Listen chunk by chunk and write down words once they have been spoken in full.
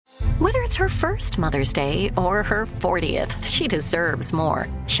Whether it's her first Mother's Day or her 40th, she deserves more.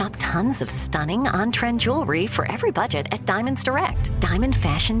 Shop tons of stunning on-trend jewelry for every budget at Diamonds Direct. Diamond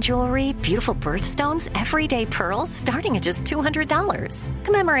fashion jewelry, beautiful birthstones, everyday pearls starting at just $200.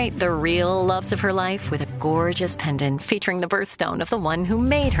 Commemorate the real loves of her life with a gorgeous pendant featuring the birthstone of the one who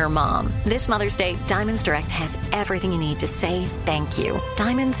made her mom. This Mother's Day, Diamonds Direct has everything you need to say thank you.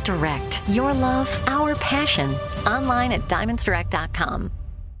 Diamonds Direct. Your love, our passion. Online at diamondsdirect.com.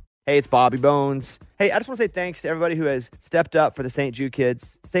 Hey, it's Bobby Bones. Hey, I just want to say thanks to everybody who has stepped up for the St. Jude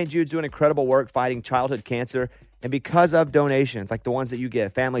kids. St. Jude's doing incredible work fighting childhood cancer. And because of donations like the ones that you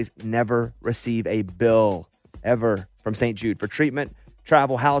give, families never receive a bill ever from St. Jude for treatment,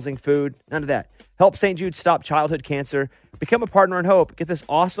 travel, housing, food, none of that. Help St. Jude stop childhood cancer. Become a partner in hope. Get this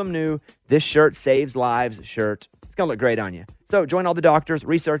awesome new This Shirt Saves Lives shirt. It's going to look great on you. So join all the doctors,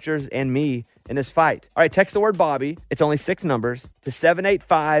 researchers, and me in this fight. All right, text the word Bobby. It's only 6 numbers to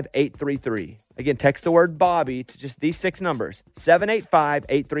 785-833. Again, text the word Bobby to just these 6 numbers,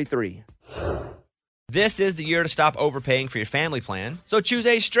 785-833. This is the year to stop overpaying for your family plan. So choose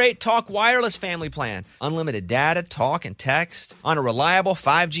a Straight Talk Wireless family plan. Unlimited data, talk, and text on a reliable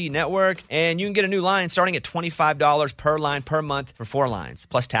 5G network. And you can get a new line starting at $25 per line per month for 4 lines,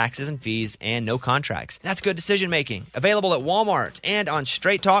 plus taxes and fees and no contracts. That's good decision making. Available at Walmart and on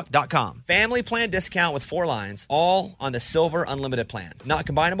straighttalk.com. Family plan discount with 4 lines, all on the Silver Unlimited plan. Not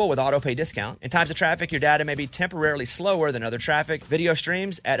combinable with auto pay discount. In times of traffic, your data may be temporarily slower than other traffic. Video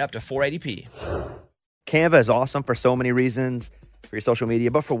streams at up to 480p. Canva is awesome for so many reasons, for your social media,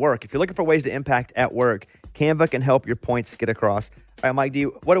 but for work. If you're looking for ways to impact at work, Canva can help your points get across. All right, Mike,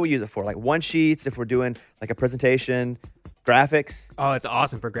 what do we use it for? Like one-sheets, if we're doing like a presentation, graphics? Oh, it's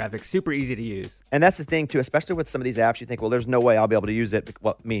awesome for graphics. Super easy to use. And that's the thing, too, especially with some of these apps, you think, well, there's no way I'll be able to use it.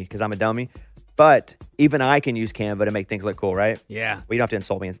 Well, me, because I'm a dummy. But even I can use Canva to make things look cool, right? Yeah. Well, you don't have to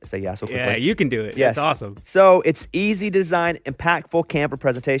insult me and say yeah so quickly. Yeah, you can do it. Yes. It's awesome. So it's easy design, impactful Canva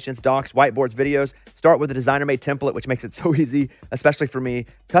presentations, docs, whiteboards, videos. Start with a designer-made template, which makes it so easy, especially for me.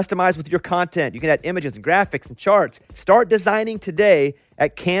 Customize with your content. You can add images and graphics and charts. Start designing today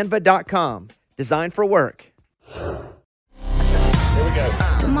at canva.com. Design for work. Here we go.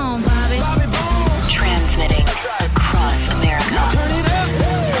 Come on, Bobby. Transmitting across America. Turn it up.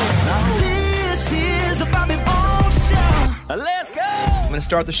 This is the Bobby Bones Show. Let's go. I'm going to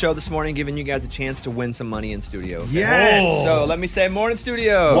start the show this morning giving you guys a chance to win some money in studio. Okay? Yes. So let me say morning,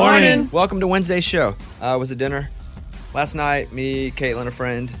 studio. Morning. Welcome to Wednesday's show. Was it dinner? Last night, me, Caitlin, a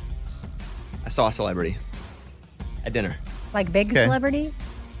friend, I saw a celebrity at dinner. Like big celebrity?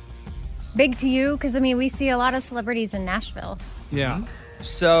 Big to you? Because, I mean, we see a lot of celebrities in Nashville. Yeah.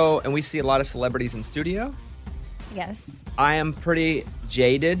 So, and we see a lot of celebrities in studio. Yes. I am pretty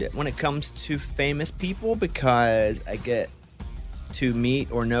jaded when it comes to famous people because I get to meet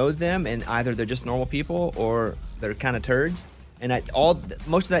or know them, and either they're just normal people or they're kind of turds. And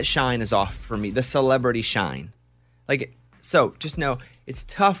most of that shine is off for me, the celebrity shine. Like, so just know it's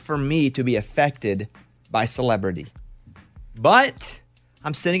tough for me to be affected by celebrity. But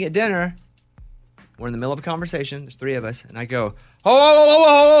I'm sitting at dinner. We're in the middle of a conversation. There's 3 of us. And I go, whoa, whoa, whoa,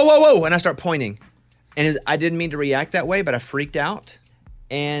 whoa, whoa, whoa, whoa. And I start pointing. And I didn't mean to react that way, but I freaked out.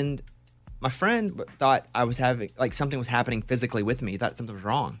 And my friend thought I was having, like, something was happening physically with me. He thought something was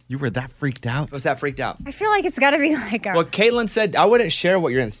wrong. You were that freaked out? I was that freaked out. I feel like it's got to be like a... Well, Caitlin said, I wouldn't share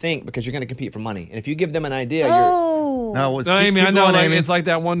what you're going to think because you're going to compete for money. And if you give them an idea, Oh. No, it was No, keep, Amy, keep I know. going, Like, Amy. it's like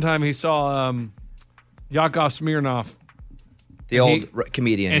that one time he saw Yakov Smirnoff. the old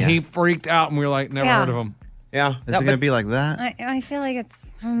comedian. And yeah. he freaked out, and we were like, never Yeah. heard of him. Yeah. Is it going to be like that? I feel like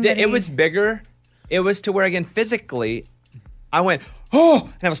it's... It was bigger. It was to where, again, physically, I went, oh,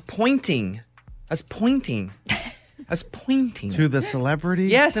 and I was pointing. To the celebrity?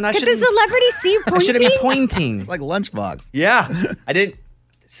 Yes, and I Could the shouldn't. celebrity see you I pointing? shouldn't be pointing. Like Lunchbox. Yeah, I didn't.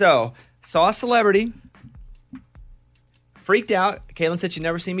 So, saw a celebrity, freaked out. Caitlin said she'd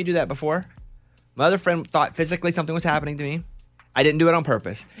never seen me do that before. My other friend thought physically something was happening to me. I didn't do it on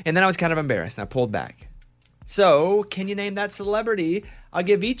purpose. And then I was kind of embarrassed, and I pulled back. So, can you name that celebrity? I'll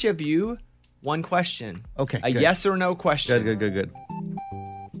give each of you one question. Okay, A good. yes or no question. Good.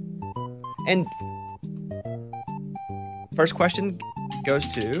 And first question goes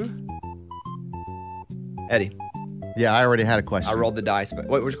to Eddie. Yeah, I already had a question. I rolled the dice, but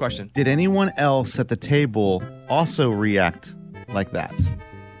what was your question? Did anyone else at the table also react like that?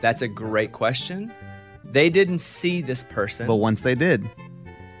 That's a great question. They didn't see this person. But once they did.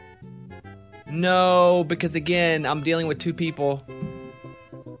 No, because again, I'm dealing with 2 people.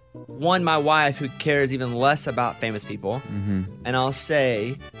 One, my wife, who cares even less about famous people. Mm-hmm. And I'll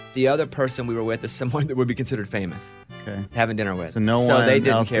say the other person we were with is someone that would be considered famous. having dinner with. So no one they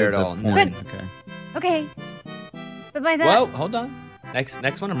didn't else care did at the all. point. Okay. But by that. Well, hold on. Next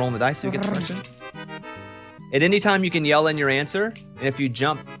one, I'm rolling the dice so you get the question. At any time, you can yell in your answer, and if you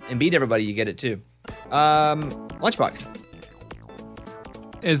jump and beat everybody, you get it too. Lunchbox.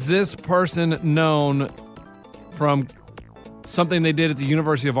 Is this person known from something they did at the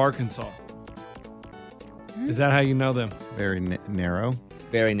University of Arkansas? Is that how you know them? It's very narrow. It's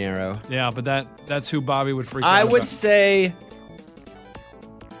very narrow. Yeah, but that's who Bobby would freak out I would about. say...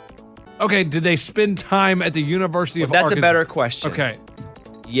 Okay, did they spend time at the University of That's Arkansas? a better question. Okay.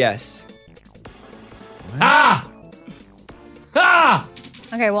 Yes. Ah!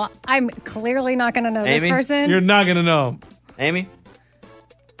 Okay, well, I'm clearly not going to know Amy? this person. You're not going to know. Amy? You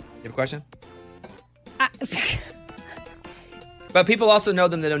have a question? But people also know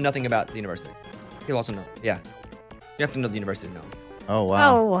them that know nothing about the university. People also know. Yeah. You have to know the university to know. Oh,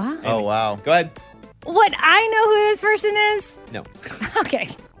 wow. Oh, wow. Oh, wow. Go ahead. Would I know who this person is? No. Okay.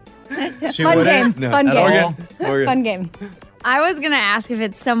 She Fun wouldn't? game. Fun At game. all? Fun game. I was going to ask if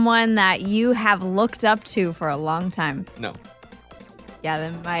it's someone that you have looked up to for a long time. No. Yeah,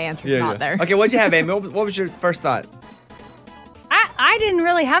 then my answer's not there. Okay, what'd you have, Amy? What was your first thought? I didn't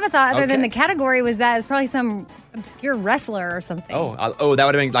really have a thought other than Okay. the category was that it's probably some obscure wrestler or something. Oh, that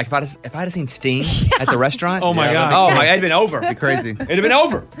would have been like if I'd have seen Sting at the restaurant. Oh, my God. Oh, my, it'd been over. Be crazy. It'd have been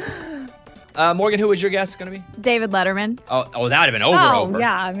over. Morgan, who was your guess going to be? David Letterman. Oh, that would have been over. Oh,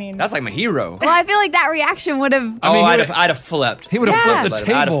 yeah, I mean. That's like my hero. Well, I feel like that reaction would have. I'd have flipped. He would have Yeah. flipped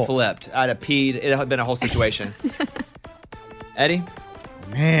the I'd table. have flipped. I'd have peed. It'd have been a whole situation. Eddie?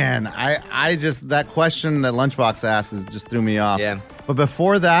 Man, I just, that question that Lunchbox asked just threw me off. Yeah. But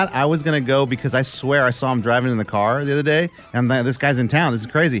before that, I was going to go because I swear I saw him driving in the car the other day. And this guy's in town. This is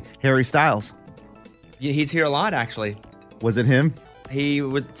crazy. Harry Styles. Yeah, he's here a lot, actually. Was it him? He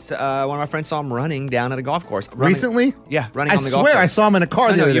would. One of my friends saw him running down at a golf course. Recently? Yeah, running I on the golf swear course. I saw him in a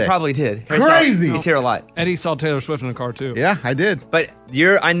car the No, other you day. probably did. Harry Crazy. Styles, he's here a lot. Eddie saw Taylor Swift in a car, too. Yeah, I did. But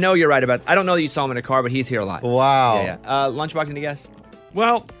I know you're right about. I don't know that you saw him in a car, but he's here a lot. Wow. Yeah. Lunchbox, any guess?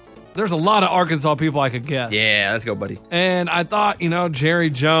 Well, there's a lot of Arkansas people I could guess. Yeah, let's go, buddy. And I thought, Jerry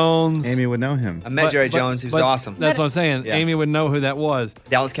Jones. Amy would know him. I met Jerry Jones. He's awesome. That's what I'm saying. Yeah. Amy would know who that was.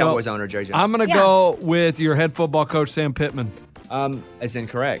 Dallas So, Cowboys owner Jerry Jones. I'm going to go with your head football coach, Sam Pittman. It's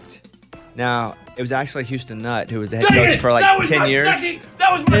incorrect. Now, it was actually Houston Nutt who was the head coach for like 10 years. That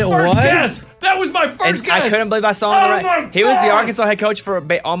was my first guess. That was my first And guess. I couldn't believe I saw him. Oh, my He was the God. Arkansas head coach for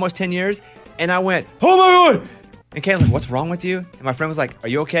almost 10 years. And I went, oh my God. And Kayla's like, what's wrong with you? And my friend was like, are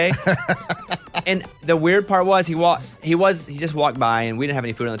you okay? And the weird part was he just walked by and we didn't have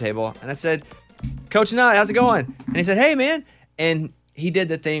any food on the table. And I said, Coach Nutt, how's it going? And he said, hey, man. And he did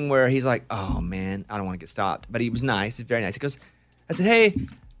the thing where he's like, oh, man, I don't want to get stopped. But he was nice. He's very nice. He goes, I said, hey.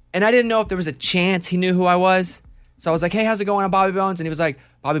 And I didn't know if there was a chance he knew who I was. So I was like, hey, how's it going? I'm Bobby Bones. And he was like,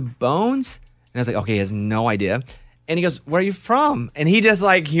 Bobby Bones? And I was like, okay, he has no idea. And he goes, where are you from? And he just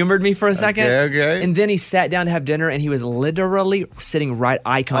like humored me for a second. Okay. And then he sat down to have dinner and he was literally sitting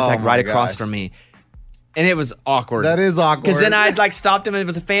eye contact Oh, right my across gosh. from me. And it was awkward. That is awkward. Because then I like stopped him and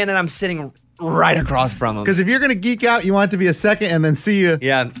was a fan and I'm sitting right across from him. Because if you're going to geek out, you want it to be a second and then see you.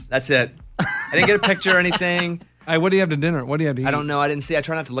 Yeah, that's it. I didn't get a picture or anything. Hey, what do you have to dinner? What do you have to eat? I don't know. I didn't see. I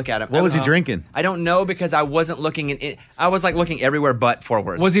try not to look at him. What was he drinking? I don't know because I wasn't looking I was like looking everywhere but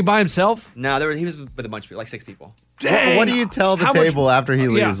forward. Was he by himself? No, he was with a bunch of people, like 6 people. Dang. What do you tell the How much- table after he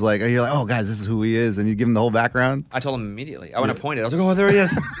Yeah. leaves? Like, you're like, oh, guys, this is who he is. And you give him the whole background? I told him immediately. I went and pointed. I was like, oh, there he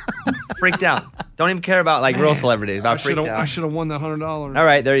is. Freaked out. Don't even care about like real celebrities. I About freaked out. should have won that $100. All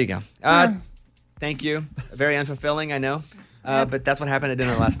right, there you go. Thank you. Very unfulfilling, I know. But that's what happened at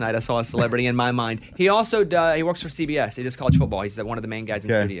dinner last night. I saw a celebrity in my mind. He also he works for CBS. He does college football. He's one of the main guys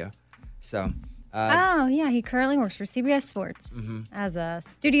in the studio. So Oh, yeah. He currently works for CBS Sports as a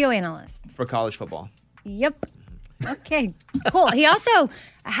studio analyst. for college football. Yep. Okay, cool. He also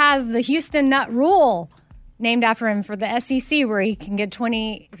has the Houston Nut Rule named after him for the SEC, where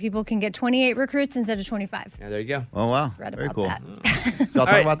people can get 28 recruits instead of 25. Yeah, there you go. Oh, wow. Read Very about cool. that. Y'all talk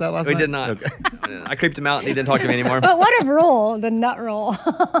right. about that last We night? did not. Okay. I creeped him out and he didn't talk to me anymore. But what a rule, the Nut Rule.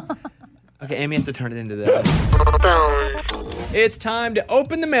 Okay, Amy has to turn it into that. It's time to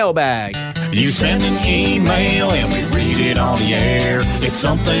open the mailbag. You send an email and we read it on the air. It's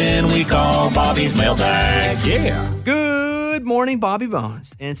something we call Bobby's mailbag. Yeah. Good morning, Bobby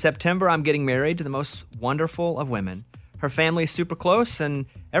Bones. In September, I'm getting married to the most wonderful of women. Her family is super close, and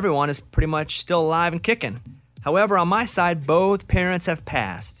everyone is pretty much still alive and kicking. However, on my side, both parents have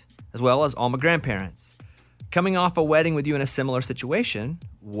passed, as well as all my grandparents. Coming off a wedding with you in a similar situation,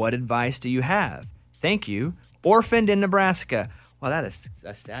 what advice do you have? Thank you. Orphaned in Nebraska. Well, that is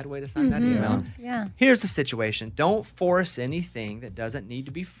a sad way to sign that email. Yeah. Here's the situation. Don't force anything that doesn't need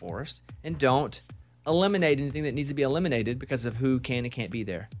to be forced, and don't eliminate anything that needs to be eliminated because of who can and can't be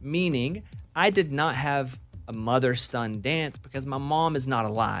there. Meaning, I did not have a mother-son dance because my mom is not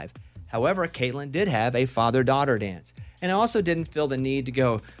alive. However, Caitlin did have a father-daughter dance. And I also didn't feel the need to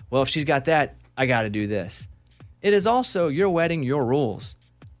go, well, if she's got that, I got to do this. It is also your wedding, your rules.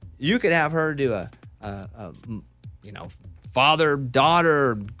 You could have her do a father,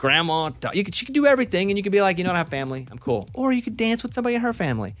 daughter, grandma. She could do everything, and you could be like, I don't have family. I'm cool. Or you could dance with somebody in her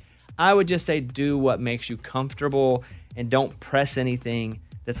family. I would just say do what makes you comfortable, and don't press anything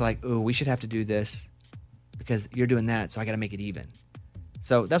that's like, ooh, we should have to do this because you're doing that, so I got to make it even.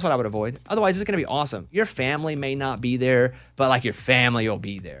 So that's what I would avoid. Otherwise, it's going to be awesome. Your family may not be there, but like your family will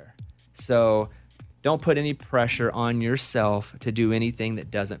be there. So don't put any pressure on yourself to do anything that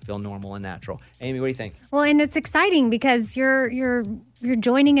doesn't feel normal and natural. Amy, what do you think? Well, and it's exciting because you're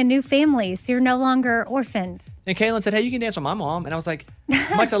joining a new family, so you're no longer orphaned. And Caitlin said, hey, you can dance with my mom. And I was like, much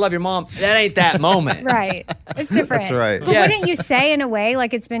as I love your mom, that ain't that moment. Right. It's different. That's right. But Yes. wouldn't you say, in a way,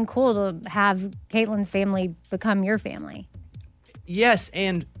 like it's been cool to have Caitlin's family become your family? Yes,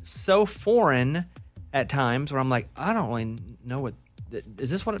 and so foreign at times where I'm like, I don't really know what, is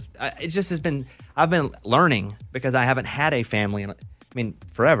this what, it just has been, I've been learning because I haven't had a family,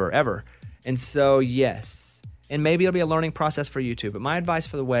 forever, ever. And so, yes, and maybe it'll be a learning process for you too. But my advice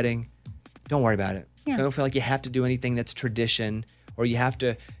for the wedding, don't worry about it. Yeah. Don't feel like you have to do anything that's tradition, or you have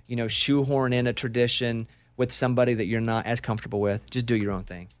to, shoehorn in a tradition with somebody that you're not as comfortable with. Just do your own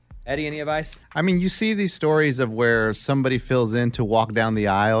thing. Eddie, any advice? You see these stories of where somebody fills in to walk down the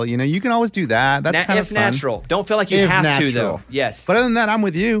aisle. You can always do that. That's kind of if fun. natural. Don't feel like you If have to, natural. though. Yes. But other than that, I'm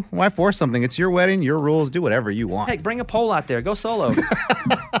with you. Why force something? It's your wedding, your rules. Do whatever you want. Heck, bring a pole out there. Go solo.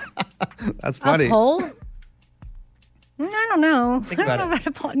 That's funny. A poll? I don't know. Think I don't about know about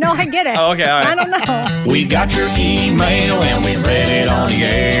a poll. No, I get it. Oh, okay, all right. I don't know. We got your email and we read it on the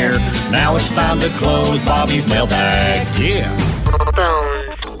air. Now it's time to close Bobby's mailbag. Yeah.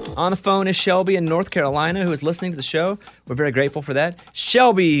 On the phone is Shelby in North Carolina, who is listening to the show. We're very grateful for that.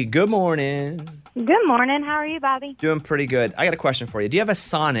 Shelby, good morning. Good morning. How are you, Bobby? Doing pretty good. I got a question for you. Do you have a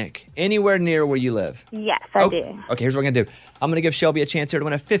Sonic anywhere near where you live? Yes, I do. Okay, here's what I'm going to do. I'm going to give Shelby a chance here to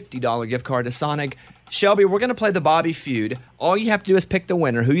win a $50 gift card to Sonic. Shelby, we're going to play the Bobby feud. All you have to do is pick the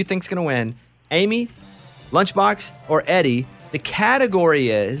winner. Who you think's going to win? Amy, Lunchbox, or Eddie? The category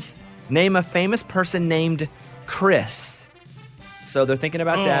is name a famous person named Chris. So they're thinking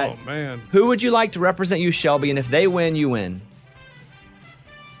about that. Oh, man. Who would you like to represent you, Shelby? And if they win, you win.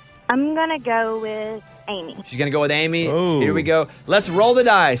 I'm going to go with Amy. She's going to go with Amy. Oh. Here we go. Let's roll the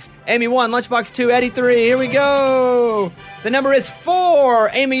dice. Amy 1, Lunchbox 2, Eddie 3. Here we go. The number is 4.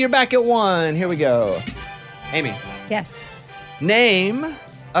 Amy, you're back at 1. Here we go. Amy, Yes. name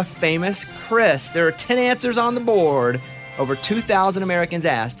a famous Chris. There are 10 answers on the board. Over 2,000 Americans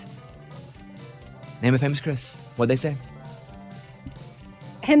asked. Name a famous Chris. What'd they say?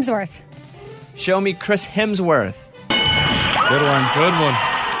 Hemsworth. Show me Chris Hemsworth. Good one. Good one.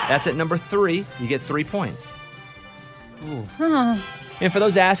 That's at number 3. You get 3 points. Oh. And for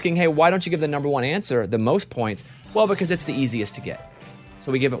those asking, hey, why don't you give the number 1 answer the most points? Well, because it's the easiest to get.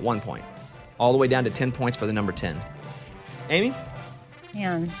 So we give it 1 point. All the way down to 10 points for the number 10. Amy?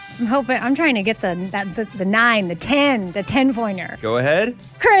 Man, I'm trying to get the 9, the 10 pointer. Go ahead.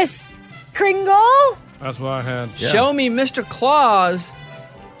 Chris Kringle? That's what I had. Show me Mr. Claus.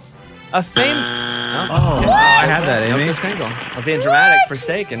 A famous... I had that, No, Amy. Chris Kringle. I'm being dramatic for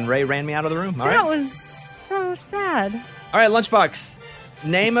sake, and Ray ran me out of the room. All That right. was so sad. All right, Lunchbox.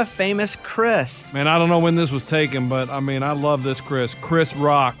 Name a famous Chris. Man, I don't know when this was taken, but I love this Chris. Chris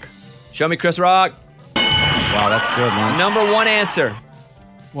Rock. Show me Chris Rock. Wow, that's good, Lunch. Number 1 answer.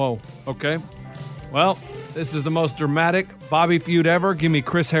 Whoa. Okay. Well, this is the most dramatic Bobby feud ever. Give me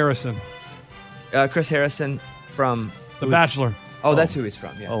Chris Harrison. Chris Harrison from... The Bachelor. Oh, that's who he's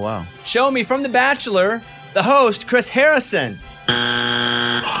from, yeah. Oh, wow. Show me from The Bachelor, the host, Chris Harrison.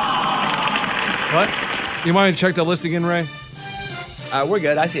 What? You mind to check the list again, Ray? We're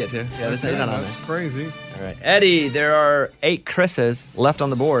good. I see it, too. Yeah, that's not on That's there. crazy. All right. Eddie, there are 8 Chris's left on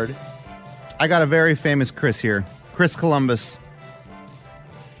the board. I got a very famous Chris here. Chris Columbus.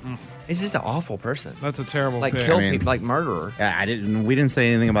 He's just an awful person. That's a terrible Like, pick. kill people, like murderer. Yeah, we didn't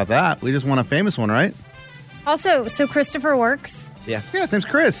say anything about that. We just want a famous one, right? Also, so Christopher works. Yeah. Yeah, his name's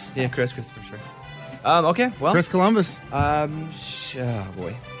Chris. Yeah, Christopher, sure. Okay, well. Chris Columbus. Oh,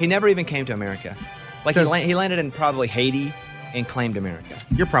 boy. He never even came to America. Like, he landed in probably Haiti and claimed America.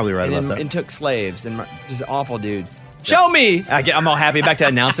 You're probably right about that. And took slaves. And just an awful dude. Show me! I'm all happy. Back to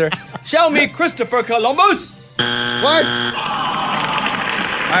announcer. Show me Christopher Columbus! What?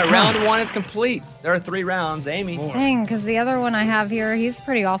 right, round 1 is complete. There are 3 rounds. Amy. Dang, because the other one I have here, he's a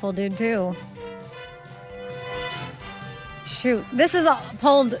pretty awful dude, too. Shoot. This is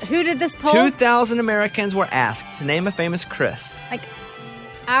polled. Who did this poll? 2,000 Americans were asked to name a famous Chris. Like,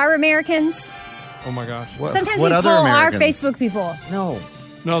 our Americans. Oh my gosh. Sometimes we poll our Facebook people. No,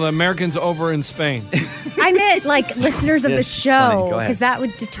 the Americans over in Spain. I meant like listeners of the This is funny. show Go ahead. because that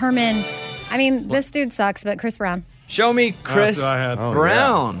would determine. I mean, this dude sucks, but Chris Brown. Show me Chris That's what I had. Oh,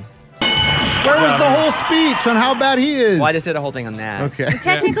 Brown. Where was the whole speech on how bad he is? Well, I just did a whole thing on that. Okay.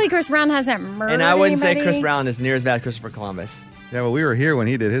 Technically, Chris Brown hasn't murdered And I wouldn't say anybody. Chris Brown is near as bad as Christopher Columbus. Yeah, well, we were here when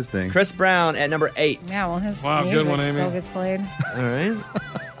he did his thing. Chris Brown at number 8. Yeah, well, his Wow, good music one, Amy. still gets played. All right.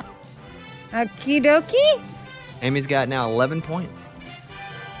 Okie dokie. Amy's got now 11 points.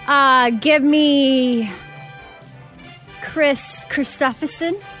 Give me Chris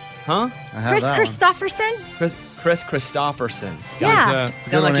Christopherson. Huh? I have Chris that one. Christopherson? Chris Christopherson. Yeah. Gotcha.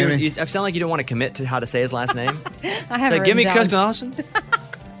 Sound like one, Amy. you sound like you don't want to commit to how to say his last name. I haven't Like, give me written Chris down. Christopherson.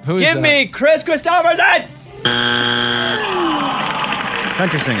 Who is Give that? me Chris Christopherson.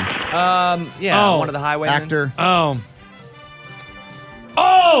 Country singer. Yeah, Oh. one of the highwaymen. Actor. Oh,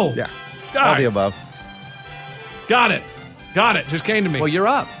 Yeah. guys. All the above. Got it. Just came to me. Well, you're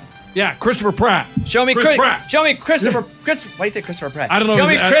up. Yeah, Christopher Pratt. Show me Chris Pratt. Show me Christopher. Chris. Why do you say Christopher Pratt? I don't know Show who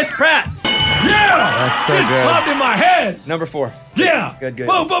me that- Chris Pratt. Yeah, That's so just good. popped in my head. Number 4. Yeah, Good.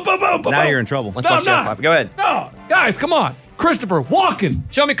 Boom, boom, boom, boom, boom. Now boom. you're in trouble. Let's No, watch I'm that not. 5. Go ahead. No, guys, come on. Christopher Walken.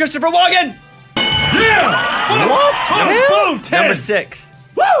 Show me Christopher Walken. Yeah. Boom, What? Boom, boom, 10. Number 6.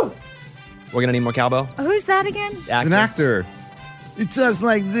 Woo. We're gonna need more cowbell. Who's that again? An actor. He talks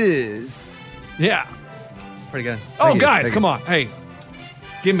like this. Yeah. Pretty good. Oh, Thank you, guys, thank come you. on. Hey,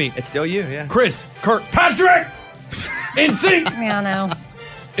 give me It's still you. Yeah. Chris Kirkpatrick. In sync. Yeah, no.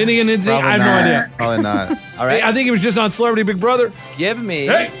 Anything in sync? Probably I have no not. idea. Probably not. All right. Hey, I think he was just on Celebrity Big Brother. Give me.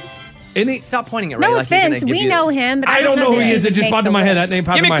 Hey, any? Stop pointing at Ray. No like he's gonna offense, give we you- know him, but I don't know who that he is. It just make popped the in my head. That list. name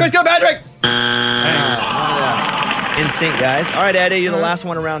popped Give in me my Chris head. Kirkpatrick. In sync, guys. All right, Eddie, you're the last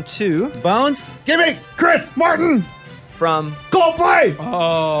one around 2 Bones, give me Chris Martin. from. Coldplay.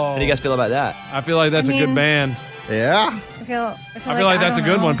 Oh, How do you guys feel about that? I feel like that's a good mean- band. Yeah. I feel I feel like that's a don't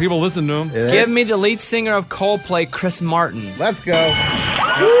good know. one. People listen to him. Give me the lead singer of Coldplay, Chris Martin. Let's go.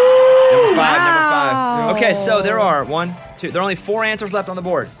 Number 5. Wow. Number 5. Okay, so there are 1, 2. There are only 4 answers left on the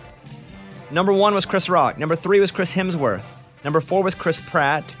board. Number 1 was Chris Rock. Number 3 was Chris Hemsworth. Number 4 was Chris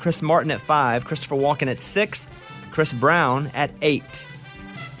Pratt. Chris Martin at 5. Christopher Walken at 6. Chris Brown at 8.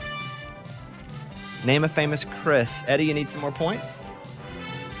 Name a famous Chris. Eddie, you need some more points?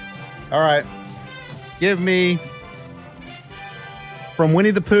 All right. Give me from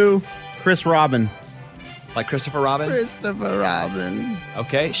Winnie the Pooh, Chris Robin. Like Christopher Robin? Christopher Robin.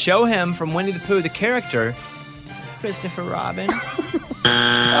 Okay, show him from Winnie the Pooh, the character, Christopher Robin.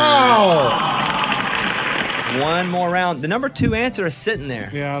 Oh. One more round. The number 2 answer is sitting there.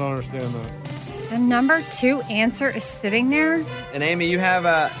 Yeah, I don't understand that. The number 2 answer is sitting there. And Amy, you have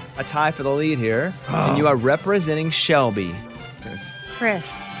a tie for the lead here, and you are representing Shelby. Chris.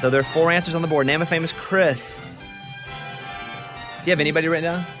 So there are 4 answers on the board. Name a famous Chris. Do you have anybody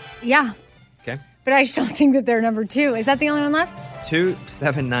written down? Yeah, Okay. but I just don't think that they're number 2. Is that the only one left? 2,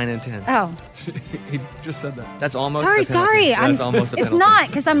 7, 9, and 10. Oh, He just said that. That's almost sorry, a penalty. sorry. That's almost a It's penalty. not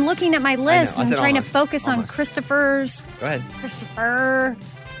because I'm looking at my list I and said trying almost. to focus on Almost. Christopher's. Go ahead. Christopher,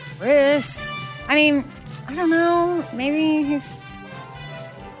 Chris. I mean, I don't know. Maybe he's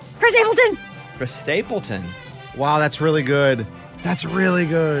Chris Stapleton. Chris Stapleton. Wow, that's really good. That's really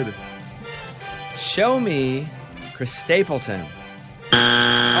good. Show me Chris Stapleton.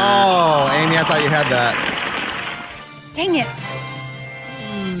 Oh, Amy, I thought you had that. Dang it.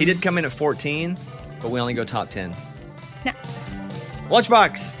 He did come in at 14, but we only go top 10. No.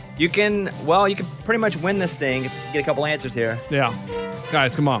 Lunchbox, you can pretty much win this thing if you get a couple answers here. Yeah.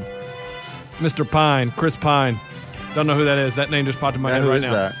 Guys, come on. Mr. Pine, Chris Pine. Don't know who that is. That name just popped in my Yeah, head who right is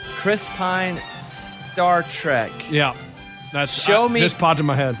now. that? Chris Pine, Star Trek. Yeah. That's Show me- Just popped in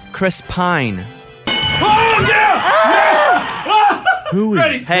my head. Chris Pine. Oh, yeah! Who is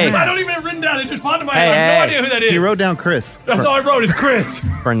Ready? Hey. I don't even have it written down. It just popped in my Hey, head. I have no hey. idea who that is. He wrote down Chris. That's all I wrote is Chris.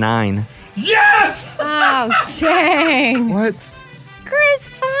 For 9. Yes! Oh, dang. What? Chris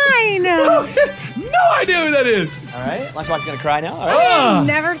Pine. No idea who that is. All right. Lunchbox is going to cry now. All right. Ah.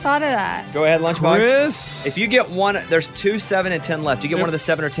 Never thought of that. Go ahead, Lunchbox. Chris. If you get one, there's 2, 7, and 10 left. You get one of the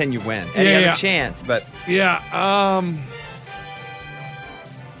 7 or 10, you win. And you Yeah, have yeah. a chance, but Yeah,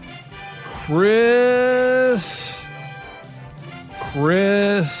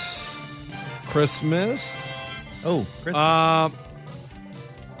 Christmas. Oh, Chris.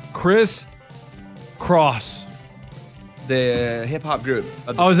 Chris Cross. The hip hop group.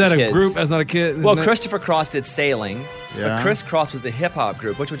 Of the Oh, is that kids. a group? That's not a kid? Well, Isn't it- Christopher Cross did sailing, Yeah. but Chris Cross was the hip hop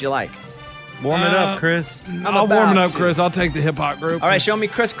group. Which would you like? Warm it up, Chris. I'll warm it up, Chris. I'll take the hip hop group. All right, show me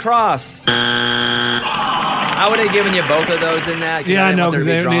Chris Cross. I would have given you both of those in that. Yeah, I know, because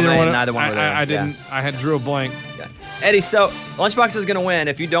neither neither one were there. I didn't. I had drew a blank. Yeah. Eddie, so Lunchbox is going to win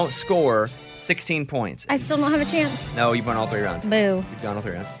if you don't score 16 points. I still don't have a chance. No, you've won all 3 rounds. Boo. You've gone all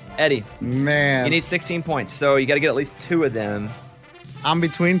 3 rounds. Eddie, Man. you need 16 points, so you got to get at least 2 of them. I'm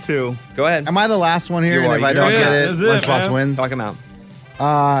between 2. Go ahead. Am I the last one here? You And are. if I You're don't it. get it, That's it, Lunchbox man. wins. Talk him out.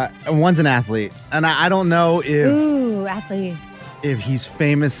 One's an athlete, and I don't know Ooh, athletes. if he's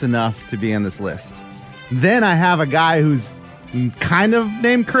famous enough to be in this list. Then I have a guy who's kind of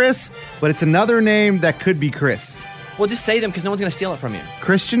named Chris, but it's another name that could be Chris. Well, just say them because no one's going to steal it from you.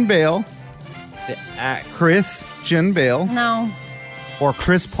 Christian Bale, Christian Bale, No. or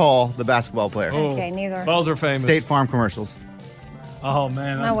Chris Paul, the basketball player. Oh, Okay, neither. Both are famous. State Farm commercials. Oh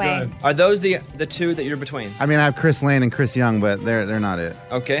man, that's No way. good. Are those the 2 that you're between? I mean, I have Chris Lane and Chris Young, but they're not it.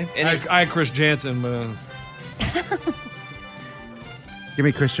 Okay. I had Chris Jansen, but Give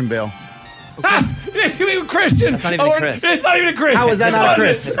me Christian Bale. give me a Christian. That's not even a Chris. It's not even a Chris. How is that not a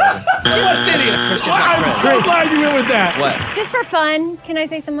Chris? Christian's not I'm Chris. so glad you went with that. What? Just for fun, can I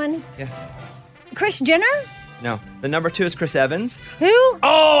say someone? Yeah. Kris Jenner? No. The number 2 is Chris Evans. Who?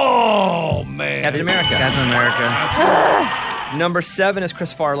 Oh man. Captain America. Captain America. Number 7 is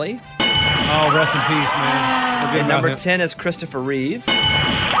Chris Farley. Oh, rest in peace, man. Forget And about number him. 10 is Christopher Reeve.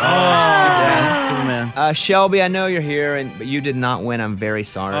 Yeah, Superman. Shelby, I know you're here, but you did not win. I'm very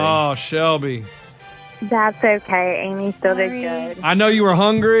sorry. Oh, Shelby. That's okay. Amy still did Sorry. good. I know you were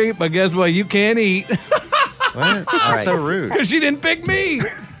hungry, but guess what? You can't eat What? right. So rude. because she didn't pick me.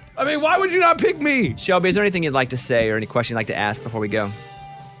 I mean, why would you not pick me? Shelby, is there anything you'd like to say or any question you'd like to ask before we go?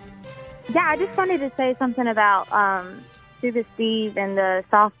 Yeah, I just wanted to say something about Super Steve and the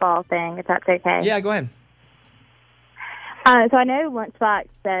softball thing, if that's okay. Yeah, go ahead. So I know Lunchbox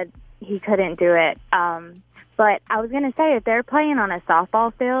said he couldn't do it, but I was going to say if they're playing on a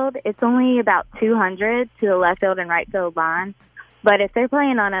softball field, it's only about 200 to the left field and right field line. But if they're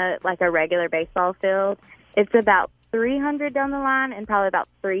playing on a regular baseball field, it's about 300 down the line and probably about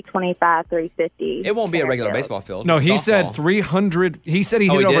 325, 350. It won't be a center regular field. baseball field. No, he Softball. said 300. He said he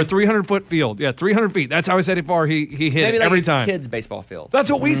Oh, hit he over a did? 300-foot field. Yeah, 300 feet. That's how he said it far. He hit Maybe it like every a time. kids baseball field. That's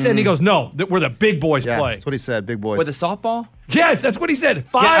what we said. And he goes, no, where the big boys Yeah, play. that's what he said. Big boys. With a softball? Yes, that's what he said.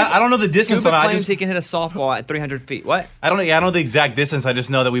 Five. Yeah, I don't know the distance Scuba on it. claims he can hit a softball at 300 feet. What? I don't know the exact distance. I just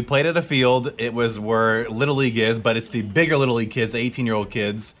know that we played at a field. It was where Little League is, but it's the bigger Little League kids, the 18-year-old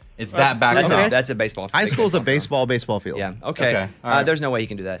kids. It's that back That's, south. that's a baseball field. High school's a baseball field. Yeah, okay. Okay, all right. There's no way he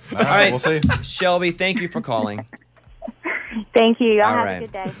can do that. All right, we'll see. Shelby, thank you for calling. Thank you. Y'all All have right. a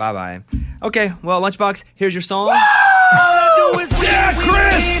good day. Bye-bye. Okay, well, Lunchbox, here's your song. Yeah,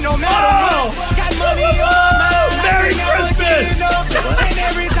 Chris! Oh! Merry Christmas! And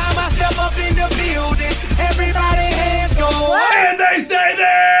every time I step up in the building, everybody hands go up. And they stay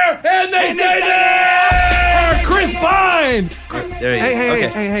there! And they stay there! Chris Pine! There he is. Hey,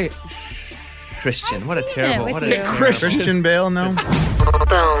 Okay. hey. Christian, what a terrible, with what a you. terrible. Christian Bale, no?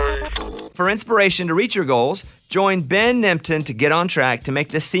 For inspiration to reach your goals, join Ben Nimpton to get on track to make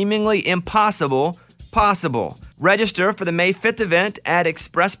the seemingly impossible possible. Register for the May 5th event at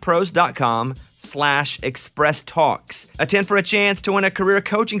expresspros.com/expresstalks. Attend for a chance to win a career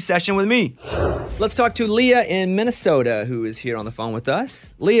coaching session with me. Let's talk to Leah in Minnesota, who is here on the phone with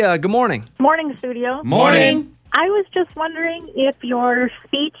us. Leah, good morning. Morning, studio. Morning. I was just wondering if your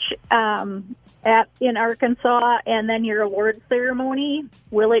speech in Arkansas and then your award ceremony,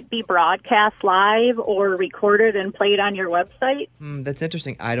 will it be broadcast live or recorded and played on your website? That's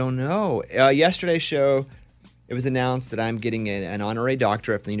interesting. I don't know. Yesterday's show, it was announced that I'm getting an honorary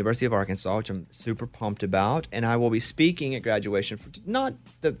doctorate from the University of Arkansas, which I'm super pumped about, and I will be speaking at graduation for not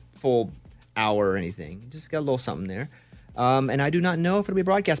the full hour or anything. Just got a little something there. And I do not know if it'll be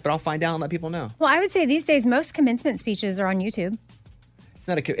broadcast, but I'll find out and let people know. Well, I would say these days most commencement speeches are on YouTube. It's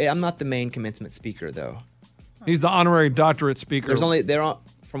not I'm not the main commencement speaker though. He's the honorary doctorate speaker.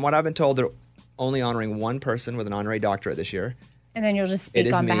 From what I've been told, they're only honoring one person with an honorary doctorate this year. And then you'll just It speak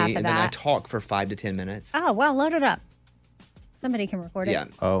is on me, behalf of and then I that. talk for 5 to 10 minutes. Oh, well, load it up. Somebody can record it. Yeah.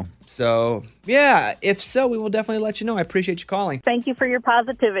 Oh. So, yeah, if so, we will definitely let you know. I appreciate you calling. Thank you for your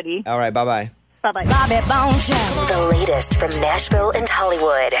positivity. All right, bye-bye. Bye-bye. The latest from Nashville and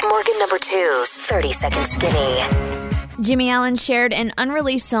Hollywood. Morgan number 2's 30-Second Skinny. Jimmy Allen shared an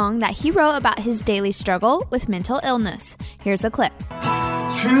unreleased song that he wrote about his daily struggle with mental illness. Here's a clip.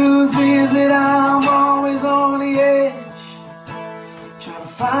 Truth is that I'm always on the edge, trying to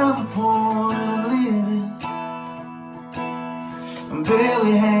find the point of living. I'm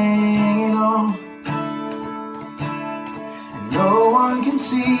barely hanging on. And no one can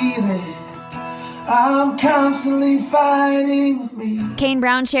see that I'm constantly fighting with me. Kane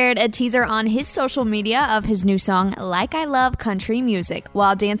Brown shared a teaser on his social media of his new song, Like I Love Country Music,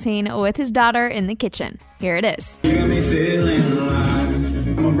 while dancing with his daughter in the kitchen. Here it is. You got me feeling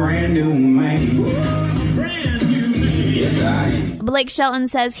alive. I'm a brand new man. Yes, I am. Blake Shelton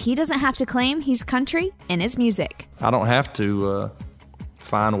says he doesn't have to claim he's country in his music. I don't have to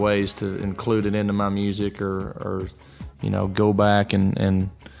find ways to include it into my music or go back and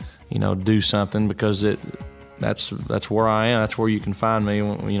do something, because that's where I am. That's where you can find me,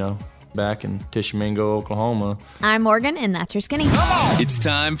 back in Tishomingo, Oklahoma. I'm Morgan, and that's your skinny. It's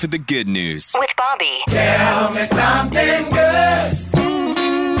time for the good news with Bobby. Tell me something good.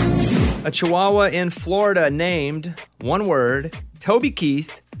 A Chihuahua in Florida named, one word, Toby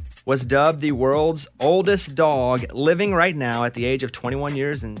Keith, was dubbed the world's oldest dog, living right now at the age of 21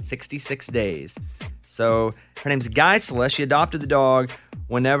 years and 66 days. So her name's Geisla. She adopted the dog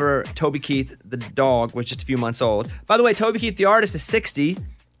whenever Toby Keith, the dog, was just a few months old. By the way, Toby Keith, the artist, is 60.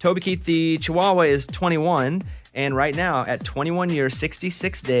 Toby Keith, the Chihuahua, is 21. And right now, at 21 years,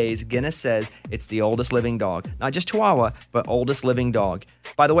 66 days, Guinness says it's the oldest living dog. Not just Chihuahua, but oldest living dog.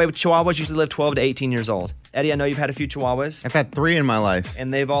 By the way, Chihuahuas usually live 12 to 18 years old. Eddie, I know you've had a few Chihuahuas. I've had 3 in my life.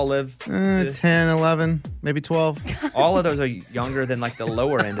 And they've all lived... 10, 11, maybe 12. All of those are younger than like the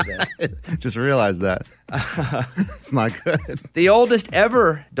lower end of this. Just realized that. It's not good. The oldest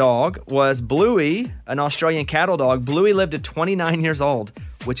ever dog was Bluey, an Australian cattle dog. Bluey lived to 29 years old,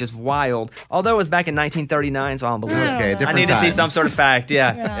 which is wild. Although it was back in 1939, so I don't believe it. Okay, different I need to see times. some sort of fact.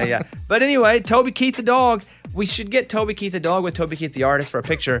 Yeah. But anyway, Toby Keith the dog. We should get Toby Keith the dog with Toby Keith the artist for a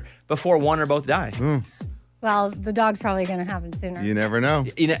picture before one or both die. Well, the dog's probably going to happen sooner. You never know.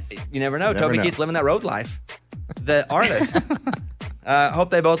 You never know. Toby Keith's living that road life. The artist. Hope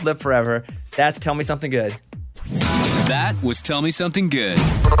they both live forever. That's Tell Me Something Good. That was Tell Me Something Good.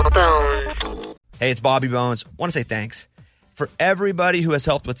 Hey, it's Bobby Bones. Want to say thanks for everybody who has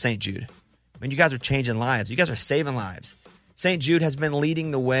helped with St. Jude. I mean, you guys are changing lives. You guys are saving lives. St. Jude has been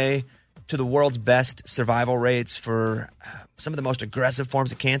leading the way to the world's best survival rates for some of the most aggressive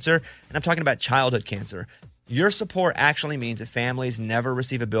forms of cancer. And I'm talking about childhood cancer. Your support actually means that families never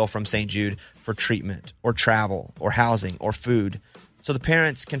receive a bill from St. Jude for treatment or travel or housing or food. So the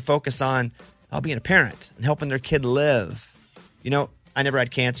parents can focus on being a parent and helping their kid live. You know, I never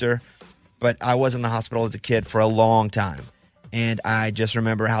had cancer, but I was in the hospital as a kid for a long time. And I just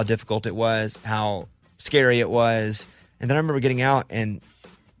remember how difficult it was, how scary it was. And then I remember getting out and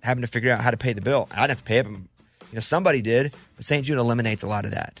having to figure out how to pay the bill. I didn't have to pay it. Somebody did, but St. Jude eliminates a lot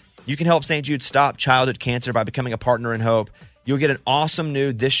of that. You can help St. Jude stop childhood cancer by becoming a partner in hope. You'll get an awesome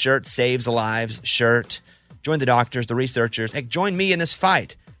new This Shirt Saves Lives shirt. Join the doctors, the researchers. Hey, join me in this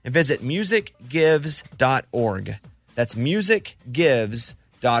fight and visit musicgives.org. That's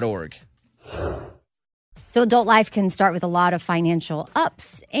musicgives.org. So adult life can start with a lot of financial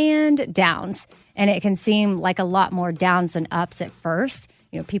ups and downs, and it can seem like a lot more downs than ups at first.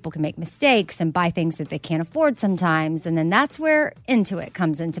 People can make mistakes and buy things that they can't afford sometimes, and then that's where Intuit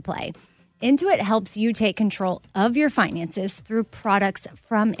comes into play. Intuit helps you take control of your finances through products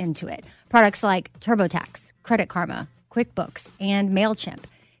from Intuit. Products like TurboTax, Credit Karma, QuickBooks, and MailChimp.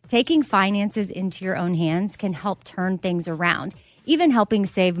 Taking finances into your own hands can help turn things around, even helping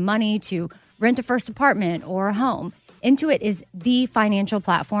save money to rent a first apartment or a home. Intuit is the financial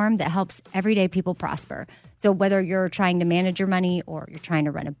platform that helps everyday people prosper. So whether you're trying to manage your money or you're trying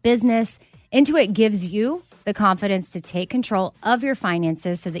to run a business, Intuit gives you the confidence to take control of your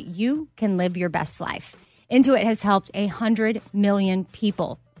finances so that you can live your best life. Intuit has helped 100 million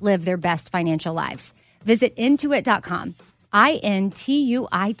people live their best financial lives. Visit Intuit.com,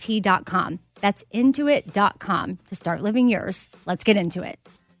 Intuit.com. That's Intuit.com to start living yours. Let's get into it.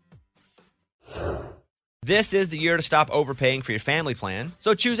 This is the year to stop overpaying for your family plan.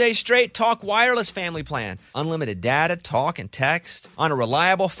 So choose a Straight Talk wireless family plan. Unlimited data, talk, and text on a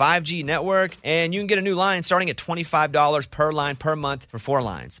reliable 5G network. And you can get a new line starting at $25 per line per month for 4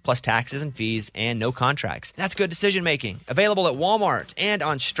 lines, plus taxes and fees and no contracts. That's good decision making. Available at Walmart and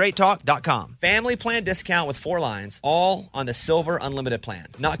on straighttalk.com. Family plan discount with 4 lines, all on the Silver Unlimited plan.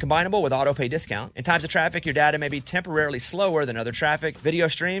 Not combinable with auto pay discount. In times of traffic, your data may be temporarily slower than other traffic. Video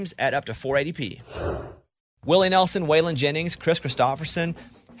streams at up to 480p. Willie Nelson, Waylon Jennings, Chris Christopherson.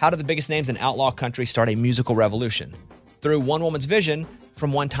 How did the biggest names in outlaw country start a musical revolution? Through one woman's vision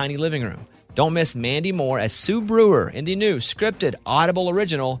from one tiny living room. Don't miss Mandy Moore as Sue Brewer in the new scripted Audible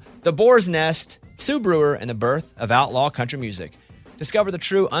original, The Boar's Nest, Sue Brewer and the Birth of Outlaw Country Music. Discover the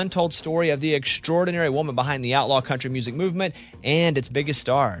true, untold story of the extraordinary woman behind the outlaw country music movement and its biggest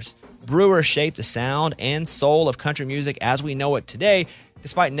stars. Brewer shaped the sound and soul of country music as we know it today,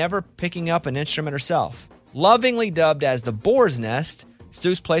 despite never picking up an instrument herself. Lovingly dubbed as the Boar's Nest,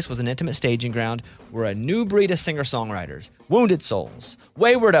 Stu's Place was an intimate staging ground where a new breed of singer-songwriters, wounded souls,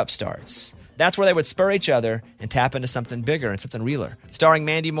 wayward upstarts, that's where they would spur each other and tap into something bigger and something realer. Starring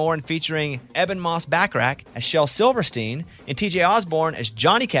Mandy Moore and featuring Eben Moss Backrack as Shel Silverstein and TJ Osborne as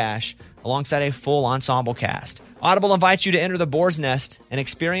Johnny Cash, alongside a full ensemble cast. Audible invites you to enter the Boar's Nest and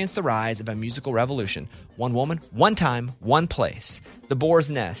experience the rise of a musical revolution. One woman, one time, one place. The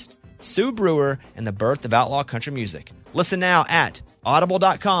Boar's Nest, Sue Brewer, and the birth of outlaw country music. Listen now at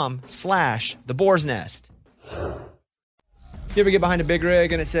audible.com/The Boar's Nest. You ever get behind a big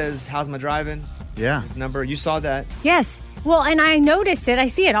rig and it says, "How's my driving?" Yeah. His number. You saw that. Yes. Well, and I noticed it. I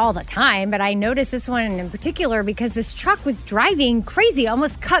see it all the time, but I noticed this one in particular because this truck was driving crazy,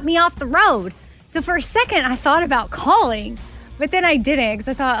 almost cut me off the road. So for a second, I thought about calling, but then I didn't because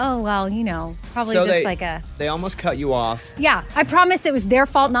I thought, oh, well, probably So just like a... They almost cut you off. Yeah, I promised it was their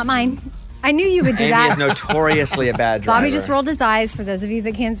fault, not mine. I knew you would do Amy that. is notoriously a bad driver. Bobby just rolled his eyes, for those of you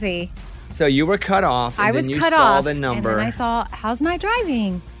that can't see. So you were cut off, and I was then you cut saw off, the number. and then I saw, how's my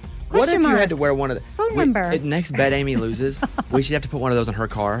driving? What if Question you mark. had to wear one of the Phone number. Next bet Amy loses, we should have to put one of those in her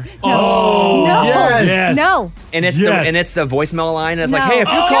car. Oh, No. yes. No. And it's the voicemail line. And it's No. like, hey, if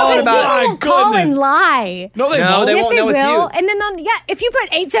you're Oh, calling no, about, people will call and lie. No, they No, won't. they Yes, won't they know it's will. you. And then, if you put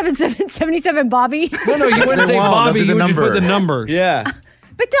 877-77 Bobby. No, you wouldn't say won't. Bobby. They'll do You the would just put number. the numbers. yeah.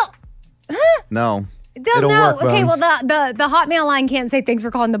 But No. they'll It'll know. work, Okay, Bones. well, the Hotmail line can't say thanks for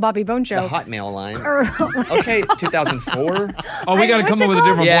calling the Bobby Bone The Show. Hotmail line. Or- Okay, 2004. Oh, we got to What's come it up with a called?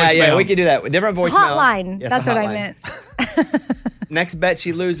 different Yeah, voicemail. yeah, we can do that. Different voicemail. Hotline. Yes, That's the what I hotline. meant. Next bet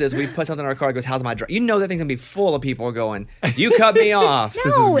she loses, we put something in our car. It goes, how's my drive? You know that thing's gonna be full of people going, you cut me off.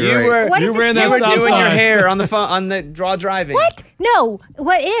 No. is You great. were, What You if ran it's that full of stop doing people? your sign. hair on the phone on the draw driving. What? No.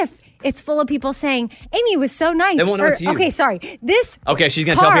 What if it's full of people saying, Amy was so nice? They won't know it's you. Okay, sorry. This Okay, she's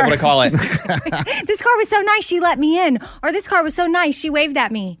gonna tell people to call it. This car was so nice, she let me in. Or this car was so nice, she waved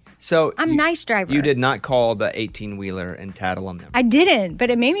at me. So I'm a nice driver. You did not call the 18-wheeler and tattle them. I didn't, but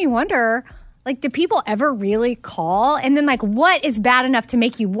it made me wonder, do people ever really call? And then, what is bad enough to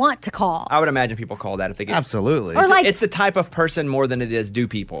make you want to call? I would imagine people call that if they get. Absolutely. Or It's the type of person more than it is do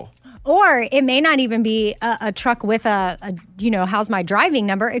people. Or it may not even be a truck with a how's my driving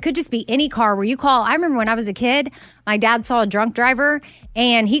number. It could just be any car where you call. I remember when I was a kid, my dad saw a drunk driver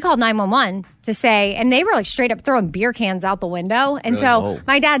and he called 911 to say, and they were straight up throwing beer cans out the window. And so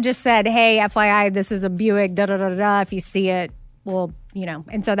my dad just said, hey, FYI, this is a Buick, da-da-da-da. If you see it, well,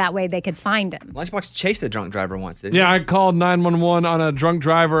 and so that way they could find him. Lunchbox chased a drunk driver once, didn't Yeah, I called 911 on a drunk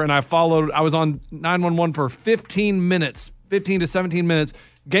driver, and I was on 911 for 15 minutes, 15 to 17 minutes,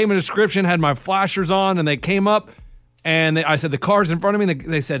 gave them a description, had my flashers on, and they came up, and I said, the car's in front of me.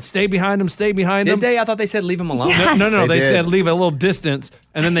 They said, stay behind him, stay behind Did him. they? I thought they said leave him alone. Yes. No, they They said did. leave a little distance,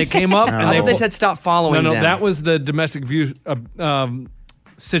 and then they came up, and I thought they said stop following no, them. that was the domestic view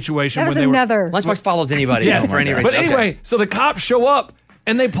situation. That was when they another. Lunchbox follows anybody Yes. for any reason. But Okay. anyway, so the cops show up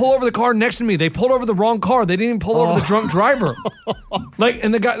and they pull over the car next to me. They pulled over the wrong car. They didn't even pull over the drunk driver.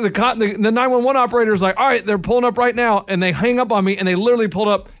 And the 911 operator is like, all right, they're pulling up right now. And they hang up on me and they literally pulled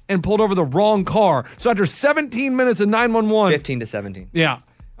up and pulled over the wrong car. So after 17 minutes of 911. 15 to 17. Yeah.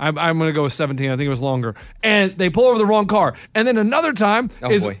 I'm going to go with 17. I think it was longer. And they pull over the wrong car. And then another time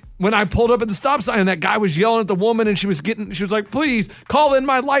is boy. when I pulled up at the stop sign and that guy was yelling at the woman and she was like, please call in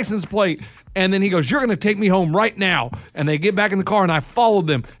my license plate. And then he goes, you're going to take me home right now. And they get back in the car and I followed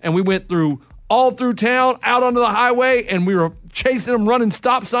them. And we went all through town, out onto the highway, and we were chasing them, running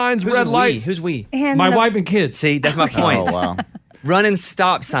stop signs, red lights. Who's we? And My wife and kids. See, that's my point. Oh, wow. Running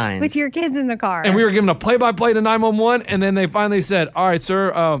stop signs. with your kids in the car. And we were giving a play-by-play to 911, and then they finally said, all right,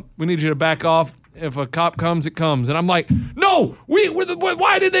 sir, we need you to back off. If a cop comes, it comes. And I'm like, no,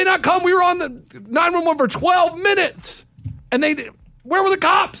 why did they not come? We were on the 911 for 12 minutes. And where were the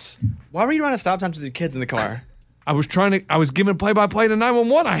cops? Why were you running stop signs with your kids in the car? I was giving play-by-play to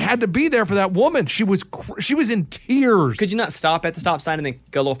 911. I had to be there for that woman. She was in tears. Could you not stop at the stop sign and then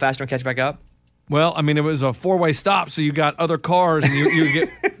go a little faster and catch back up? Well, I mean, it was a four-way stop, so you got other cars, and you get,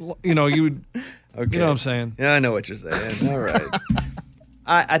 you would, Okay. you know what I'm saying? Yeah, I know what you're saying. All right.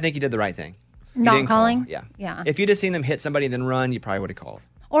 I think you did the right thing. You Not didn't call. calling? Yeah. Yeah. If you'd have seen them hit somebody and then run, you probably would have called.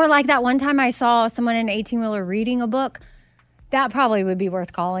 Or like that one time I saw someone in an 18-wheeler reading a book. That probably would be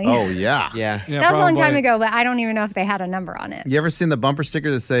worth calling. Oh, yeah. Yeah. That was a long time ago, but I don't even know if they had a number on it. You ever seen the bumper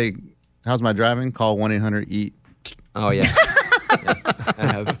sticker that say, how's my driving? Call 1-800-EAT. Oh, yeah. Yeah, I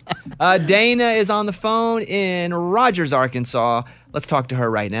have. Dana is on the phone in Rogers, Arkansas. Let's talk to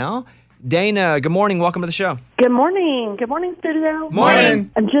her right now. Dana, good morning. Welcome to the show. Good morning. Good morning, studio. Morning.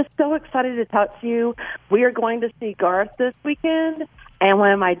 I'm just so excited to talk to you. We are going to see Garth this weekend, and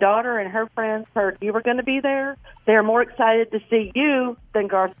when my daughter and her friends heard you were going to be there, they're more excited to see you than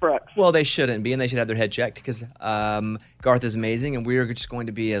Garth Brooks. Well, they shouldn't be, and they should have their head checked because Garth is amazing, and we're just going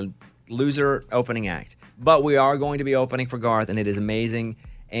to be a loser opening act. But we are going to be opening for Garth, and it is amazing.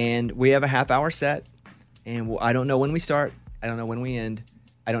 And we have a half-hour set, and I don't know when we start. I don't know when we end.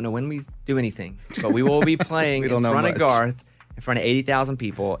 I don't know when we do anything. But we will be playing in front of Garth, in front of 80,000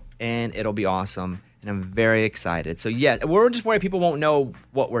 people, and it'll be awesome. And I'm very excited. So, yeah, we're just worried people won't know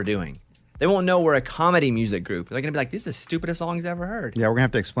what we're doing. They won't know we're a comedy music group. They're going to be like, this is the stupidest songs I've ever heard. Yeah, we're going to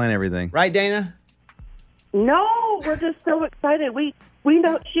have to explain everything. Right, Dana? No, we're just so excited. We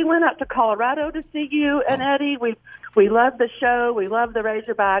know she went out to Colorado to see you and Eddie. We love the show. We love the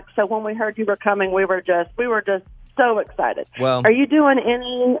Razorbacks. So when we heard you were coming, we were just so excited. Well, are you doing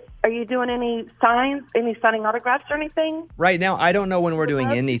any signs, any signing autographs or anything? Right now, I don't know when we're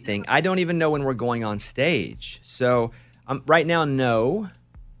doing anything. I don't even know when we're going on stage. So right now, no.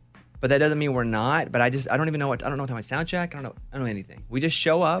 But that doesn't mean we're not. But I don't even know I don't know what time I sound check. I don't know anything. We just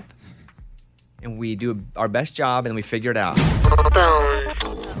show up and we do our best job and we figure it out.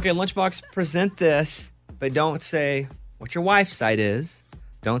 Okay, Lunchbox, present this, but don't say what your wife's side is.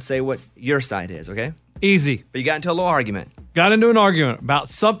 Don't say what your side is, okay? Easy. But you got into a little argument. Got into an argument about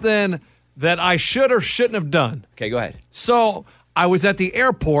something that I should or shouldn't have done. Okay, go ahead. So I was at the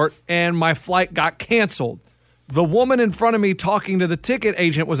airport and my flight got canceled. The woman in front of me talking to the ticket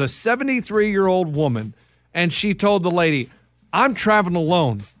agent was a 73-year-old woman, and she told the lady, I'm traveling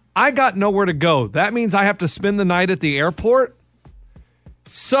alone. I got nowhere to go. That means I have to spend the night at the airport?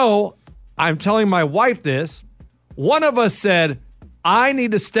 So I'm telling my wife this. One of us said, I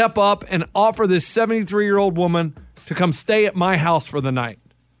need to step up and offer this 73-year-old woman to come stay at my house for the night.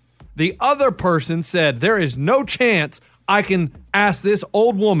 The other person said, there is no chance I can ask this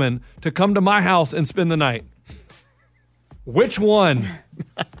old woman to come to my house and spend the night. Which one?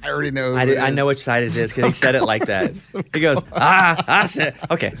 I already know. I know which side it is because he said it like that. He goes, I said,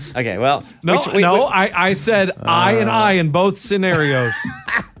 okay, well. I said I and I in both scenarios.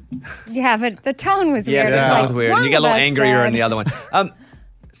 Yeah, but the tone was weird. Yeah, that was weird. You get a little angrier said. in the other one.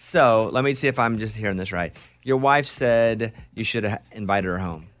 So let me see if I'm just hearing this right. Your wife said you should have invited her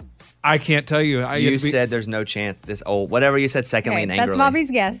home. I can't tell you. You said there's no chance this old, whatever you said secondly and angrily. That's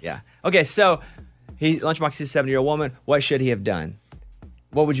Bobby's guess. Yeah. Okay, so Lunchbox is a 70-year-old woman. What should he have done?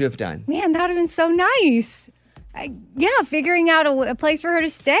 What would you have done? Man, that would have been so nice. Figuring out a place for her to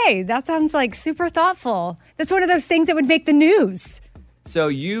stay. That sounds like super thoughtful. That's one of those things that would make the news. So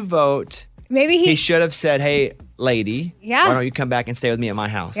you vote. Maybe he should have said, hey, lady, yeah, why don't you come back and stay with me at my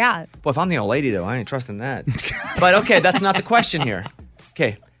house? Yeah. Well, if I'm the old lady, though, I ain't trusting that. But okay, that's not the question here.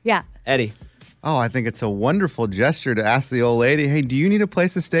 Okay. Yeah. Eddie. Oh, I think it's a wonderful gesture to ask the old lady, hey, do you need a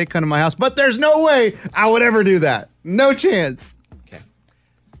place to stay? Come to my house. But there's no way I would ever do that. No chance. Okay.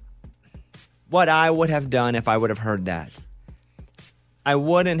 What I would have done if I would have heard that, I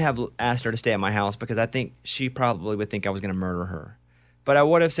wouldn't have asked her to stay at my house because I think she probably would think I was going to murder her. But I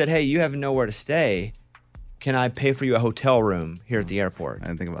would have said, hey, you have nowhere to stay. Can I pay for you a hotel room here at the airport? I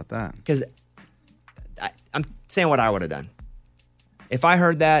didn't think about that. Because I'm saying what I would have done. If I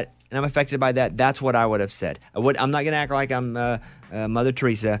heard that and I'm affected by that, that's what I would have said. I'm not going to act like I'm Mother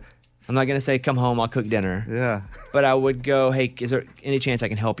Teresa. I'm not going to say, come home, I'll cook dinner. Yeah. But I would go, hey, is there any chance I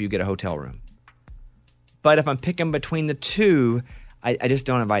can help you get a hotel room? But if I'm picking between the two, I just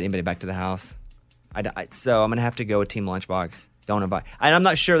don't invite anybody back to the house. So I'm going to have to go with Team Lunchbox. Don't invite. And I'm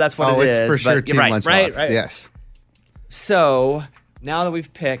not sure that's what it is. It's for sure Team Lunchbox. Right. Yes. So now that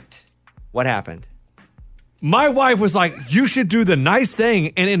we've picked, what happened? My wife was like, you should do the nice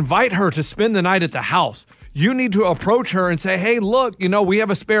thing and invite her to spend the night at the house. You need to approach her and say, hey, look, we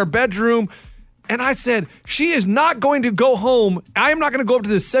have a spare bedroom. And I said, she is not going to go home. I am not going to go up to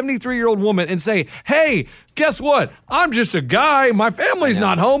this 73-year-old woman and say, hey, guess what? I'm just a guy. My family's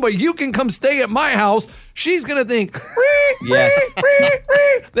not home, but you can come stay at my house. She's going to think, yes.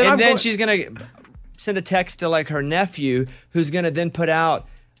 then she's going to send a text to like her nephew who's going to then put out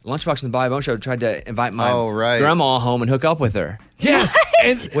Lunchbox and the Bobby Bone Show tried to invite my grandma home and hook up with her. Yes.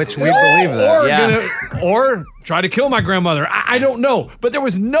 Which we believe that. Or try to kill my grandmother. I don't know. But there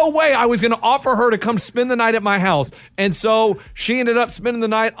was no way I was going to offer her to come spend the night at my house. And so she ended up spending the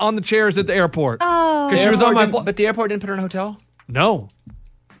night on the chairs at the airport. Oh. Because she was on my But the airport didn't put her in a hotel? No.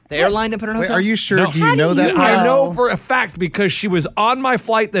 The airline didn't put her in a Wait, hotel? are you sure? No. Do you know that? I know for a fact because she was on my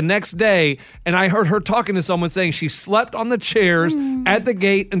flight the next day, and I heard her talking to someone saying she slept on the chairs at the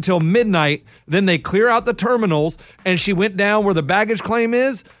gate until midnight. Then they clear out the terminals, and she went down where the baggage claim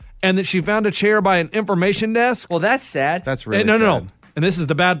is, and that she found a chair by an information desk. Well, that's sad. That's really No. And this is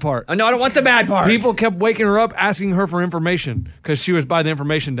the bad part. Oh, no, I don't want the bad part. People kept waking her up asking her for information because she was by the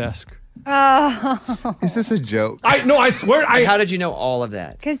information desk. Oh. Is this a joke? I swear. How did you know all of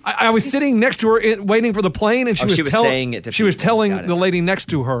that? I was sitting next to her waiting for the plane, and she was saying it to she was people. telling Got it. the lady next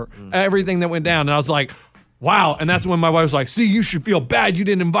to her everything that went down. And I was like, wow. And that's when my wife was like, see, you should feel bad you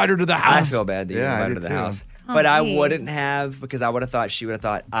didn't invite her to the house. I feel bad that you invited her to the house. Oh, But I geez. wouldn't have, because I would have thought she would have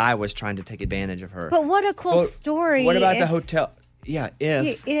thought I was trying to take advantage of her. But what a cool story. What about the if- hotel? Yeah,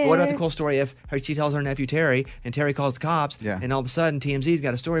 if. What about the cool story if she tells her nephew Terry, and Terry calls the cops, and all of a sudden TMZ's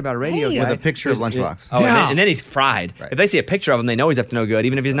got a story about a radio Hey. guy. With a picture of Lunchbox. Oh, and then he's fried. Right. If they see a picture of him, they know he's up to no good,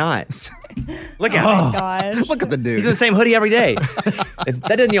 even if he's not. Look at him. Gosh. Look at the dude. He's in the same hoodie every day. If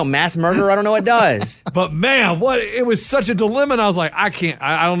that doesn't mass murder, I don't know what does. But man, it was such a dilemma. And I was like, I can't.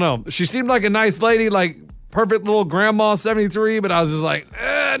 I don't know. She seemed like a nice lady, like perfect little grandma, 73. But I was just like,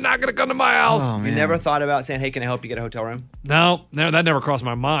 not gonna come to my house. Oh, You man. never thought about saying, "Hey, can I help you get a hotel room?" No, that never crossed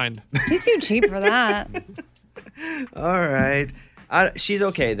my mind. He's too cheap for that. All right. She's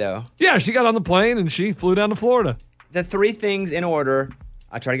okay though. Yeah, she got on the plane and she flew down to Florida. The three things in order: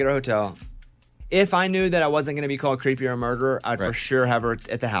 I try to get her a hotel. If I knew that I wasn't going to be called creepy or a murderer, I'd for sure have her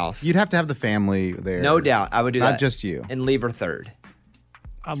at the house. You'd have to have the family there. No doubt, I would do that. Not just you. And leave her third.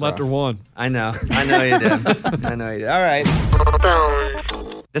 I left her one. I know you did. I know you did. All right.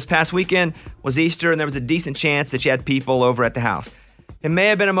 This past weekend was Easter, and there was a decent chance that you had people over at the house. It may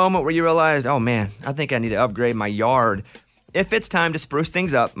have been a moment where you realized, oh man, I think I need to upgrade my yard. If it's time to spruce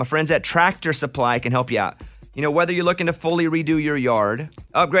things up, my friends at Tractor Supply can help you out. You know, whether you're looking to fully redo your yard,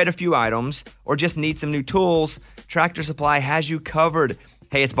 upgrade a few items, or just need some new tools, Tractor Supply has you covered.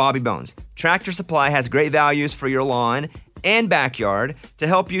 Hey, it's Bobby Bones. Tractor Supply has great values for your lawn and backyard to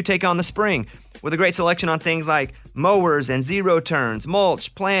help you take on the spring. With a great selection on things like mowers and zero turns,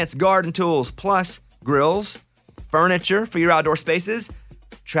 mulch, plants, garden tools, plus grills, furniture for your outdoor spaces.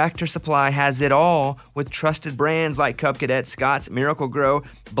 Tractor Supply has it all with trusted brands like Cub Cadet, Scott's, Miracle Grow,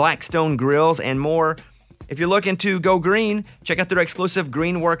 Blackstone Grills, and more. If you're looking to go green, check out their exclusive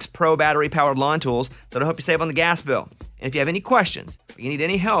GreenWorks Pro battery-powered lawn tools that'll help you save on the gas bill. And if you have any questions or you need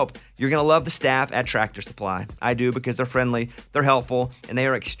any help, you're going to love the staff at Tractor Supply. I do, because they're friendly, they're helpful, and they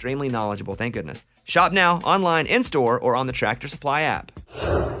are extremely knowledgeable, thank goodness. Shop now, online, in-store, or on the Tractor Supply app.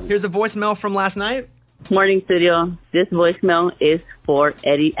 Here's a voicemail from last night. Morning, studio. This voicemail is for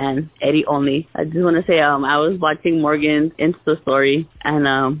Eddie and Eddie only. I just want to say I was watching Morgan's Insta story,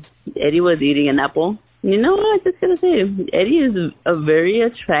 and Eddie was eating an apple. You know what? I'm just going to say, Eddie is a very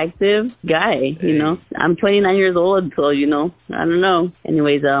attractive guy, you know. I'm 29 years old, so, you know, I don't know.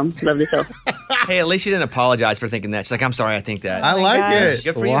 Anyways, love the show. Hey, at least she didn't apologize for thinking that. She's like, I'm sorry, I think that. I like it.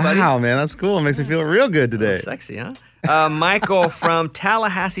 Good for you, buddy. Wow, man, that's cool. It makes me feel real good today. Sexy, huh? Michael from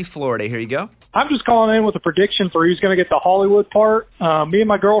Tallahassee, Florida. Here you go. I'm just calling in with a prediction for who's going to get the Hollywood part. Me and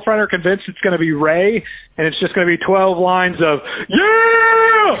my girlfriend are convinced it's going to be Ray, and it's just going to be 12 lines of,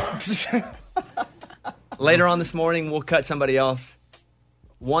 yeah! Later on this morning, we'll cut somebody else.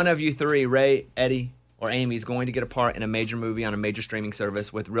 One of you three, Ray, Eddie, or Amy, is going to get a part in a major movie on a major streaming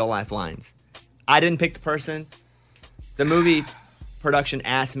service with real-life lines. I didn't pick the person. The movie production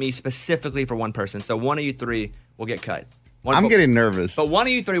asked me specifically for one person, so one of you three will get cut. I'm getting nervous. But one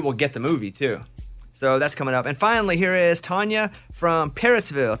of you three will get the movie, too. So that's coming up. And finally, here is Tanya from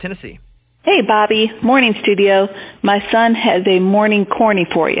Parrotsville, Tennessee. Hey, Bobby. Morning, studio. My son has a morning corny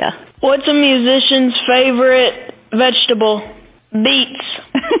for you. What's a musician's favorite vegetable? Beets.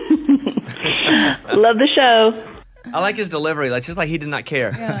 Love the show. I like his delivery. It's just like he did not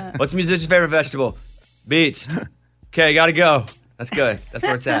care. Yeah. What's a musician's favorite vegetable? Beets. Okay, gotta go. That's good. That's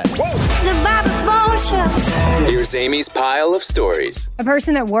where it's at. Here's Amy's pile of stories. A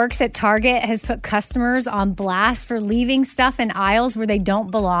person that works at Target has put customers on blast for leaving stuff in aisles where they don't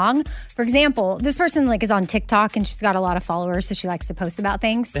belong. For example, this person is on TikTok and she's got a lot of followers, so she likes to post about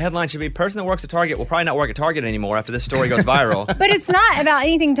things. The headline should be, person that works at Target will probably not work at Target anymore after this story goes viral. But it's not about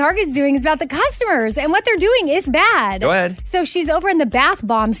anything Target's doing. It's about the customers. And what they're doing is bad. Go ahead. So she's over in the bath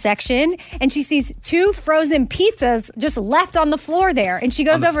bomb section and she sees 2 frozen pizzas just left on the floor there. And she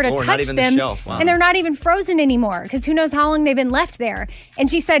goes over to touch them. Wow. And they're not even frozen anymore because who knows how long they've been left there. And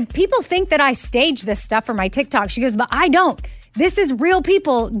she said, people think that I stage this stuff for my TikTok. She goes, but I don't. this is real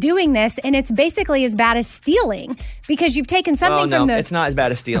people doing this, and it's basically as bad as stealing because you've taken something from the... it's not as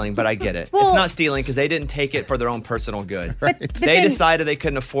bad as stealing, but I get it. Well, it's not stealing because they didn't take it for their own personal good. But they decided they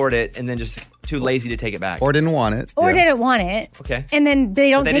couldn't afford it and then just too lazy to take it back. Or didn't want it. Or didn't want it. Okay. And then they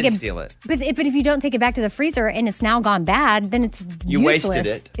don't But they take didn't it. steal it. But if you don't take it back to the freezer and it's now gone bad, then it's You useless. wasted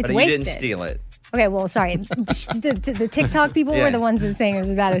it, It's but wasted. you didn't steal it. Okay, well, sorry. the TikTok people Yeah. were the ones that saying it was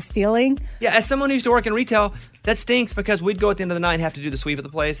as bad as stealing. Yeah, as someone who used to work in retail, that stinks because we'd go at the end of the night and have to do the sweep of the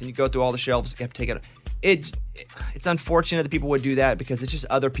place, and you go through all the shelves, you have to take it. It's unfortunate that people would do that because it's just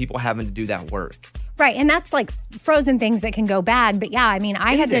other people having to do that work. Right, and that's like frozen things that can go bad. But yeah, I mean,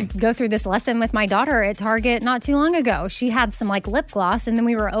 I had to go through this lesson with my daughter at Target not too long ago. She had some like lip gloss, and then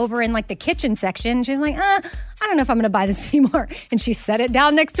we were over in like the kitchen section. She's like, I don't know if I'm going to buy this anymore. And she set it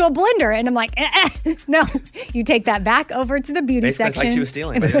down next to a blender, and I'm like, no, you take that back over to the beauty Basically, section. it's like she was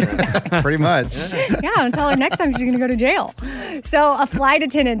stealing. Pretty much. Yeah, and tell her next time she's going to go to jail. So a flight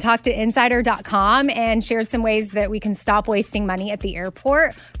attendant talked to Insider.com and shared some ways that we can stop wasting money at the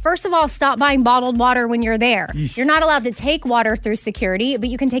airport. First of all, stop buying bottled water when you're there. You're not allowed to take water through security, but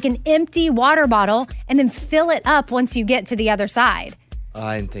you can take an empty water bottle and then fill it up once you get to the other side.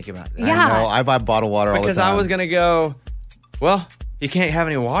 I didn't think about that. Yeah. I know. I buy bottled water all the Because time. I was going to go, well, you can't have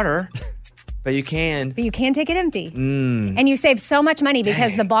any water, but you can. But you can take it empty. And you save so much money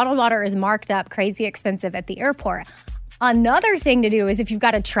because the bottled water is marked up crazy expensive at the airport. Another thing to do is if you've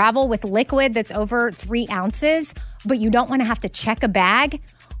got to travel with liquid that's over 3 ounces, but you don't want to have to check a bag,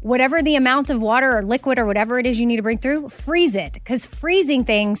 whatever the amount of water or liquid or whatever it is you need to bring through, freeze it. Because freezing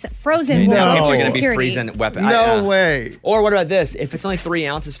things, frozen will If go they're through going to be security. freezing weapons. No way. Or what about this? If it's only 3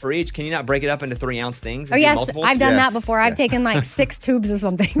 ounces for each, can you not break it up into 3 ounce things? Oh, and do yes. multiples? I've done that before. I've taken like 6 tubes of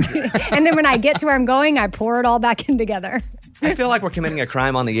something. And then when I get to where I'm going, I pour it all back in together. I feel like we're committing a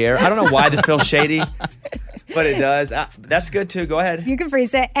crime on the air. I don't know why this feels shady, but it does. That's good too. Go ahead. You can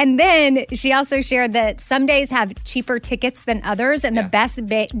freeze it. And then she also shared that some days have cheaper tickets than others. And the best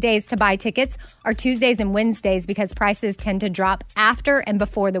days to buy tickets are Tuesdays and Wednesdays because prices tend to drop after and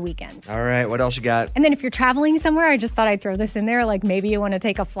before the weekend. All right. What else you got? And then if you're traveling somewhere, I just thought I'd throw this in there. Like maybe you want to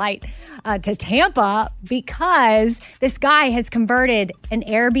take a flight to Tampa because this guy has converted an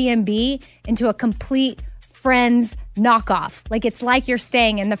Airbnb into a complete Friends knockoff. Like it's like you're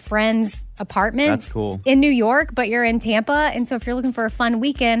staying in the Friends apartment. That's cool. In New York, but you're in Tampa. And so if you're looking for a fun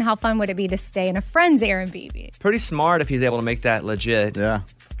weekend, how fun would it be to stay in a Friends Airbnb? Pretty smart if he's able to make that legit. Yeah.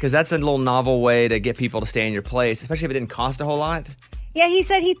 Because that's a little novel way to get people to stay in your place, especially if it didn't cost a whole lot. Yeah, he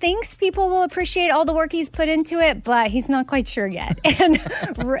said he thinks people will appreciate all the work he's put into it, but he's not quite sure yet. And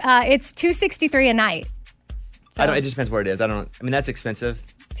it's $263 a night. It just depends where it is. I mean, that's expensive.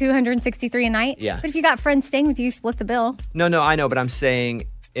 $263 a night? Yeah. But if you got friends staying with you, split the bill. No, I know, but I'm saying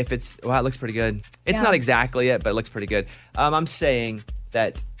if it's, it looks pretty good. It's not exactly it, but it looks pretty good. I'm saying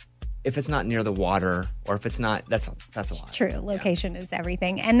that if it's not near the water or if it's not, that's a lot. True. Location is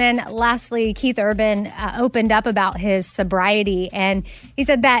everything. And then lastly, Keith Urban opened up about his sobriety. And he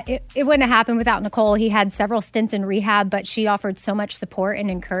said that it wouldn't have happened without Nicole. He had several stints in rehab, but she offered so much support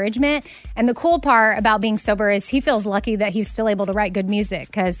and encouragement. And the cool part about being sober is he feels lucky that he's still able to write good music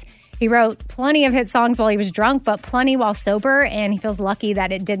because he wrote plenty of hit songs while he was drunk, but plenty while sober. And he feels lucky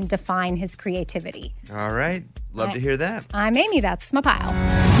that it didn't define his creativity. All right. Love to hear that. I'm Amy. That's my pile.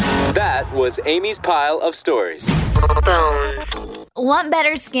 That was Amy's pile of stories. Want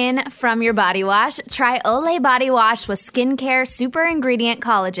better skin from your body wash? Try Olay Body Wash with skincare super ingredient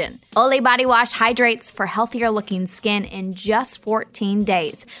collagen. Olay Body Wash hydrates for healthier looking skin in just 14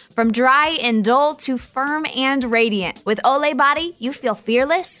 days. From dry and dull to firm and radiant. With Olay Body, you feel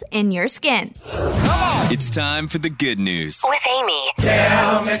fearless in your skin. It's time for the good news. With Amy.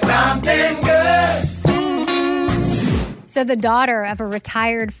 Tell me something good. So the daughter of a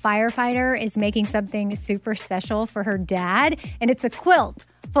retired firefighter is making something super special for her dad, and it's a quilt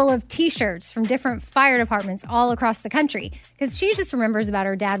full of T-shirts from different fire departments all across the country. Because she just remembers about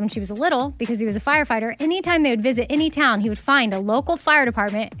her dad when she was little, because he was a firefighter. Anytime they would visit any town, he would find a local fire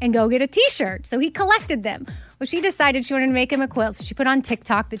department and go get a T-shirt. So he collected them. Well, she decided she wanted to make him a quilt. So she put on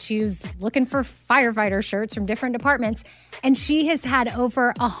TikTok that she was looking for firefighter shirts from different departments. And she has had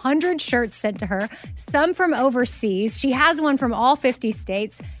over 100 shirts sent to her, some from overseas. She has one from all 50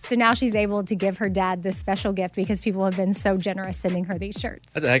 states. So now she's able to give her dad this special gift because people have been so generous sending her these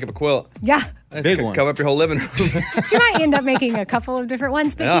shirts. That's a heck of a quilt. Yeah. Big one. Cover up your whole living room. She might end up making a couple of different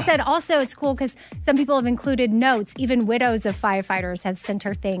ones. But she said also it's cool because some people have included notes. Even widows of firefighters have sent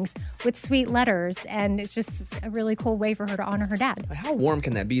her things with sweet letters. And it's just a really cool way for her to honor her dad. How warm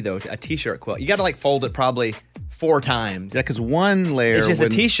can that be, though, a T-shirt quilt? You got to, fold it probably 4 times. Yeah, because one layer It's just a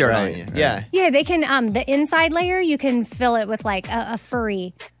wouldn't- T-shirt on right, you. right. Yeah. Yeah, they can, the inside layer, you can fill it with like a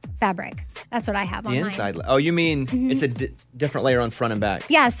furry fabric. That's what I have on The mine. inside. Oh, you mean it's a different layer on front and back.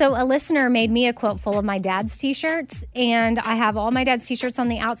 Yeah, so a listener made me a quote full of my dad's t-shirts, and I have all my dad's t-shirts on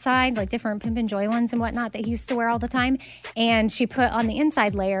the outside, like different Pimp and Joy ones and whatnot that he used to wear all the time. And she put on the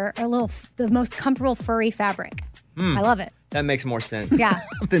inside layer the most comfortable furry fabric. I love it. That makes more sense. Yeah.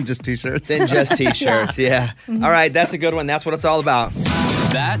 Than just T-shirts. Than just T-shirts, yeah. Mhm. All right, that's a good one. That's what it's all about.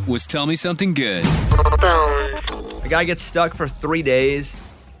 That was Tell Me Something Good. A guy gets stuck for 3 days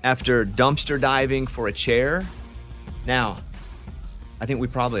after dumpster diving for a chair. Now, I think we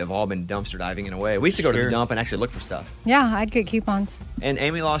probably have all been dumpster diving in a way. We used to go to the dump and actually look for stuff. Yeah, I'd get coupons. And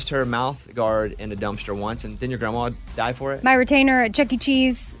Amy lost her mouth guard in a dumpster once, and didn't your grandma die for it? My retainer at Chuck E.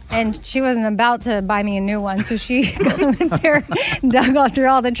 Cheese, and she wasn't about to buy me a new one, so she went there, dug all through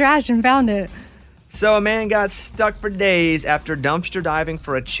all the trash and found it. So a man got stuck for days after dumpster diving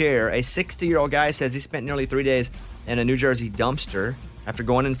for a chair. A 60-year-old guy says he spent nearly 3 days in a New Jersey dumpster after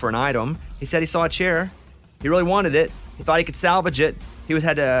going in for an item. He said he saw a chair. He really wanted it. He thought he could salvage it. He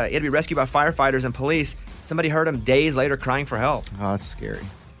had to be rescued by firefighters and police. Somebody heard him days later crying for help. Oh, that's scary.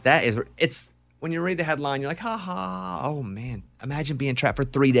 It's when you read the headline, you're like, ha ha, oh man. Imagine being trapped for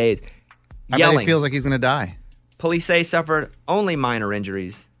 3 days. I bet Yelling. he feels like he's going to die. Police say he suffered only minor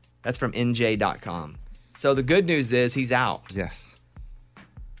injuries. That's from NJ.com. So the good news is he's out. Yes.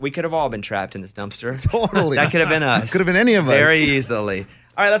 We could have all been trapped in this dumpster. Totally. That could have been us. Could have been any of us. Very easily.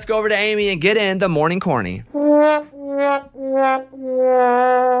 All right, let's go over to Amy and get in the Morning Corny. The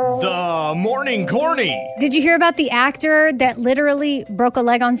Morning Corny. Did you hear about the actor that literally broke a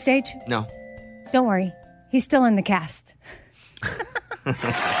leg on stage? No. Don't worry. He's still in the cast.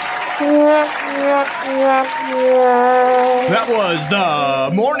 That was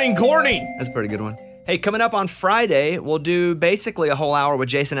the Morning Corny. That's a pretty good one. Hey, coming up on Friday, we'll do basically a whole hour with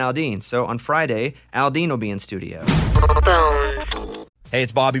Jason Aldean. So on Friday, Aldean will be in studio. Hey,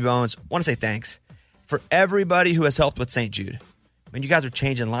 it's Bobby Bones. Want to say thanks for everybody who has helped with St. Jude. I mean, you guys are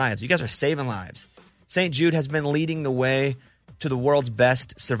changing lives. You guys are saving lives. St. Jude has been leading the way to the world's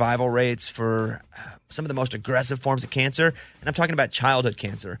best survival rates for some of the most aggressive forms of cancer. And I'm talking about childhood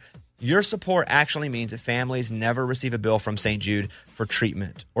cancer. Your support actually means that families never receive a bill from St. Jude for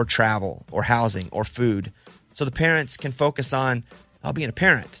treatment or travel or housing or food. So the parents can focus on being a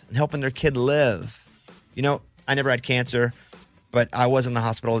parent and helping their kid live. You know, I never had cancer, but I was in the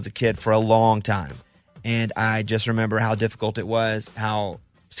hospital as a kid for a long time. And I just remember how difficult it was, how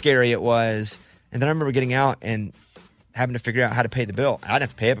scary it was. And then I remember getting out and having to figure out how to pay the bill. I didn't have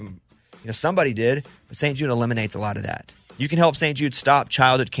to pay it, but somebody did. But St. Jude eliminates a lot of that. You can help St. Jude stop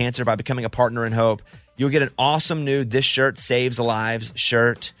childhood cancer by becoming a partner in hope. You'll get an awesome new This Shirt Saves Lives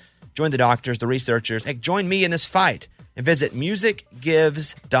shirt. Join the doctors, the researchers. Hey, join me in this fight and visit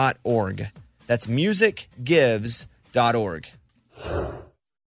musicgives.org. That's musicgives.org.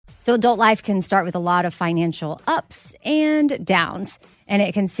 So adult life can start with a lot of financial ups and downs, and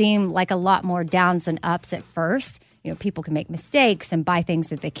it can seem like a lot more downs than ups at first. People can make mistakes and buy things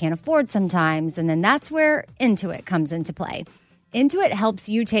that they can't afford sometimes, and then that's where Intuit comes into play. Intuit helps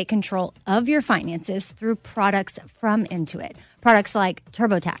you take control of your finances through products from Intuit. Products like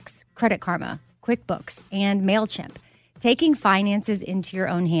TurboTax, Credit Karma, QuickBooks, and MailChimp. Taking finances into your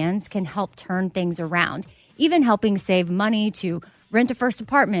own hands can help turn things around, even helping save money to rent a first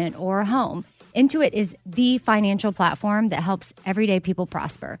apartment or a home. Intuit is the financial platform that helps everyday people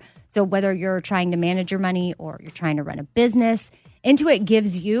prosper. So whether you're trying to manage your money or you're trying to run a business, Intuit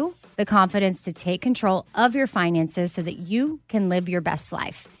gives you the confidence to take control of your finances so that you can live your best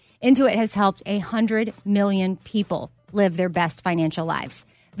life. Intuit has helped 100 million people live their best financial lives.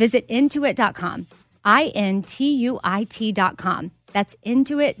 Visit Intuit.com, Intuit.com. That's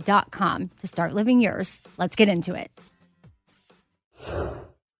Intuit.com to start living yours. Let's get into it.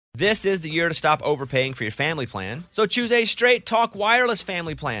 This is the year to stop overpaying for your family plan. So choose a Straight Talk wireless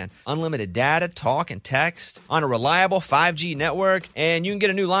family plan. Unlimited data, talk, and text on a reliable 5G network. And you can get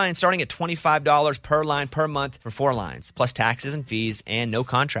a new line starting at $25 per line per month for 4 lines, plus taxes and fees and no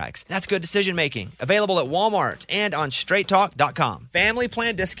contracts. That's good decision making. Available at Walmart and on straighttalk.com. Family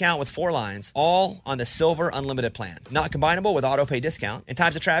plan discount with 4 lines, all on the Silver Unlimited plan. Not combinable with auto pay discount. In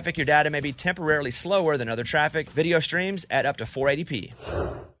times of traffic, your data may be temporarily slower than other traffic. Video streams at up to 480p.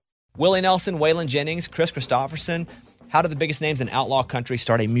 Willie Nelson, Waylon Jennings, Chris Christopherson. How did the biggest names in outlaw country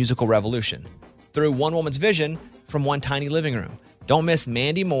start a musical revolution? Through one woman's vision from one tiny living room. Don't miss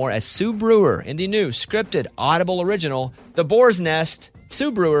Mandy Moore as Sue Brewer in the new scripted Audible original, The Boar's Nest,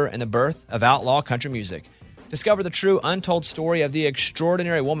 Sue Brewer and the Birth of Outlaw Country Music. Discover the true untold story of the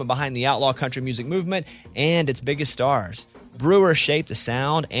extraordinary woman behind the outlaw country music movement and its biggest stars. Brewer shaped the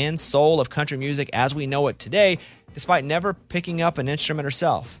sound and soul of country music as we know it today, despite never picking up an instrument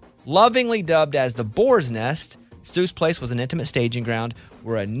herself. Lovingly dubbed as the Boar's Nest, Sue's Place was an intimate staging ground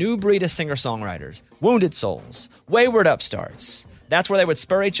where a new breed of singer-songwriters, wounded souls, wayward upstarts, that's where they would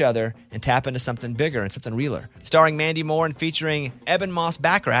spur each other and tap into something bigger and something realer. Starring Mandy Moore and featuring Eben Moss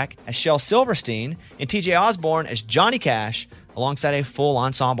Backrack as Shel Silverstein and TJ Osborne as Johnny Cash, alongside a full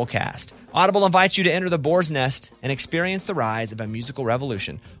ensemble cast. Audible invites you to enter the Boar's Nest and experience the rise of a musical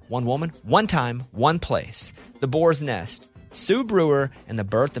revolution. One woman, one time, one place. The Boar's Nest, Sue Brewer, and the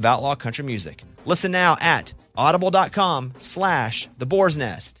birth of outlaw country music. Listen now at audible.com/The Boar's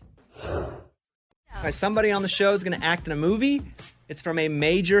Nest. Somebody on the show is going to act in a movie. It's from a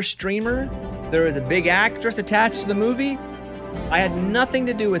major streamer. There is a big actress attached to the movie. I had nothing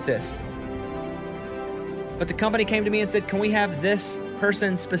to do with this. But the company came to me and said, can we have this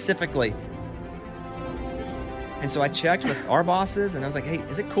person specifically? And so I checked with our bosses, and I was like, hey,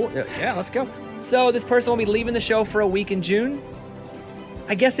 is it cool? Yeah, let's go. So this person will be leaving the show for a week in June.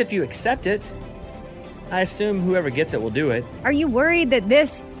 I guess if you accept it, I assume whoever gets it will do it. Are you worried that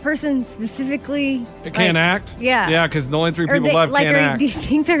this person specifically... It can't act? Yeah. Yeah, because the only 3 people left can't act. Do you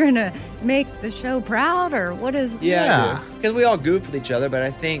think they're going to make the show proud, or what is... Yeah. Because we all goof with each other, but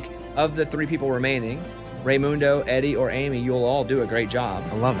I think of the 3 people remaining, Raymundo, Eddie, or Amy, you'll all do a great job.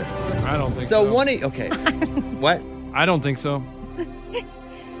 I love it. I don't think so. So one of... Okay. What? I don't think so.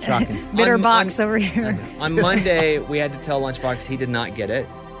 Shocking. Bitter box over here. On Monday, we had to tell Lunchbox he did not get it.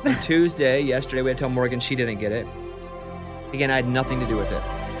 On Tuesday, yesterday, we had to tell Morgan she didn't get it. Again, I had nothing to do with it.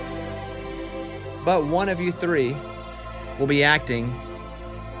 But one of you 3 will be acting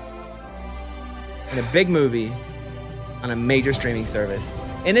in a big movie on a major streaming service.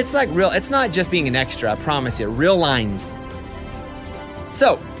 And it's like real, it's not just being an extra, I promise you, real lines.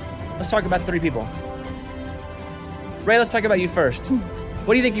 So, let's talk about 3 people. Ray, let's talk about you first.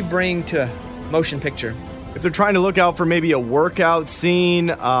 What do you think you bring to a motion picture? If they're trying to look out for maybe a workout scene,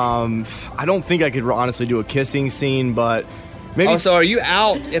 I don't think I could honestly do a kissing scene, but maybe... Oh, so are you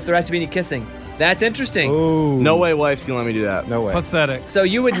out if there has to be any kissing? That's interesting. Ooh. No way wife's going to let me do that. No way. Pathetic. So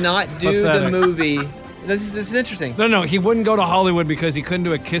you would not do the movie... This is interesting. No, he wouldn't go to Hollywood because he couldn't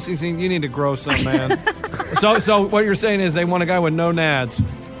do a kissing scene. You need to grow some, man. So what you're saying is they want a guy with no nads.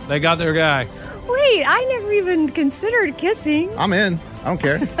 They got their guy. Wait, I never even considered kissing. I'm in. I don't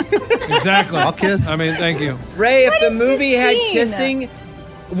care. Exactly. I'll kiss. I mean, thank you. Ray, What if the is movie this had scene? kissing,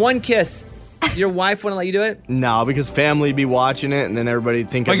 one kiss, your wife wouldn't let you do it? No, because family'd be watching it, and then everybody'd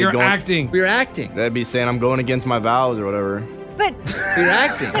think But I'd be you're going... acting. You're acting. They'd be saying I'm going against my vows or whatever. But You're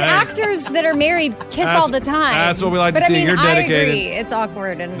acting. actors that are married kiss all the time. That's what we like to but see. I mean, You're dedicated. I agree. It's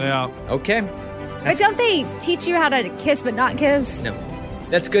awkward. And Yeah. Okay. But don't they teach you how to kiss but not kiss? No.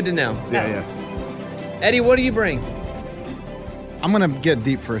 That's good to know. Yeah. Eddie, what do you bring? I'm going to get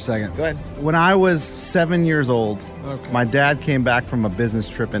deep for a second. Go ahead. When I was 7 years old, Okay. my dad came back from a business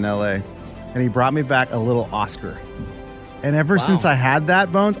trip in LA, and he brought me back a little Oscar. And ever since I had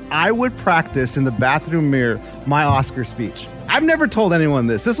that, Bones, I would practice in the bathroom mirror my Oscar speech. I've never told anyone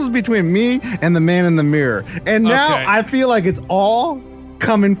this. This was between me and the man in the mirror. And now Okay. I feel like it's all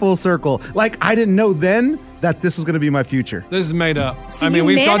coming full circle. Like, I didn't know then that this was going to be my future. This is made up. So I mean, you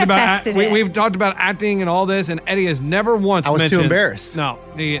we've talked about manifested it. we've talked about acting and all this, and Eddie has never once I was too mentioned- embarrassed. No,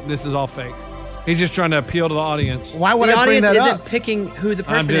 this is all fake. He's just trying to appeal to the audience. Why would The I bring audience that isn't up? picking who the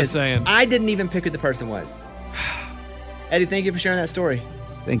I'm person just is. saying. I didn't even pick who the person was. Eddie, thank you for sharing that story.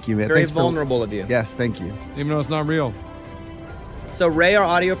 Thank you, man. Very Thanks vulnerable of you. Yes, thank you. Even though it's not real. So Ray, our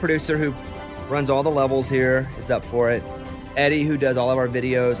audio producer who runs all the levels here, is up for it. Eddie, who does all of our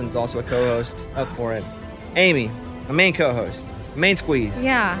videos and is also a co-host, up for it. Amy, a main co-host, main squeeze.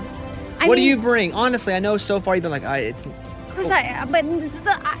 Yeah. What do you bring? Honestly, I know so far you've been like, it's...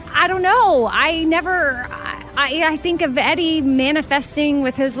 I don't know. I think of Eddie manifesting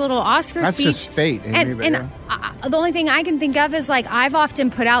with his little Oscar That's speech. just fate, Amy, but And the only thing I can think of is like I've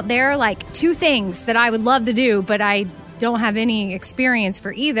often put out there like 2 things that I would love to do, but I don't have any experience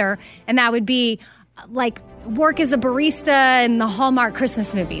for either, and that would be like work as a barista in the Hallmark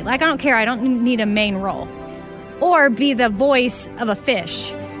Christmas movie. Like I don't care. I don't need a main role, or be the voice of a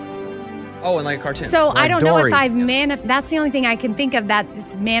fish. Oh, and like a cartoon. So I don't know if Dory. I've that's the only thing I can think of that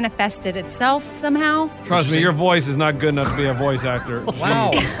it's manifested itself somehow. Trust me, your voice is not good enough to be a voice actor.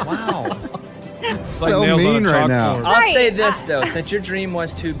 Wow, wow. It's like So nails on a mean right now. chalkboard. I'll say this, though. Since your dream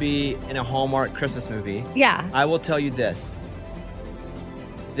was to be in a Hallmark Christmas movie, Yeah. I will tell you this.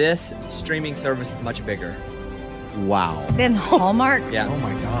 This streaming service is much bigger. Wow. Then Hallmark. Yeah. Oh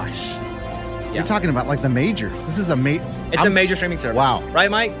my gosh. You're talking about like the majors. This is a It's a major streaming service. Wow.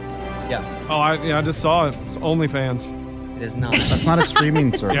 Right, Mike? Yeah. Oh, I just saw it. It's OnlyFans. It is not. That's not a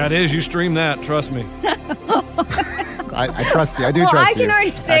streaming service. Yeah, it is. You stream that. Trust me. I trust you. I do well, trust I can you.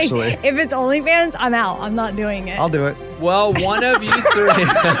 already say actually. if it's OnlyFans, I'm out. I'm not doing it. I'll do it. Well, one of you three.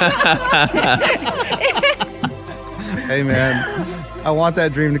 Hey, man. I want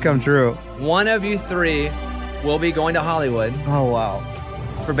that dream to come true. One of you three will be going to Hollywood. Oh, wow.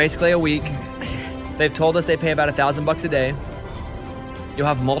 For basically a week. They've told us they pay about $1,000 a day. You'll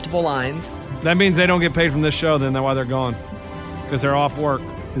have multiple lines. That means they don't get paid from this show, then that's why they're gone. Because they're off work.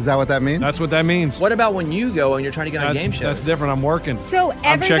 Is that what that means? That's what that means. What about when you go and you're trying to get on game shows? That's different. I'm working. So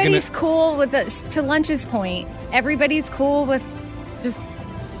I'm checking everybody's it. cool with this. To Lunch's point, everybody's cool with just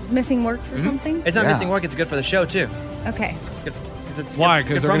missing work for something. It's not missing work. It's good for the show, too. Okay. It's Why?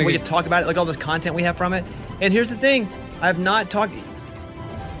 good 'Cause they're from it. gonna We get- just talk about it, like all this content we have from it. And here's the thing. I have not talked.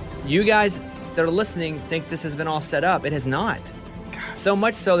 You guys that are listening think this has been all set up. It has not. So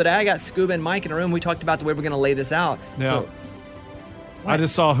much so that I got Scuba and Mike in a room. We talked about the way we're going to lay this out. Yeah. So, I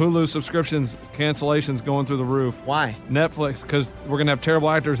just saw Hulu subscriptions cancellations going through the roof. Why? Netflix, because we're going to have terrible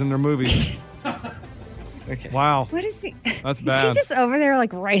actors in their movies. Okay. Wow. What is he? That's Is bad. he just over there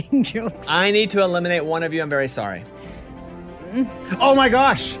like writing jokes? I need to eliminate one of you. I'm very sorry. Oh my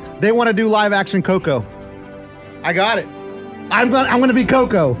gosh. They want to do live action Coco. I got it. I'm gonna be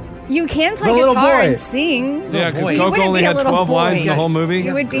Coco. You can play The little guitar boy. and sing. Yeah, because You Coco wouldn't only be a had little 12 lines in the boy. whole movie.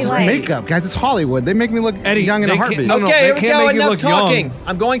 You would be It's like makeup, guys. It's Hollywood. They make me look Eddie, young in a they heartbeat. can't- Okay, here we can't go. make you Enough look talking. young.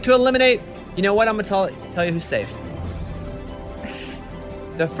 I'm going to eliminate. You know what? I'm going to tell you who's safe.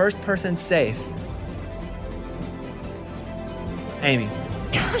 The first person safe. Amy.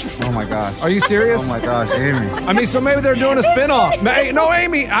 Oh my gosh. Are you serious? Oh my gosh, Amy. I mean, so maybe they're doing a spinoff. No,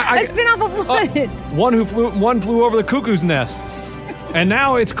 Amy. a spin-off of what? One flew over the cuckoo's nest, and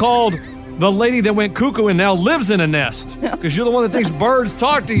now it's called The Lady That Went Cuckoo and Now Lives in a Nest. Because you're the one that thinks birds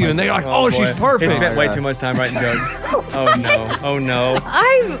talk to you, and they're like, oh she's boy. perfect. He spent way too much time writing jokes. Oh no. Oh no.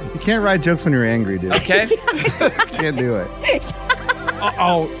 You can't write jokes when you're angry, dude. Okay. Can't do it.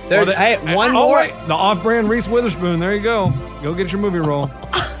 There's one more. Wait, the off-brand Reese Witherspoon. There you go. Go get your movie role.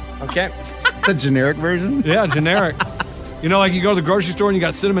 Okay. The generic version? Yeah, generic. You know, like you go to the grocery store and you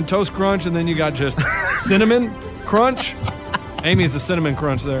got Cinnamon Toast Crunch, and then you got just Cinnamon Crunch. Amy's the Cinnamon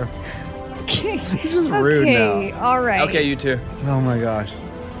Crunch there. She's just rude Okay, now. all right. Okay, you two. Oh my gosh.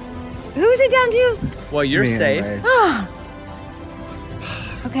 Who's it down to? Well, you're Me and safe. Ray.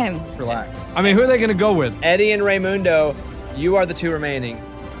 Okay. Just relax. I mean, who are they going to go with? Eddie and Raymundo, you are the two remaining.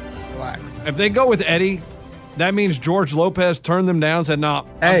 Relax. If they go with Eddie, that means George Lopez turned them down, said, nah,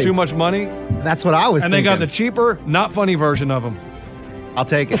 I'm Hey. too much money. That's what I was And thinking. they got the cheaper, not funny version of him. I'll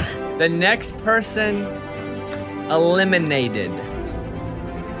take it. The next person eliminated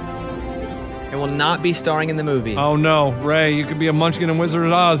and will not be starring in the movie. Oh, no. Ray, you could be a Munchkin in Wizard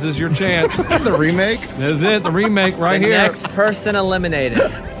of Oz. This is your chance. The remake? This is it, the remake right the here. next person eliminated.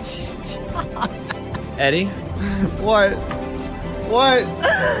 Eddie? What? What?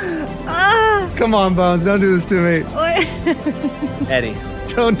 Ah, Come on, Bones. Don't do this to me. what? Eddie,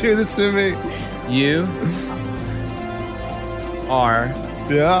 Don't do this to me. you are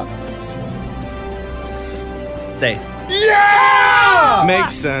Yeah. safe. Yeah!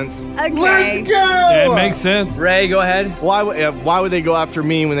 Makes sense. Okay. Let's go! Yeah, it makes sense. Ray, go ahead. Why would they go after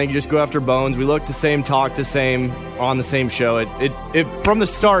me when they could just go after Bones? We look the same, talk the same, on the same show. It from the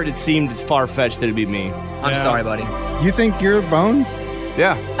start it seemed far fetched that it'd be me. I'm Yeah. sorry, buddy. You think you're Bones?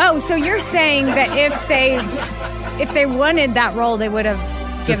 Yeah. Oh, so you're saying that if they wanted that role, they would have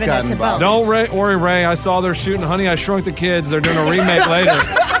Just given it gotten to Bob. Bones. Don't worry, Ray. I saw they're shooting Honey, I Shrunk the Kids. They're doing a remake later.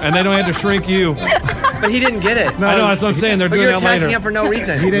 And they don't have to shrink you. But he didn't get it. No, I know, that's what I'm saying. They're But doing you're that attacking later. him for no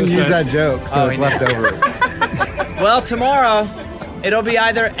reason. He didn't use that joke, so Oh, it's he left did. over. Well, tomorrow, it'll be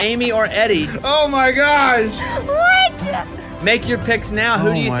either Amy or Eddie. Oh my gosh! What? Make your picks now. Who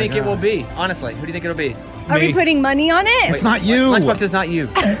Oh do you my think it God. will be? Honestly, who do you think it'll be? Are we Me. putting money on it? It's not you. Lunchbox is not you.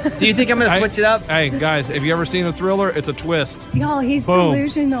 Do you think I'm going to switch it up? Hey, guys, have you ever seen a thriller? It's a twist. Y'all, he's Boom.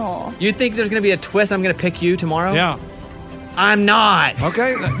 delusional. You think there's going to be a twist? I'm going to pick you tomorrow? Yeah. I'm not.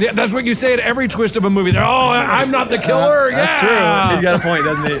 Okay? That's what you say at every twist of a movie. They're, oh, I'm not the killer. That's yeah. He's got a point,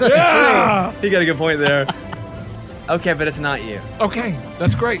 doesn't he? Yeah. He got a good point there. Okay, but it's not you. Okay,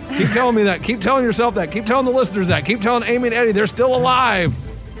 that's great. Keep telling me that. Keep telling yourself that. Keep telling the listeners that. Keep telling Amy and Eddie they're still alive.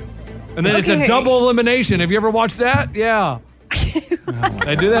 And then it's a Okay. double elimination. Have you ever watched that? Yeah.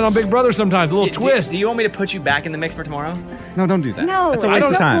 They do that on Big Brother sometimes. A little twist. Do you want me to put you back in the mix for tomorrow? No, don't do that. No, That's a at waste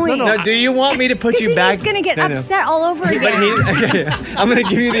some of time. point. No, do you want me to put you back? He's gonna get No, no. upset all over But again. okay, I'm going to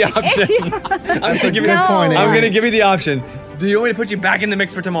give you the option. That's a good No. point. I'm Amy. going to give you the option. Do you want me to put you back in the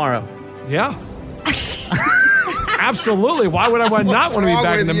mix for tomorrow? Yeah. Absolutely. Why would I not want to be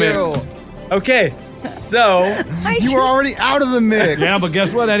back in the mix? Okay, so You were already out of the mix. Yeah, but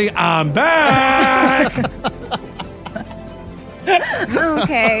guess what, Eddie? I'm back.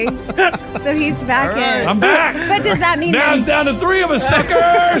 Okay. So he's back in. I'm back. But does that mean Now it's down to 3 of us,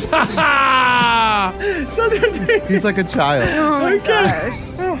 suckers. so He's like a child. Oh my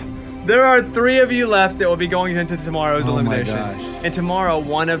gosh. there are 3 of you left that will be going into tomorrow's Oh my elimination. gosh. And tomorrow,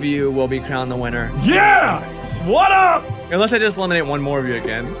 one of you will be crowned the winner. Yeah. What up? Unless I just eliminate one more of you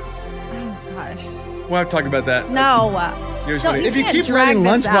again. Oh gosh. We'll have to talk about that. No. Usually. If you can't keep drag letting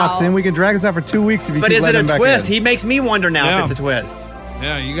this Lunchbox out. in, we can drag this out for 2 weeks if you But keep is it letting a him back twist? in. He makes me wonder now Yeah. if it's a twist.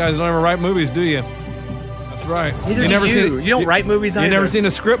 Yeah, you guys don't ever write movies, do you? That's right. Neither do you. You don't write movies You either. never seen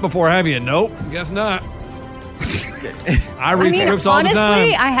a script before, have you? Nope. Guess not. I read scripts all the time.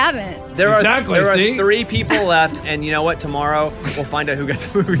 Honestly, I haven't. There Exactly, are see? 3 people left, and you know what? Tomorrow we'll find out who gets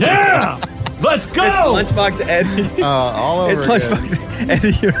the movie. Yeah! Let's go! It's Lunchbox Eddie. All over It's again. Lunchbox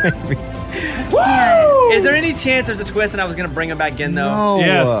Eddie. Or Amy. Woo! Is there any chance there's a twist and I was going to bring him back in, though? No.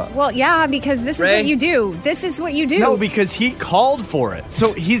 Yes. Well, yeah, because this is Ray? what you do. This is what you do. No, because he called for it.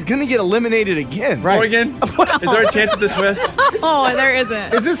 So he's going to get eliminated again. Right. Morgan, is there a chance it's a twist? Oh, there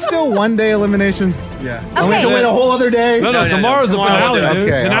isn't. Is this still 1 day elimination? Yeah. And we have to wait a whole other day? No, No, tomorrow's the tomorrow we'll finale, do it.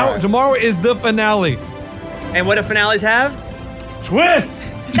 dude. Okay, all right. Tomorrow is the finale. And what do finales have? Twist!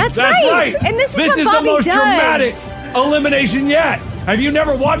 That's right. And this is what the Bobby most does. dramatic elimination yet. Have you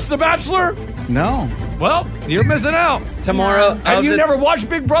never watched The Bachelor? No. Well, you're missing out. Tomorrow. Have you never watched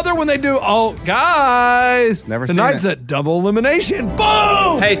Big Brother when they do, oh, guys, Never seen tonight's it. a double elimination.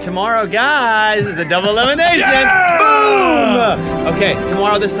 Boom! Hey, tomorrow, guys, is a double elimination. Yeah! Boom! Okay,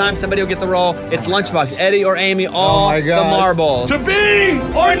 tomorrow this time, somebody will get the role. It's Lunchbox, Eddie or Amy, all my the God. marbles. To be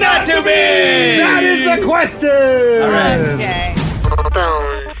or not to be? That is the question. All right. Okay.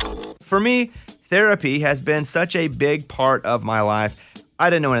 For me, therapy has been such a big part of my life. I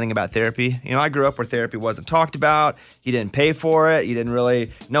didn't know anything about therapy. You know, I grew up where therapy wasn't talked about. You didn't pay for it. You didn't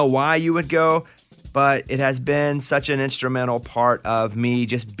really know why you would go. But it has been such an instrumental part of me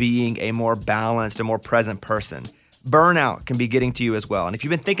just being a more balanced, a more present person. Burnout can be getting to you as well. And if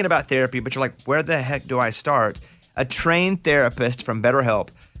you've been thinking about therapy, but you're like, where the heck do I start? A trained therapist from BetterHelp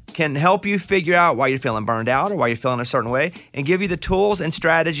can help you figure out why you're feeling burned out or why you're feeling a certain way and give you the tools and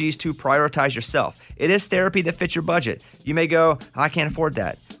strategies to prioritize yourself. It is therapy that fits your budget. You may go, I can't afford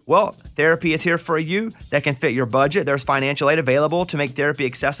that. Well, therapy is here for you that can fit your budget. There's financial aid available to make therapy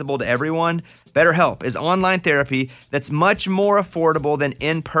accessible to everyone. BetterHelp is online therapy that's much more affordable than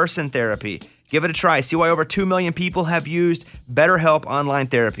in-person therapy. Give it a try. See why over 2 million people have used BetterHelp online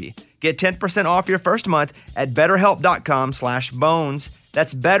therapy. Get 10% off your first month at betterhelp.com/bones.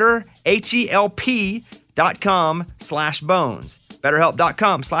 That's betterhelp.com/bones.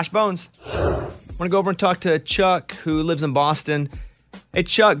 betterhelp.com/bones. I want to go over and talk to Chuck, who lives in Boston. Hey,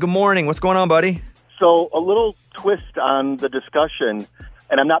 Chuck, good morning. What's going on, buddy? So a little twist on the discussion,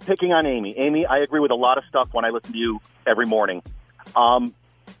 and I'm not picking on Amy. Amy, I agree with a lot of stuff when I listen to you every morning.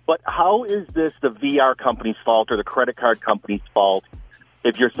 But how is this the VR company's fault or the credit card company's fault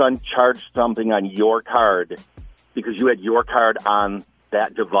if your son charged something on your card because you had your card on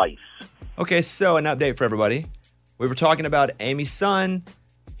that device? Okay, so an update for everybody. We were talking about Amy's son.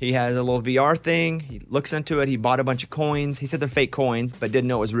 He has a little VR thing. He looks into it. He bought a bunch of coins. He said they're fake coins, but didn't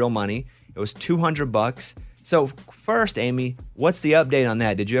know it was real money. It was $200. So first, Amy, what's the update on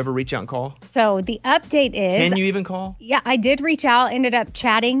that? Did you ever reach out and call? So the update is... Can you even call? Yeah, I did reach out, ended up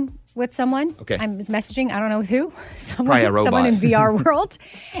chatting with someone. Okay. I was messaging, I don't know with who. Probably a robot. Someone in VR world.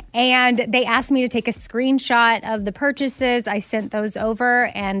 And they asked me to take a screenshot of the purchases. I sent those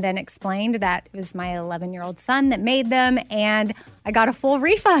over and then explained that it was my 11-year-old son that made them. And I got a full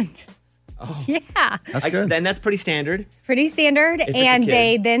refund. Oh. Yeah. That's good. And that's pretty standard. Pretty standard. If it's a And kid.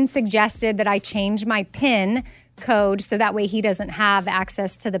 they then suggested that I change my PIN code so that way he doesn't have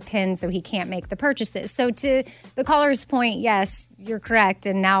access to the PIN so he can't make the purchases. So to the caller's point, yes, you're correct.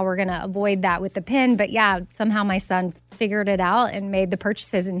 And now we're going to avoid that with the PIN. But yeah, somehow my son figured it out and made the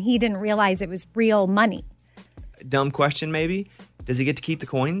purchases and he didn't realize it was real money. Dumb question, maybe. Does he get to keep the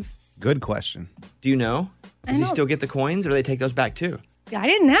coins? Good question. Do you know? Does he know. still get the coins or do they take those back too? I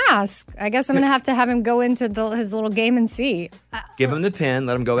didn't ask. I guess I'm going to have him go into his little game and see. Give him the pin,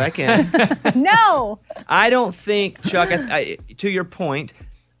 let him go back in. No. I don't think, Chuck, to your point,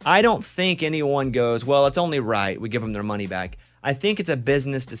 I don't think anyone goes, well, it's only right we give them their money back. I think it's a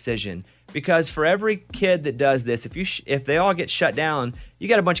business decision because for every kid that does this, if they all get shut down, you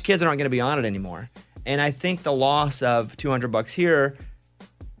got a bunch of kids that aren't going to be on it anymore. And I think the loss of $200 here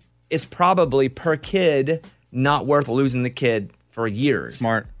is probably per kid not worth losing the kid for years.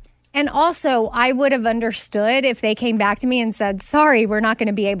 Smart. And also, I would have understood if they came back to me and said, sorry, we're not going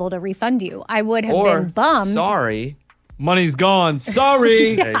to be able to refund you. I would have been bummed. Sorry. Money's gone.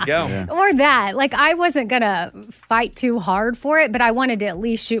 Sorry. There you go. Yeah. Or that. Like, I wasn't going to fight too hard for it, but I wanted to at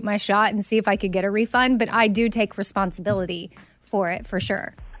least shoot my shot and see if I could get a refund. But I do take responsibility for it, for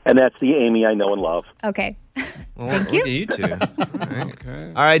sure. And that's the Amy I know and love. Okay. Well, Thank look you. at you two. All right.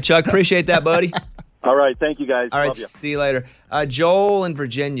 Okay. All right, Chuck. Appreciate that, buddy. All right. Thank you, guys. All right. Love you. See you later. Joel in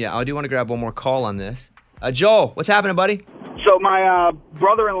Virginia. I do want to grab one more call on this. Joel, what's happening, buddy? So my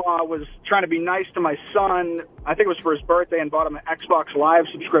brother-in-law was trying to be nice to my son. I think it was for his birthday, and bought him an Xbox Live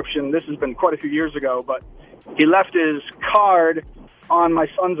subscription. This has been quite a few years ago, but he left his card on my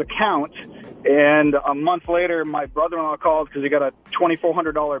son's account. And a month later, my brother-in-law called because he got a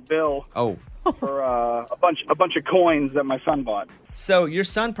 $2,400 bill for a bunch of coins that my son bought. So your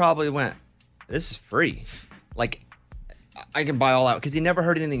son probably went, this is free. Like, I can buy all out, because he never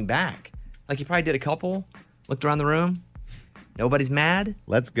heard anything back. Like, he probably did a couple, looked around the room. Nobody's mad.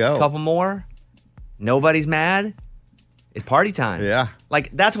 Let's go. A couple more. Nobody's mad. It's party time. Yeah. Like,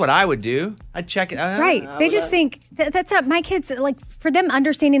 that's what I would do. I'd check it. Right. They just think that's up. My kids, like, for them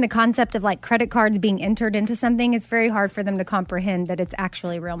understanding the concept of like credit cards being entered into something, it's very hard for them to comprehend that it's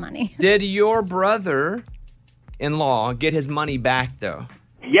actually real money. Did your brother-in-law get his money back, though?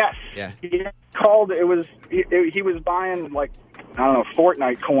 Yes. Yeah. He called. He was buying, like, I don't know,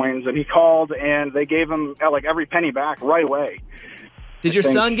 Fortnite coins, and he called, and they gave him like every penny back right away. Did your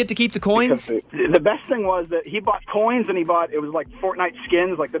son get to keep the coins? The best thing was that he bought coins, and it was like Fortnite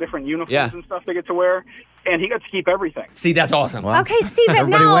skins, like the different uniforms and stuff they get to wear, and he got to keep everything. See, that's awesome. Okay, see, but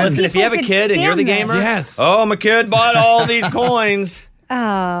now Listen, if you have a kid and you're the gamer, yes. Oh, my kid bought all these coins.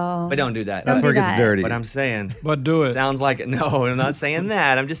 Oh. But don't do that. That's where it gets dirty. But I'm saying. But do it. Sounds like it. No, I'm not saying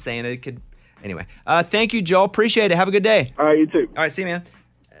that. I'm just saying it could. Anyway, thank you, Joel. Appreciate it. Have a good day. All right, you too. All right, see you, man.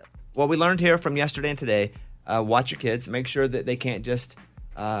 What we learned here from yesterday and today, watch your kids. Make sure that they can't just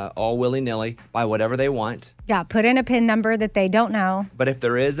all willy-nilly buy whatever they want. Yeah, put in a PIN number that they don't know. But if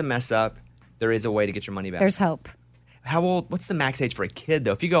there is a mess up, there is a way to get your money back. There's hope. How old? What's the max age for a kid,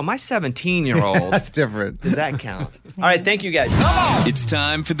 though? If you go, my 17-year-old. That's different. Does that count? All right, thank you, guys. It's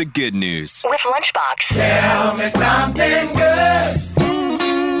time for the good news. With Lunchbox. Tell me something good.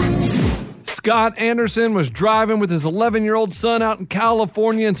 Scott Anderson was driving with his 11-year-old son out in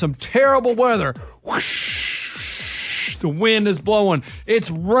California in some terrible weather. Whoosh, the wind is blowing.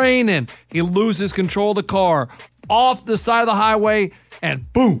 It's raining. He loses control of the car off the side of the highway,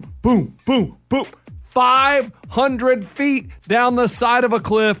 and boom, boom, boom, boom. 500 feet down the side of a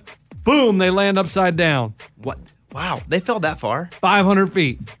cliff. Boom, they land upside down. What? Wow, they fell that far. 500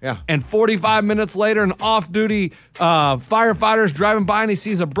 feet. Yeah. And 45 minutes later, an off-duty firefighter is driving by and he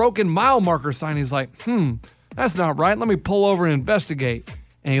sees a broken mile marker sign. He's like, that's not right. Let me pull over and investigate.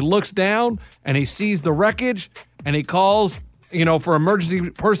 And he looks down and he sees the wreckage and he calls, for emergency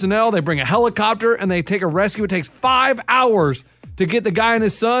personnel. They bring a helicopter and they take a rescue. It takes 5 hours to get the guy and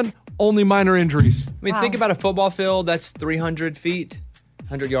his son. Only minor injuries. I mean, think about a football field that's 300 feet,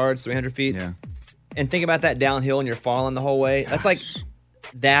 100 yards, 300 feet. Yeah. And think about that downhill and you're falling the whole way. That's like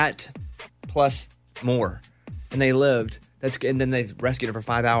that plus more. And they lived. And then they rescued her for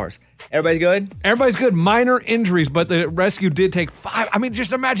 5 hours. Everybody's good? Everybody's good. Minor injuries, but the rescue did take 5. I mean,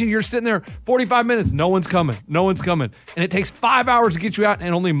 just imagine you're sitting there 45 minutes. No one's coming. And it takes 5 hours to get you out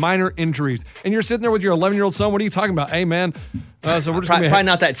and only minor injuries. And you're sitting there with your 11-year-old son. What are you talking about? Hey, man. So we're just probably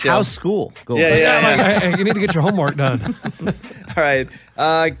not that chill. How's school? Yeah. Hey, you need to get your homework done. All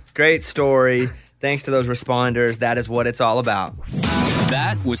right. Great story. Thanks to those responders. That is what it's all about.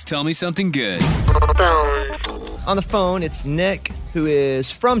 That was Tell Me Something Good. On the phone, it's Nick, who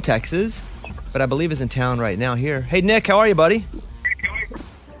is from Texas, but I believe is in town right now here. Hey, Nick, how are you, buddy?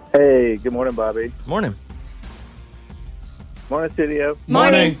 Hey, good morning, Bobby. Morning. Morning, studio.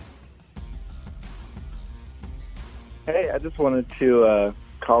 Morning. Hey, I just wanted to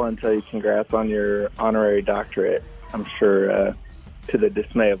call and tell you congrats on your honorary doctorate. I'm sure to the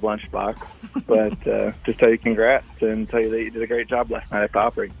dismay of Lunchbox, but just tell you congrats and tell you that you did a great job last night at the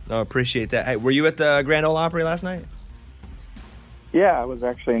Opry. Oh, appreciate that. Hey, were you at the Grand Ole Opry last night? Yeah, I was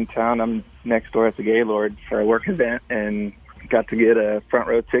actually in town. I'm next door at the Gaylord for a work event and got to get a front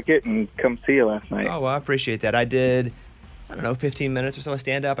row ticket and come see you last night. Oh, well, I appreciate that. I did, 15 minutes or so of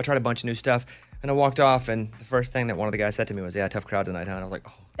stand-up. I tried a bunch of new stuff, and I walked off, and the first thing that one of the guys said to me was, yeah, tough crowd tonight, huh? And I was like,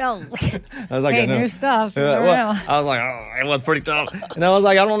 Oh. I was like, hey, I know. new stuff. I was like, it was pretty tough. And I was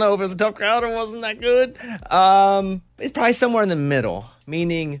like, I don't know if it was a tough crowd or wasn't that good. It's probably somewhere in the middle,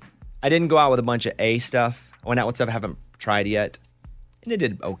 meaning I didn't go out with a bunch of A stuff. I went out with stuff I haven't tried yet, and it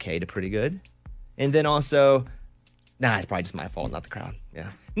did okay to pretty good. And then also, it's probably just my fault, not the crowd. Yeah.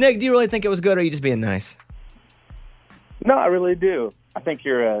 Nick, do you really think it was good, or are you just being nice? No, I really do. I think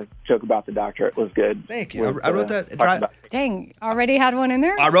your joke about the doctorate was good. Thank you. I wrote that. Dang, already had one in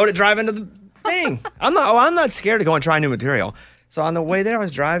there? I wrote it driving to the thing. I'm not scared to go and try new material. So on the way there, I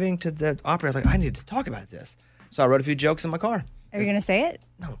was driving to the opera. I was like, I need to talk about this. So I wrote a few jokes in my car. Are you going to say it?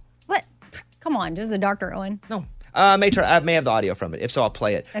 No. What? Come on, just the Dr. Owen. No. I may have the audio from it. If so, I'll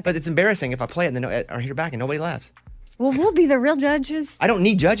play it. Okay. But it's embarrassing if I play it and then I hear back and nobody laughs. Well, we'll be the real judges. I don't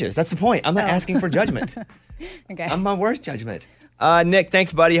need judges. That's the point. I'm not asking for judgment. Okay. I'm my worst judgment. Nick,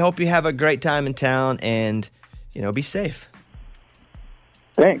 thanks, buddy. Hope you have a great time in town and, be safe.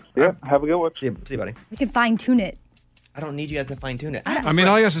 Thanks. Yeah. Have a good one. See you, buddy. We can fine tune it. I don't need you guys to fine tune it. I mean,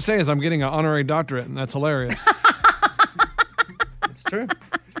 all you have to say is I'm getting an honorary doctorate, and that's hilarious. It's true.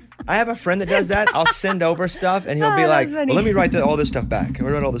 I have a friend that does that. I'll send over stuff, and he'll be like, well, let me write all this stuff back. And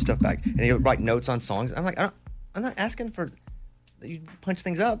we write all this stuff back. And he'll write notes on songs. I'm like, I'm not asking for you punch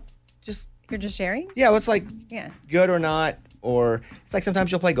things up. You're just sharing? Yeah, well, it's like good or not. Or it's like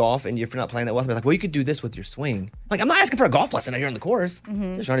sometimes you'll play golf, and if you're not playing that well, they're like, well, you could do this with your swing. Like, I'm not asking for a golf lesson out here on the course.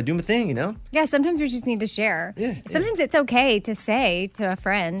 Just trying to do my thing, Yeah, sometimes we just need to share. Yeah. Sometimes it's okay to say to a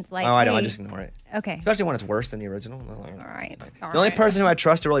friend, like, I know. I hey. just ignore it. Okay. Especially when it's worse than the original. All right. The only person who I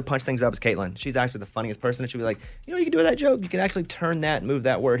trust to really punch things up is Caitlin. She's actually the funniest person. She'll be like, you can do that joke. You can actually turn that, move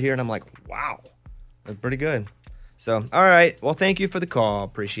that word here. And I'm like, wow, that's pretty good. So, all right. Well, thank you for the call.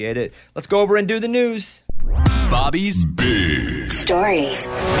 Appreciate it. Let's go over and do the news. Bobby's Big Stories.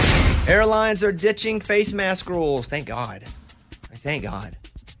 Airlines are ditching face mask rules. Thank God. Thank God.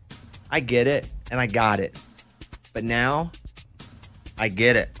 I get it, and I got it. But now, I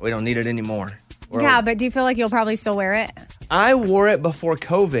get it. We don't need it anymore. But do you feel like you'll probably still wear it? I wore it before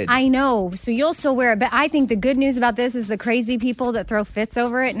COVID. I know. So you'll still wear it. But I think the good news about this is the crazy people that throw fits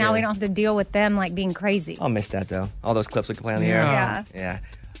over it. Now we don't have to deal with them like being crazy. I'll miss that, though. All those clips we can play on the air. Yeah.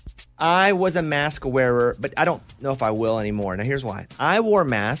 I was a mask wearer, but I don't know if I will anymore. Now, here's why. I wore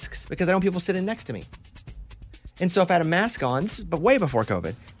masks because I don't want people sitting next to me. And so if I had a mask on, but way before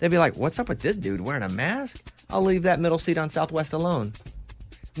COVID, they'd be like, what's up with this dude wearing a mask? I'll leave that middle seat on Southwest alone.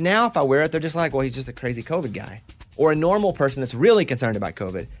 Now, if I wear it, they're just like, well, he's just a crazy COVID guy. Or a normal person that's really concerned about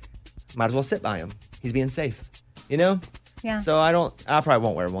COVID. Might as well sit by him. He's being safe. Yeah. So I probably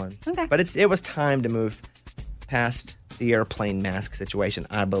won't wear one. Okay. But it was time to move past the airplane mask situation,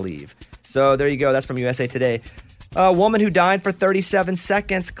 I believe. So there you go. That's from USA Today. A woman who died for 37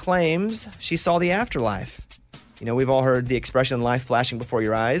 seconds claims she saw the afterlife. We've all heard the expression life flashing before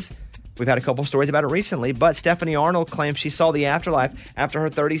your eyes. We've had a couple stories about it recently, but Stephanie Arnold claims she saw the afterlife after her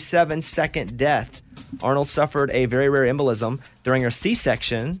 37-second death. Arnold suffered a very rare embolism during her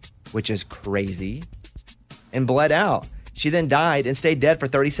C-section, which is crazy, and bled out. She then died and stayed dead for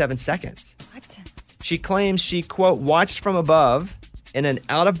 37 seconds. What? She claims she, quote, watched from above in an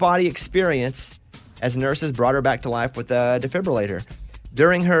out-of-body experience as nurses brought her back to life with a defibrillator.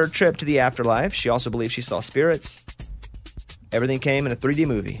 During her trip to the afterlife, she also believes she saw spirits. Everything came in a 3D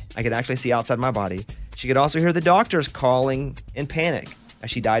movie. I could actually see outside my body. She could also hear the doctors calling in panic as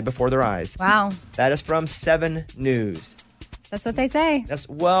she died before their eyes. Wow. That is from 7 News. That's what they say.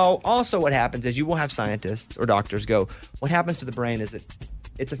 Also what happens is you will have scientists or doctors go, what happens to the brain is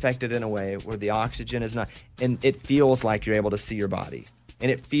it's affected in a way where the oxygen is not, and it feels like you're able to see your body. And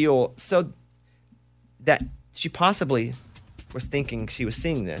it feels so that she possibly was thinking she was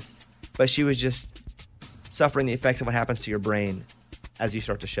seeing this, but she was just suffering the effects of what happens to your brain as you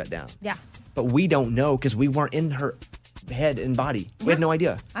start to shut down. Yeah. But we don't know because we weren't in her head and body. We had no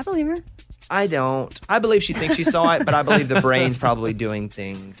idea. I believe her. I don't. I believe she thinks she saw it, but I believe the brain's probably doing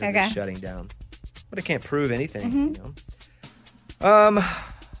things as it's shutting down. But it can't prove anything.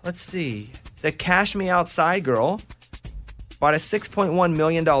 Let's see. The Cash Me Outside girl bought a $6.1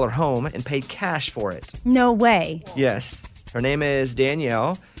 million home and paid cash for it. No way. Yes. Her name is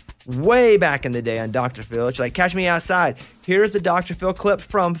Danielle. Way back in the day on Dr. Phil. She's like, Cash Me Outside. Here's the Dr. Phil clip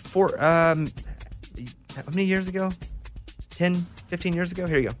from how many years ago? 10, 15 years ago?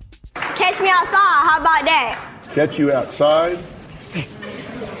 Here you go. Catch me outside. How about that? Catch you outside?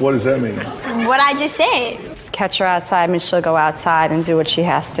 What does that mean? What I just said. Catch her outside means she'll go outside and do what she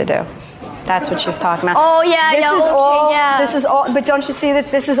has to do. That's what she's talking about. Oh, yeah, This is all, but don't you see that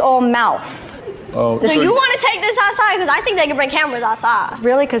this is all mouth? Oh, so you want to take this outside? Because I think they can bring cameras outside.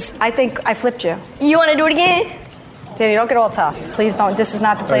 Really? Because I think I flipped you. You want to do it again? Danny, don't get all tough. Please don't. This is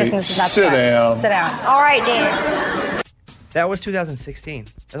not the place and this is not the time. Sit down. Sit down. All right, Dan. That was 2016.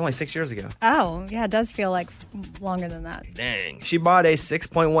 That's only 6 years ago. Oh, yeah, it does feel like longer than that. Dang. She bought a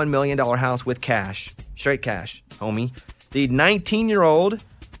 $6.1 million house with cash. Straight cash, homie. The 19-year-old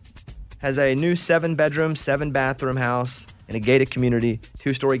has a new 7-bedroom, 7-bathroom house in a gated community,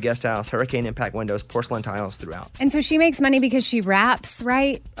 2-story guest house, hurricane impact windows, porcelain tiles throughout. And so she makes money because she raps,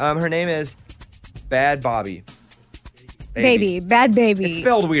 right? Her name is Bad Bobby. Bad Baby. It's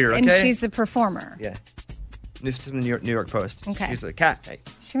spelled weird, okay? And she's a performer. Yeah. This is from the New York Post. Okay. She's a cat. Hey.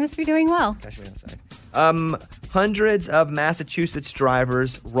 She must be doing well. Catch me outside. Hundreds of Massachusetts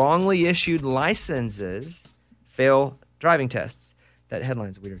drivers wrongly issued licenses fail driving tests. That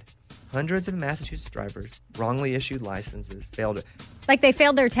headline's weird. Hundreds of Massachusetts drivers wrongly issued licenses failed. Like they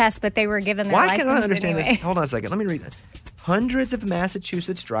failed their test, but they were given their Why license can't I understand anyway. this? Hold on a second. Let me read that. Hundreds of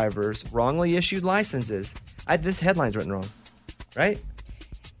Massachusetts drivers wrongly issued licenses. This headline's written wrong, right?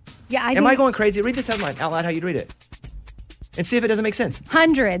 Yeah, Am I going crazy? Read this headline out loud how you'd read it. And see if it doesn't make sense.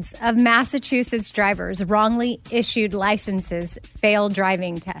 Hundreds of Massachusetts drivers wrongly issued licenses failed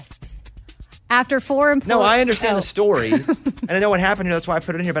driving tests. After 4 employees... No, I understand the story, and I know what happened here. That's why I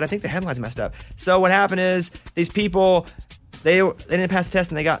put it in here, but I think the headline's messed up. So what happened is these people, they didn't pass the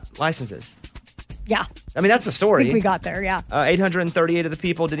test, and they got licenses. Yeah. I mean, that's the story. I think we got there, yeah. 838 of the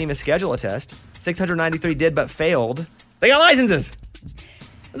people didn't even schedule a test. 693 did, but failed. They got licenses.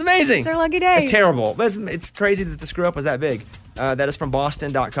 It's amazing. It's their lucky day. It's terrible. But it's crazy that the screw up was that big. That is from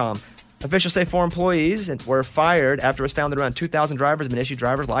Boston.com. Officials say 4 employees were fired after it was found that around 2,000 drivers have been issued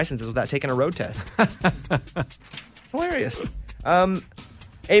driver's licenses without taking a road test. It's hilarious.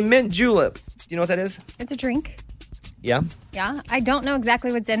 A mint julep. Do you know what that is? It's a drink. Yeah. Yeah. I don't know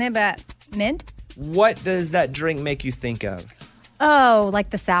exactly what's in it, but mint. What does that drink make you think of? Oh, like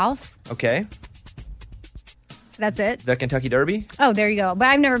the South? Okay. That's it? The Kentucky Derby? Oh, there you go. But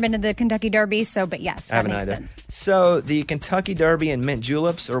I've never been to the Kentucky Derby, but yes, I that haven't makes either. sense. So the Kentucky Derby and mint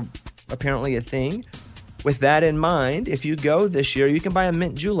juleps are apparently a thing. With that in mind, if you go this year, you can buy a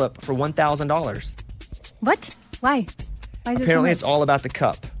mint julep for $1,000. What? Why? Why is Apparently, it it's all about the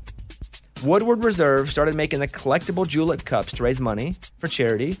cup. Woodward Reserve started making the collectible julep cups to raise money for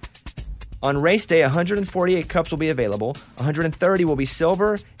charity. On race day, 148 cups will be available. 130 will be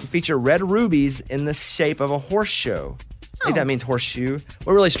silver and feature red rubies in the shape of a horseshoe. I think that means horseshoe.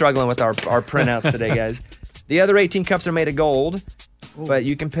 We're really struggling with our printouts today, guys. The other 18 cups are made of gold, but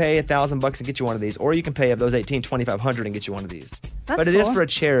you can pay $1,000 and get you one of these, or you can pay of those 18, $2,500 and get you one of these. That's but it is cool. for a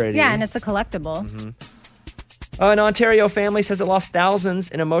charity. Yeah, and it's a collectible. Mm-hmm. An Ontario family says it lost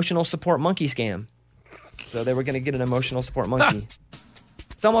thousands in emotional support monkey scam. So they were going to get an emotional support monkey.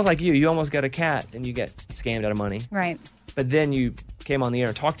 It's almost like you. You almost got a cat and you get scammed out of money. Right. But then you came on the air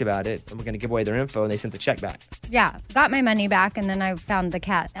and talked about it, and we're going to give away their info, and they sent the check back. Yeah, got my money back, and then I found the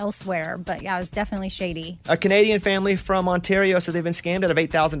cat elsewhere. But yeah, it was definitely shady. A Canadian family from Ontario said they've been scammed out of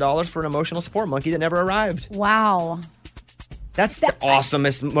 $8,000 for an emotional support monkey that never arrived. Wow. That's the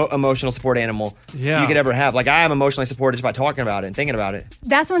awesomest emotional support animal you could ever have. Like, I am emotionally supported just by talking about it and thinking about it.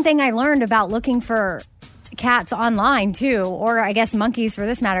 That's one thing I learned about looking for cats online too, or I guess monkeys for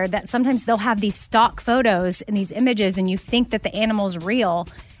this matter, that sometimes they'll have these stock photos and these images and you think that the animal's real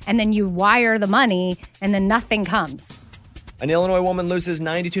and then you wire the money and then nothing comes. An Illinois woman loses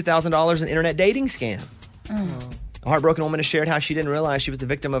 $92,000 in internet dating scam. A heartbroken woman has shared how she didn't realize she was the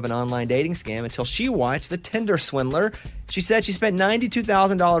victim of an online dating scam until she watched The Tinder Swindler. She said she spent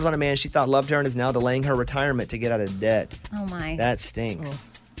 $92,000 on a man she thought loved her and is now delaying her retirement to get out of debt. Oh my. That stinks.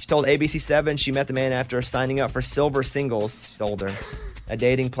 She told ABC7 she met the man after signing up for Silver Singles. She's older. A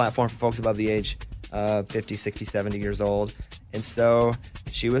dating platform for folks above the age of 50, 60, 70 years old. And so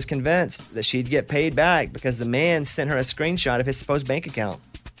she was convinced that she'd get paid back because the man sent her a screenshot of his supposed bank account.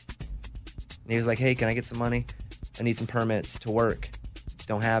 And he was like, hey, can I get some money? I need some permits to work.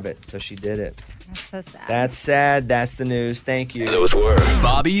 Don't have it. So she did it. That's so sad. That's sad. That's the news. Thank you. Those were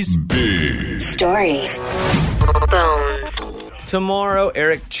Bobby's Big Stories. Tomorrow,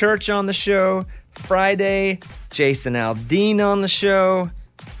 Eric Church on the show. Friday, Jason Aldean on the show.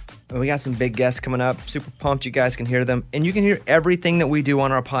 We got some big guests coming up. Super pumped you guys can hear them. And you can hear everything that we do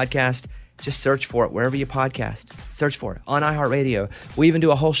on our podcast. Just search for it wherever you podcast. Search for it on iHeartRadio. We even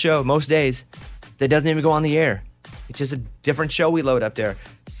do a whole show most days that doesn't even go on the air. It's just a different show we load up there.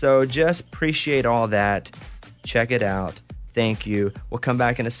 So just appreciate all that. Check it out. Thank you. We'll come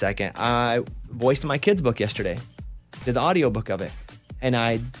back in a second. I voiced my kids' book yesterday. Did the audio book of it. And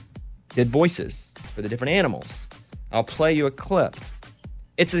I did voices for the different animals. I'll play you a clip.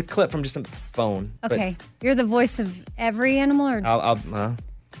 It's a clip from just a phone. Okay. You're the voice of every animal? Or?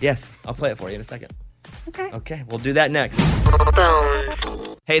 Yes, I'll play it for you in a second. Okay. Okay, we'll do that next.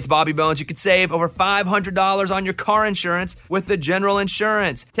 Hey, it's Bobby Bones. You can save over $500 on your car insurance with the General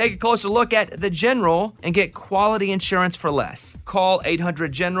Insurance. Take a closer look at the General and get quality insurance for less. Call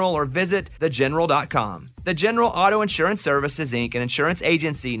 800-GENERAL or visit thegeneral.com. The General Auto Insurance Services, Inc., an insurance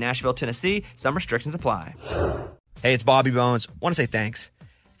agency, Nashville, Tennessee. Some restrictions apply. Hey, it's Bobby Bones. I want to say thanks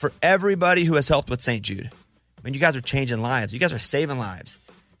for everybody who has helped with St. Jude. I mean, you guys are changing lives. You guys are saving lives.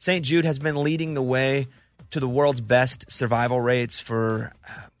 St. Jude has been leading the way to the world's best survival rates for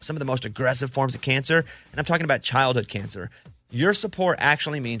some of the most aggressive forms of cancer. And I'm talking about childhood cancer. Your support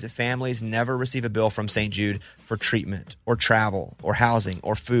actually means that families never receive a bill from St. Jude for treatment or travel or housing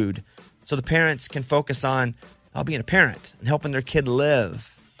or food. So the parents can focus on being a parent and helping their kid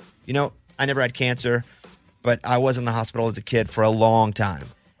live. You know, I never had cancer, but I was in the hospital as a kid for a long time.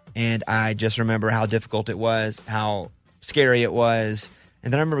 And I just remember how difficult it was, how scary it was.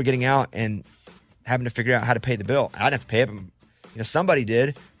 And then I remember getting out and having to figure out how to pay the bill. I didn't have to pay it, but somebody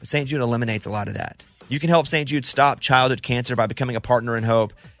did. But St. Jude eliminates a lot of that. You can help St. Jude stop childhood cancer by becoming a partner in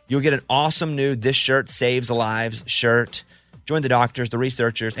hope. You'll get an awesome new This Shirt Saves Lives shirt. Join the doctors, the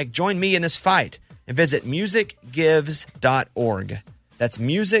researchers. Hey, join me in this fight and visit musicgives.org. That's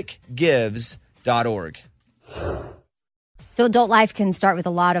musicgives.org. So adult life can start with a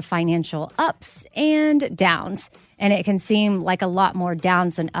lot of financial ups and downs, and it can seem like a lot more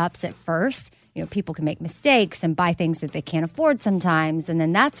downs than ups at first. People can make mistakes and buy things that they can't afford sometimes, and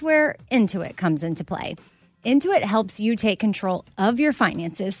then that's where Intuit comes into play. Intuit helps you take control of your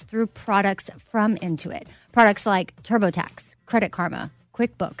finances through products from Intuit. Products like TurboTax, Credit Karma,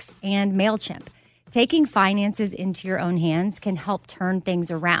 QuickBooks, and MailChimp. Taking finances into your own hands can help turn things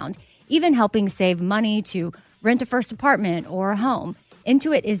around, even helping save money to rent a first apartment or a home.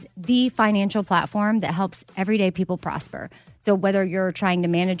 Intuit is the financial platform that helps everyday people prosper. So whether you're trying to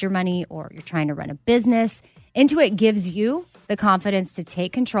manage your money or you're trying to run a business, Intuit gives you the confidence to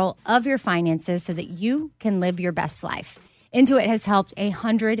take control of your finances so that you can live your best life. Intuit has helped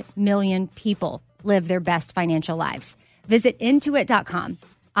 100 million people live their best financial lives. Visit Intuit.com,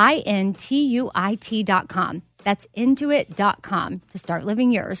 Intuit.com. That's Intuit.com to start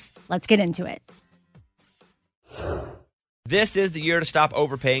living yours. Let's get into it. This is the year to stop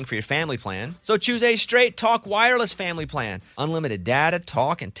overpaying for your family plan. So choose a Straight Talk wireless family plan. Unlimited data,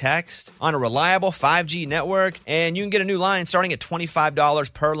 talk, and text on a reliable 5G network. And you can get a new line starting at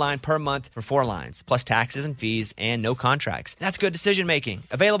 $25 per line per month for 4 lines, plus taxes and fees and no contracts. That's good decision making.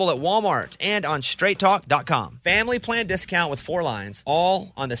 Available at Walmart and on straighttalk.com. Family plan discount with 4 lines,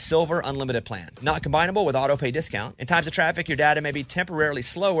 all on the Silver Unlimited plan. Not combinable with auto pay discount. In times of traffic, your data may be temporarily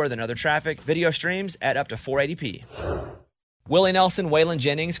slower than other traffic. Video streams at up to 480p. Willie Nelson, Waylon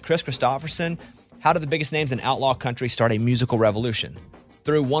Jennings, Chris Christopherson. How did the biggest names in outlaw country start a musical revolution?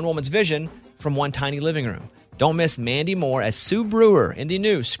 Through one woman's vision from one tiny living room. Don't miss Mandy Moore as Sue Brewer in the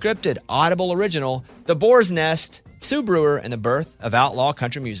new scripted Audible original, The Boar's Nest, Sue Brewer and the Birth of Outlaw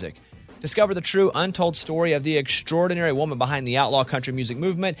Country Music. Discover the true untold story of the extraordinary woman behind the outlaw country music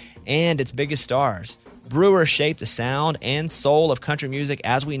movement and its biggest stars. Brewer shaped the sound and soul of country music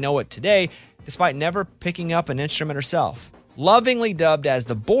as we know it today, despite never picking up an instrument herself. Lovingly dubbed as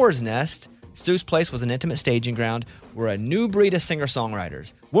the Boar's Nest, Sue's place was an intimate staging ground where a new breed of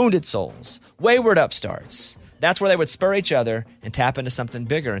singer-songwriters, wounded souls, wayward upstarts, that's where they would spur each other and tap into something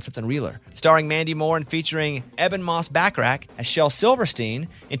bigger and something realer. Starring Mandy Moore and featuring Eben Moss Backrack as Shel Silverstein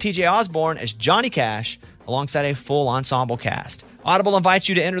and TJ Osborne as Johnny Cash, alongside a full ensemble cast. Audible invites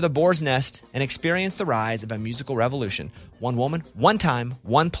you to enter the Boar's Nest and experience the rise of a musical revolution. One woman, one time,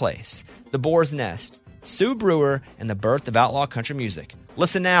 one place. The Boar's Nest. Sue Brewer and the Birth of Outlaw Country Music.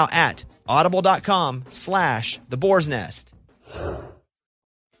 Listen now at audible.com/The Boar's Nest. I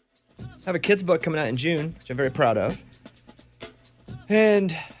have a kid's book coming out in June, which I'm very proud of.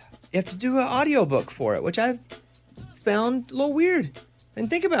 And you have to do an audiobook for it, which I've found a little weird. And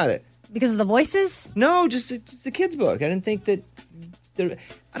think about it. Because of the voices? No, just it's a kid's book. I didn't think that I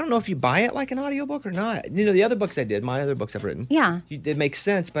don't know if you buy it like an audiobook or not. The other books I did, my other books I've written. Yeah. It makes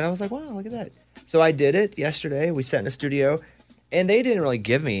sense, but I was like, wow, look at that. So I did it yesterday. We sat in a studio, and they didn't really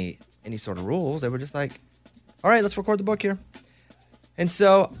give me any sort of rules. They were just like, all right, let's record the book here. And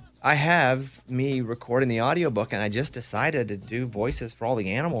so I have me recording the audiobook, and I just decided to do voices for all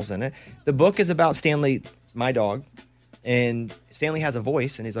the animals in it. The book is about Stanley, my dog, and Stanley has a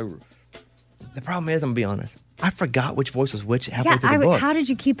voice, and he's like, the problem is, I'm going to be honest, I forgot which voice was which halfway through the book. How did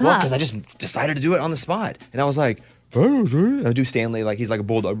you keep Well, up? because I just decided to do it on the spot. And I was like, I do Stanley like he's like a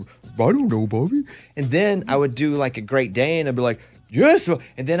bulldog. I don't know, Bobby. And then I would do like a Great Dane. I'd be like, yes.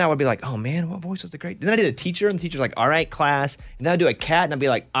 And then I would be like, oh man, what voice was the Great? Then I did a teacher, and the teacher's like, all right, class. And then I'd do a cat, and I'd be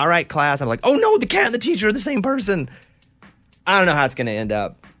like, all right, class. I'm like, oh no, the cat and the teacher are the same person. I don't know how it's going to end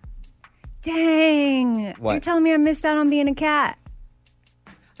up. Dang. What? You're telling me I missed out on being a cat.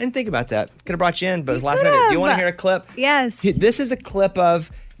 I didn't think about that. Could have brought you in, but it was last minute. Do you want to hear a clip? Yes. This is a clip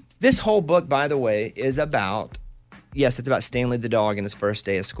of, this whole book, by the way, is about, yes, it's about Stanley the dog and his first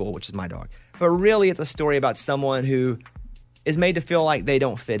day of school, which is my dog. But really, it's a story about someone who is made to feel like they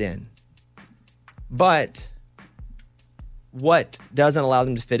don't fit in. But what doesn't allow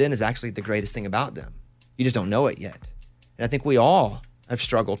them to fit in is actually the greatest thing about them. You just don't know it yet. And I think we all have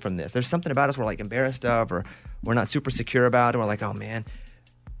struggled from this. There's something about us we're like embarrassed of, or we're not super secure about, and we're like, oh man.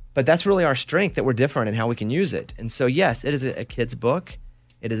 But that's really our strength, that we're different and how we can use it. And so, yes, it is a kid's book.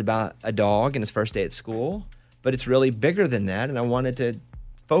 It is about a dog and his first day at school, but it's really bigger than that. And I wanted to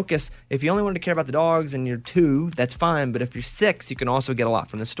focus. If you only wanted to care about the dogs and you're 2, that's fine. But if you're 6, you can also get a lot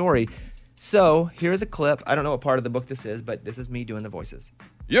from the story. So here's a clip. I don't know what part of the book this is, but this is me doing the voices.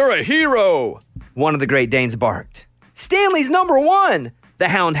 You're a hero, one of the Great Danes barked. Stanley's number 1, the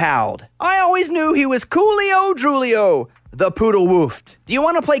hound howled. I always knew he was coolio drulio, the poodle woofed. Do you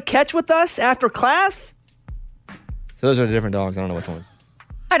want to play catch with us after class? So those are the different dogs. I don't know which ones.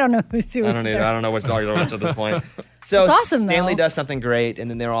 I don't know who's who. I don't either. I don't know which dogs are which at this point. So it's awesome, Stanley though. does something great,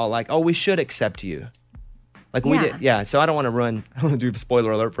 and then they're all like, oh, we should accept you. Like we Yeah. did. Yeah, so I don't want to I don't want to do a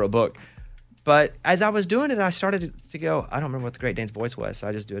spoiler alert for a book. But as I was doing it, I started to go, I don't remember what the Great Dane's voice was, so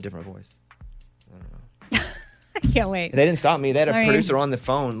I just do a different voice. I can't wait. They didn't stop me. They had a I mean- producer on the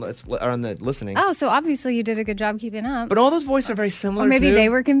phone, or on the listening. Oh, so obviously you did a good job keeping up. But all those voices are very similar, Or maybe too. they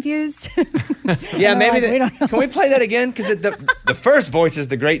were confused. Yeah, maybe. like, we don't know. Can we play that again? Because the first voice is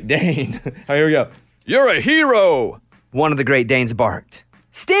the Great Dane. All right, here we go. You're a hero, one of the Great Danes barked.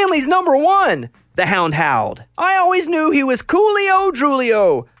 Stanley's number 1, the hound howled. I always knew he was coolio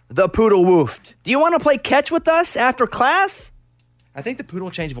drulio, the poodle woofed. Do you want to play catch with us after class? I think the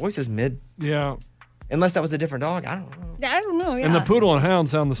poodle changed voices mid. Yeah. Unless that was a different dog. I don't know. I don't know. Yeah. And the poodle and hound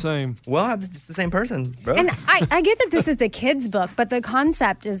sound the same. Well, it's the same person, bro. And I get that this is a kid's book, but the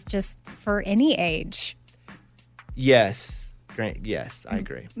concept is just for any age. Yes. Great. Yes, I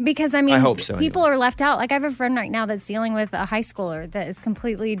agree. Because, I mean, I hope so, people are left out. Like, I have a friend right now that's dealing with a high schooler that is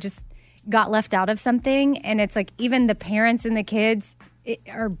completely just got left out of something. And it's like even the parents and the kids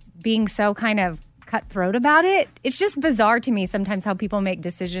are being so kind of cutthroat about it. It's just bizarre to me sometimes how people make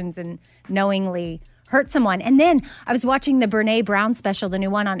decisions and knowingly hurt someone. And then I was watching the Brene Brown special, the new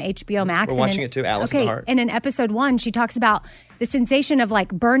one on HBO Max. We're watching it too, Alice in the Heart. And in episode 1, she talks about the sensation of like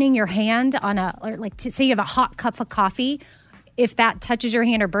burning your hand on or like say you have a hot cup of coffee. If that touches your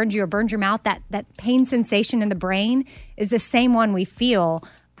hand or burns you or burns your mouth, that pain sensation in the brain is the same one we feel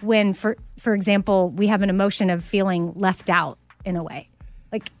when, for example, we have an emotion of feeling left out in a way.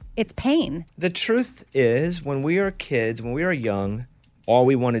 Like it's pain. The truth is, when we are kids, when we are young, all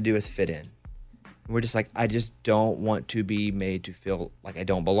we want to do is fit in. We're just like, I just don't want to be made to feel like I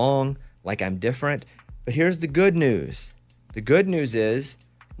don't belong, like I'm different. But here's the good news. The good news is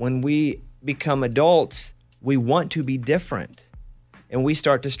when we become adults, we want to be different. And we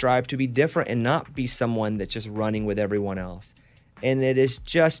start to strive to be different and not be someone that's just running with everyone else. And it is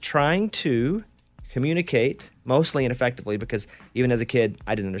just trying to communicate, mostly and effectively, because even as a kid,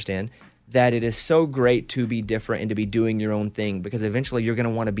 I didn't understand, that it is so great to be different and to be doing your own thing, because eventually you're going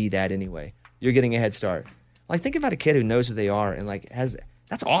to want to be that anyway. You're getting a head start. Like, think about a kid who knows who they are and like that's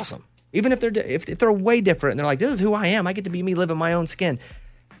awesome. Even if they're way different and they're like, this is who I am. I get to be me, live in my own skin.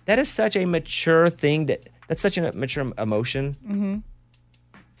 That is such a mature thing. That's such a mature emotion. Mm-hmm.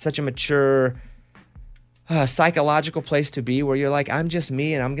 Such a mature psychological place to be, where you're like, I'm just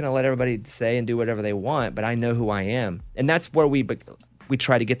me and I'm going to let everybody say and do whatever they want, but I know who I am. And that's where we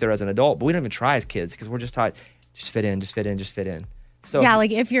try to get there as an adult, but we don't even try as kids because we're just taught, just fit in, just fit in, just fit in. So yeah, like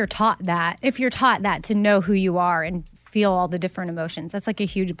if you're taught that to know who you are and feel all the different emotions, that's like a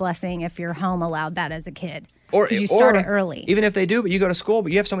huge blessing if your home allowed that as a kid. Or you start it early. Even if they do, but you go to school,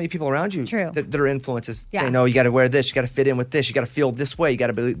 but you have so many people around you that are influences. Yeah. Saying, no, you got to wear this, you got to fit in with this, you got to feel this way, you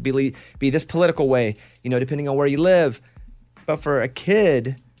got to be this political way, depending on where you live. But for a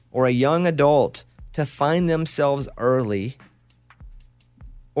kid or a young adult to find themselves early,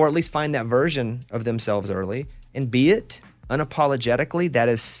 or at least find that version of themselves early, and be it unapologetically, that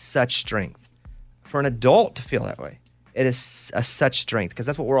is such strength. For an adult to feel that way, it is such strength, because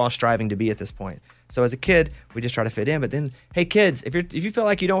that's what we're all striving to be at this point. So as a kid, we just try to fit in. But then, hey kids, if you feel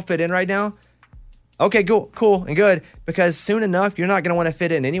like you don't fit in right now, okay, cool and good, because soon enough you're not going to want to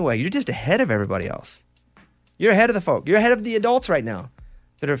fit in anyway. You're just ahead of everybody else. You're ahead of the folk. You're ahead of the adults right now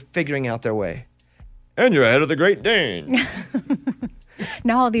that are figuring out their way. And you're ahead of the Great Dane.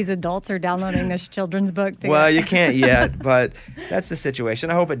 Now all these adults are downloading this children's book. Well, you can't yet, but that's the situation.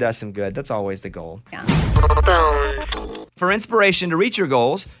 I hope it does some good. That's always the goal. Yeah. For inspiration to reach your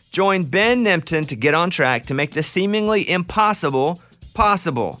goals, join Ben Nimpton to get on track to make the seemingly impossible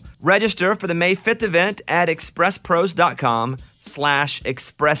possible. Register for the May 5th event at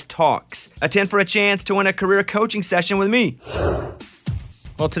expresspros.com/expresstalks. Attend for a chance to win a career coaching session with me.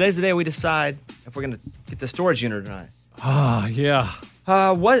 Well, today's the day we decide if we're going to get the storage unit or not. Ah, yeah.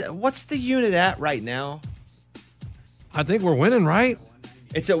 What's the unit at right now? I think we're winning, right?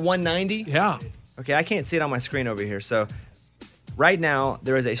 It's at 190? Yeah. Okay, I can't see it on my screen over here. So right now,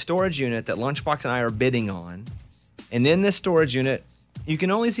 there is a storage unit that Lunchbox and I are bidding on. And in this storage unit, you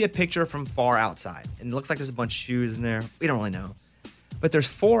can only see a picture from far outside. And it looks like there's a bunch of shoes in there. We don't really know. But there's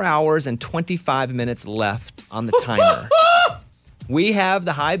 4 hours and 25 minutes left on the timer. We have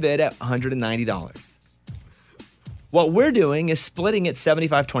the high bid at $190. What we're doing is splitting it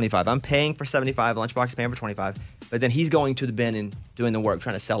 75-25. I'm paying for 75, Lunchbox is paying for 25, but then he's going to the bin and doing the work,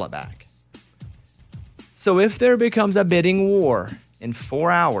 trying to sell it back. So if there becomes a bidding war in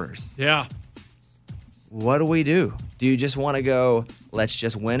 4 hours, what do we do? Do you just want to go, let's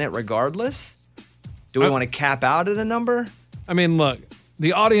just win it regardless? Do we want to cap out at a number? I mean, look,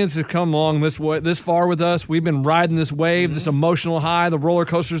 the audience has come along this far with us. We've been riding this wave, this emotional high, the roller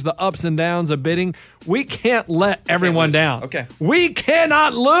coasters, the ups and downs of bidding. We can't let everyone down. Okay. We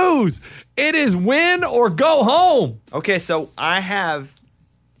cannot lose. It is win or go home. Okay, so I have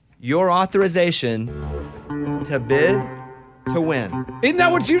your authorization to bid to win. Isn't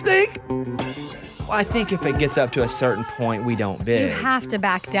that what you think? Well, I think if it gets up to a certain point, we don't bid. You have to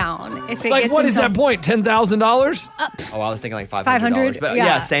back down. If it Like, gets what is into- that point? $10,000? Oh, I was thinking like $500. 500? But Yeah.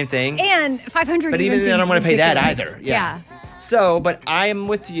 yeah, same thing. And 500 But even then, I don't want to pay that ridiculous. either. Yeah. So, but I am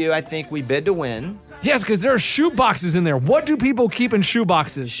with you. I think we bid to win. Yes, because there are shoe boxes in there. What do people keep in shoe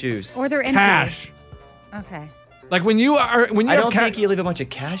boxes? Shoes. Or they're empty. Cash. Okay. Like when you I have don't think you leave a bunch of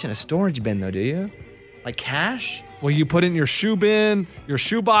cash in a storage bin, though, do you? Like cash? Well, you put it in your shoe bin, your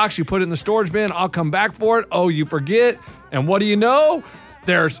shoe box, you put it in the storage bin. I'll come back for it. Oh, you forget. And what do you know?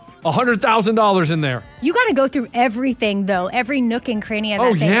 There's $100,000 in there. You got to go through everything, though, every nook and cranny of that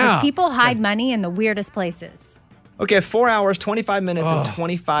Oh, thing. yeah. Because people hide money in the weirdest places. Okay, 4 hours, 25 minutes, and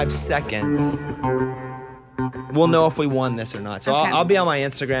 25 seconds. We'll know if we won this or not. So Okay. I'll be on my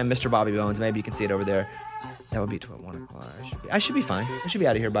Instagram, Mr. Bobby Bones. Maybe you can see it over there. That would be 1 o'clock. I should be fine. I should be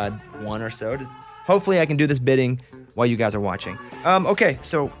out of here by 1 or so. Hopefully I can do this bidding while you guys are watching. Okay,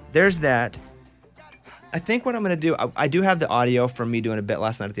 so there's that. I think what I'm going to do, I do have the audio from me doing a bit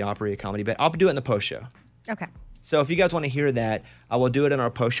last night at the Opry, a comedy bit. I'll do it in the post show. Okay. So if you guys want to hear that, I will do it in our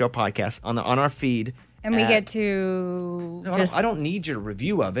post show podcast on our feed. And we get to No, just... I don't need your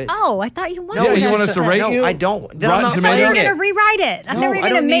review of it. Oh, I thought you wanted No, you want us to rate no, you? I don't. Then Rotten I'm not I thought you were playing going to it. rewrite it. I thought No, we were I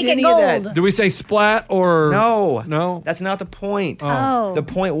going to don't make need it any of that. gold. Do we say splat or No. No? That's not the point. Oh. The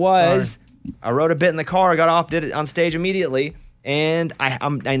point was, I wrote a bit in the car, I got off, did it on stage immediately, and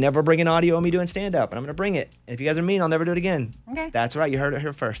I never bring an audio of me doing stand-up, and I'm going to bring it. And if you guys are mean, I'll never do it again. Okay. That's right. You heard it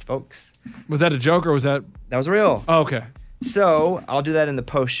here first, folks. Was that a joke or was that? That was real. Oh, okay. So I'll do that in the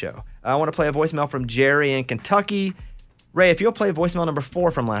post show. I want to play a voicemail from Jerry in Kentucky. Ray, if you'll play voicemail number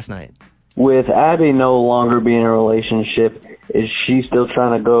 4 from last night. With Abby no longer being in a relationship, is she still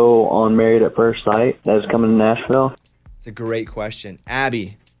trying to go on Married at First Sight that's coming to Nashville? It's a great question.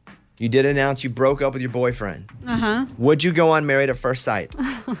 Abby, you did announce you broke up with your boyfriend. Uh-huh. Would you go on Married at First Sight?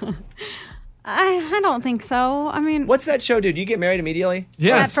 I don't think so. I mean... What's that show, dude? You get married immediately?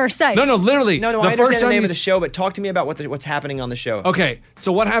 Yes. At first sight. No, literally. No, the I first understand the time name you of the show, but talk to me about what's happening on the show. Okay,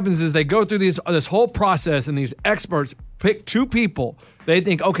 so what happens is they go through this whole process, and these experts pick 2 people. They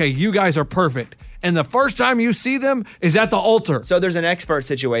think, okay, you guys are perfect. And the first time you see them is at the altar. So there's an expert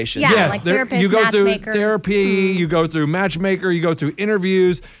situation. Yeah, Yes, like there- therapists, you go through matchmakers. therapy, you go through matchmaker, you go through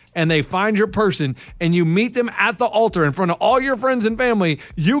interviews, and they find your person, and you meet them at the altar in front of all your friends and family.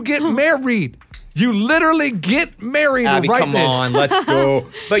 You get married. You literally get married Abby, right come then. on, let's go.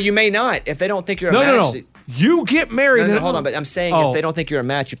 But you may not. If they don't think you're a No, match. no. You get married. No, and- hold on. But I'm saying Oh. if they don't think you're a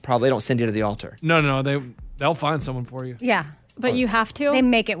match, they don't send you to the altar. No, they'll find someone for you. Yeah. But you have to? They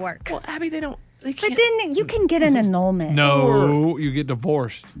make it work. Well, Abby, they don't. But then you can get an annulment. No, you get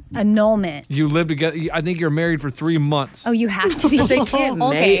divorced. Annulment. You live together. I think you're married for 3 months. Oh, you have to be. They can't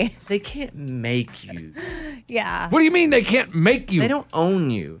Okay. make. They can't make you. Yeah. What do you mean they can't make you? They don't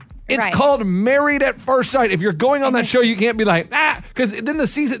own you. It's Right. called Married at First Sight. If you're going on that show, you can't be like, because then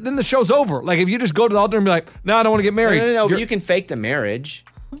the show's over. Like if you just go to the altar and be like, no, I don't want to get married. No. You're- You can fake the marriage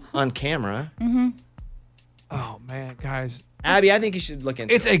on camera. Mm-hmm. Oh man, guys, Abby, I think you should look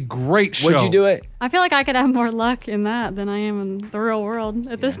into it's it. a great show. Would you do it? I feel like I could have more luck in that than I am in the real world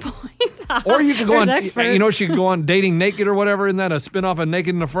at this point. Or you could go on. There's experts. You know, she could go on Dating Naked or whatever. Isn't that a spinoff of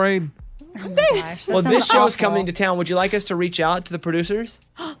Naked and Afraid? Oh my gosh. that Well, this sounds show's awful. coming to town. Would you like us to reach out to the producers?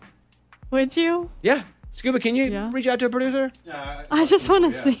 Would you? Yeah. Scuba, can you reach out to a producer? I just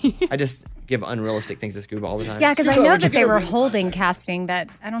want to see. I just give unrealistic things to Scuba all the time. Yeah, because I Scuba, know would you that they get a were reach? holding casting that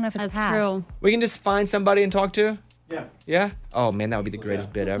I don't know if it's That's passed. true. We can just find somebody and talk to? Yeah? Oh, man, that would be the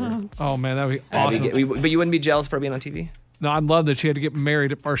greatest bit ever. Oh, man, that would be Abby, awesome. but you wouldn't be jealous for being on TV? No, I'd love that she had to get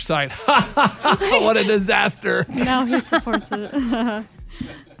married at first sight. What a disaster. No, he supports it.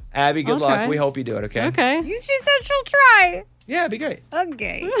 Abby, good I'll luck. try. We hope you do it, okay? Okay. She said she'll try. Yeah, it'd be great.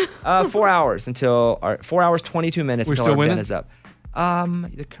 Okay. 4 hours until 4 hours 22 minutes We're until still our winning? bet is up.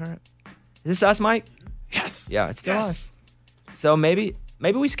 The current. Is this us, Mike? Yes. Yeah, it's still us. So maybe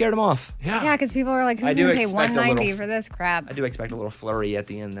we scared them off. Yeah, because people are like, I who's do going to pay expect a $190 little- for this crap? I do expect a little flurry at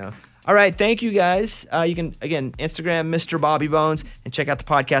the end, though. All right, thank you guys. You can, again, Instagram Mr. Bobby Bones and check out the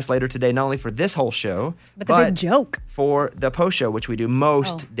podcast later today, not only for this whole show, But the big joke. for the post show, which we do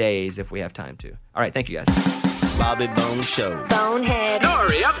most days if we have time to. All right, thank you guys. Bobby Bones Show. Bonehead.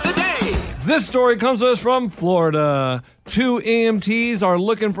 Story of the day. This story comes to us from Florida. 2 EMTs are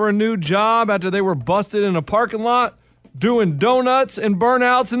looking for a new job after they were busted in a parking lot doing donuts and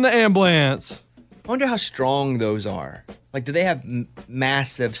burnouts in the ambulance. I wonder how strong those are. Like, do they have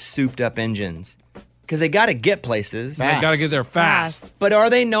massive souped-up engines? Because they got to get places. They got to get there fast. But are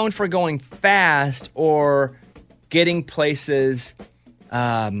they known for going fast or getting places in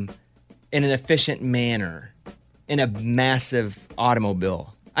an efficient manner in a massive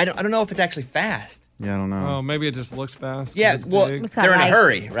automobile? I don't know if it's actually fast. Yeah, I don't know. Oh, maybe it just looks fast. Yeah, It's well, big. It's got they're in a lights.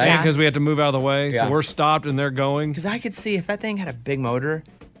 hurry, right? Yeah, because we had to move out of the way. Yeah. So we're stopped and they're going. Because I could see if that thing had a big motor,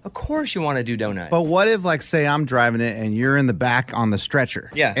 of course you want to do donuts. But what if, like, say I'm driving it and you're in the back on the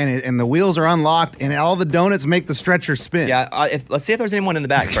stretcher? Yeah. And the wheels are unlocked and all the donuts make the stretcher spin. Yeah, let's see if there's anyone in the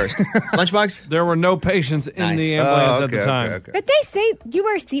back first. Lunchbox? There were no patients in Nice. the ambulance Oh, at the okay, time. okay. But they say you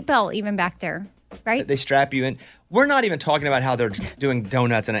wear a seatbelt even back there, right? They strap you in. We're not even talking about how they're doing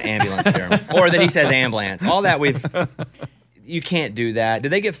donuts in an ambulance here. Or that he says ambulance. All that you can't do that.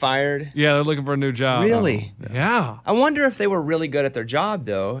 Did they get fired? Yeah, they're looking for a new job. Really? Yeah. I wonder if they were really good at their job,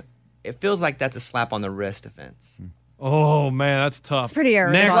 though. It feels like that's a slap on the wrist offense. Oh, man, that's tough. It's pretty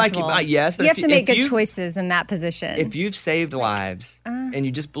Next, irresponsible. yes, but you if have to make if good you've- choices in that position. If you've saved lives and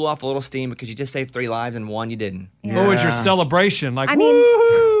you just blew off a little steam because you just saved 3 lives and 1 you didn't. What was your celebration? Like, I mean,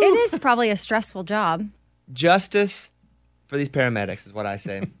 woo-hoo! it is probably a stressful job. Justice for these paramedics is what I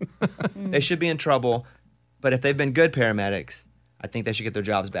say. They should be in trouble, but if they've been good paramedics, I think they should get their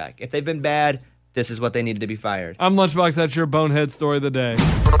jobs back. If they've been bad, this is what they needed to be fired. I'm Lunchbox. That's your bonehead story of the day.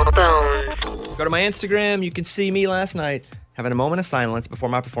 Go to my Instagram. You can see me last night having a moment of silence before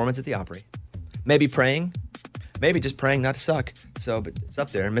my performance at the Opry. Maybe praying. Maybe just praying not to suck. So, but it's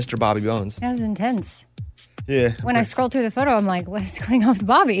up there. Mr. Bobby Bones. That was intense. Yeah. When I scrolled through the photo, I'm like, what's going on with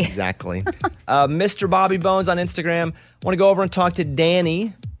Bobby? Exactly. Mr. Bobby Bones on Instagram. Want to go over and talk to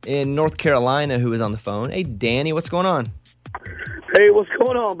Danny in North Carolina who is on the phone. Hey, Danny, what's going on? Hey, what's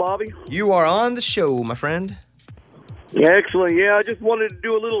going on, Bobby? You are on the show, my friend. Yeah, excellent. Yeah, I just wanted to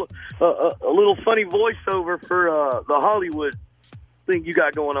do a little funny voiceover for the Hollywood thing you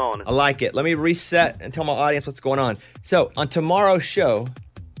got going on. I like it. Let me reset and tell my audience what's going on. So, on tomorrow's show,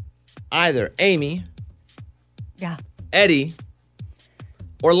 either Amy, Eddie,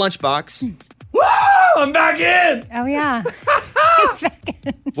 or Lunchbox Woo! I'm back in! Oh, yeah. He's back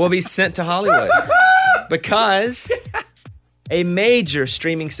in. will be sent to Hollywood because a major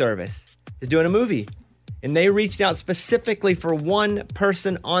streaming service is doing a movie. And they reached out specifically for one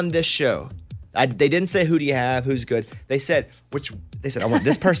person on this show. They didn't say, who do you have, who's good. They said, I want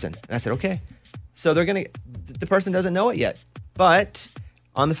this person. And I said, okay. So the person doesn't know it yet. But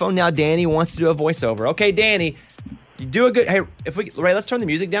on the phone now, Danny wants to do a voiceover. Okay, Danny, you do a good, hey, Ray, let's turn the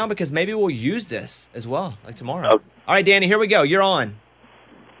music down because maybe we'll use this as well, like tomorrow. Okay. All right, Danny, here we go. You're on.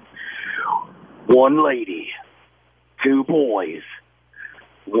 One lady, 2 boys,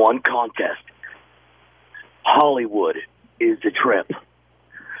 1 contest. Hollywood is the trip.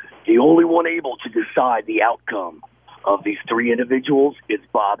 The only one able to decide the outcome of these 3 individuals is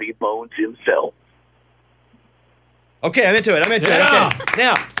Bobby Bones himself. Okay, I'm into it. Okay.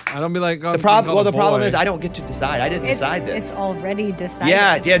 Now, I don't be like, the problem is I don't get to decide. I didn't decide this. It's already decided.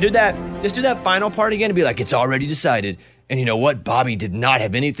 Yeah, do that. Just do that final part again and be like, it's already decided. And you know what? Bobby did not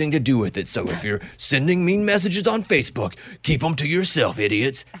have anything to do with it. So if you're sending mean messages on Facebook, keep them to yourself,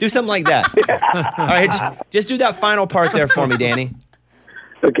 idiots. Do something like that. All right, just do that final part there for me, Danny.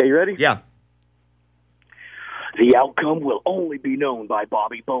 Okay, you ready? Yeah. The outcome will only be known by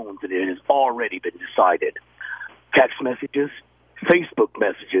Bobby Bones, and it has already been decided. Text messages, Facebook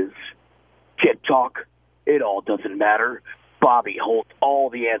messages, TikTok, it all doesn't matter. Bobby holds all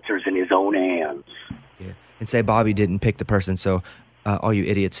the answers in his own hands. Yeah. And say Bobby didn't pick the person, so all you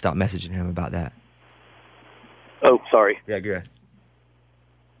idiots stop messaging him about that. Oh, sorry. Yeah, good.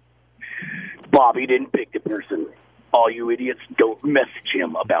 Bobby didn't pick the person. All you idiots don't message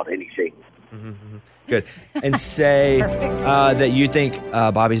him about anything. Mm-hmm. Good. And say that you think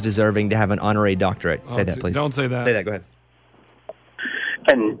Bobby's deserving to have an honorary doctorate. Say that, please. Don't say that. Say that. Go ahead.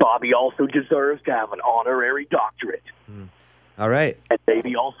 And Bobby also deserves to have an honorary doctorate. All right. And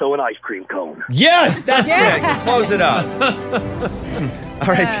maybe also an ice cream cone. Yes, that's it. Close it up.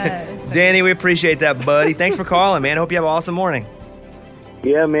 All right. Danny, we appreciate that, buddy. Thanks for calling, man. Hope you have an awesome morning.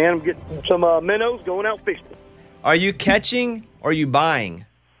 Yeah, man. I'm getting some minnows, going out fishing. Are you catching or are you buying?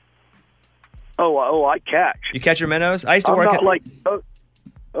 Oh, I catch. You catch your minnows? I used to I'm work not at... like,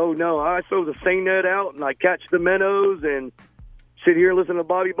 oh, no. I throw the seine net out, and I catch the minnows and sit here and listen to the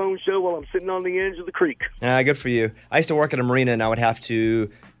Bobby Bones Show while I'm sitting on the edge of the creek. Good for you. I used to work at a marina, and I would have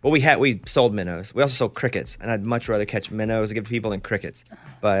to... Well, we sold minnows. We also sold crickets, and I'd much rather catch minnows and give to people than crickets.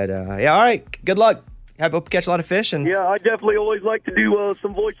 But, yeah, all right. Good luck. Hope you catch a lot of fish. And Yeah, I definitely always like to do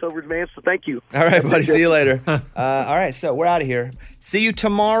some voiceovers, man, so thank you. all right, buddy. See you later. All right, so we're out of here. See you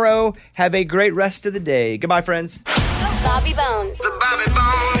tomorrow. Have a great rest of the day. Goodbye, friends. Bobby Bones. The Bobby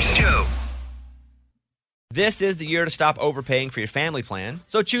Bones Show. This is the year to stop overpaying for your family plan.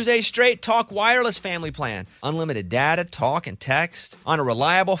 So choose a Straight Talk wireless family plan. Unlimited data, talk, and text on a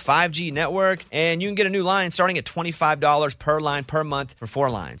reliable 5G network. And you can get a new line starting at $25 per line per month for 4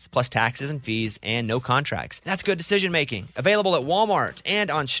 lines, plus taxes and fees and no contracts. That's good decision making. Available at Walmart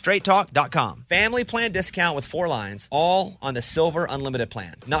and on straighttalk.com. Family plan discount with 4 lines, all on the Silver Unlimited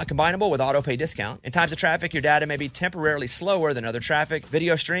plan. Not combinable with auto pay discount. In times of traffic, your data may be temporarily slower than other traffic.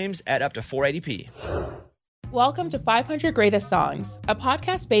 Video streams at up to 480p. Welcome to 500 Greatest Songs, a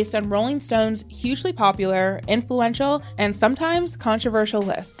podcast based on Rolling Stone's hugely popular, influential, and sometimes controversial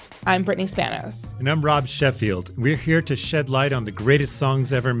list. I'm Brittany Spanos. And I'm Rob Sheffield. We're here to shed light on the greatest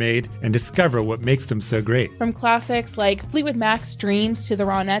songs ever made and discover what makes them so great. From classics like Fleetwood Mac's Dreams to the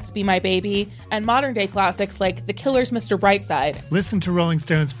Ronettes' Be My Baby, and modern-day classics like The Killers' Mr. Brightside. Listen to Rolling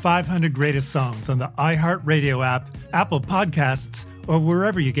Stone's 500 Greatest Songs on the iHeartRadio app, Apple Podcasts, or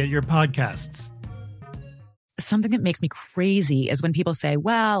wherever you get your podcasts. Something that makes me crazy is when people say,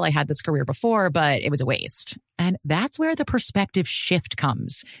 well, I had this career before, but it was a waste. And that's where the perspective shift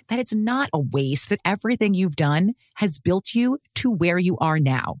comes, that it's not a waste, that everything you've done has built you to where you are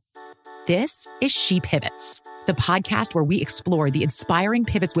now. This is She Pivots, the podcast where we explore the inspiring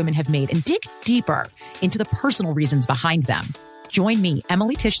pivots women have made and dig deeper into the personal reasons behind them. Join me,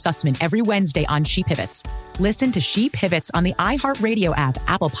 Emily Tish Sussman, every Wednesday on She Pivots. Listen to She Pivots on the iHeartRadio app,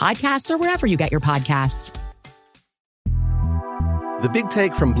 Apple Podcasts, or wherever you get your podcasts. The Big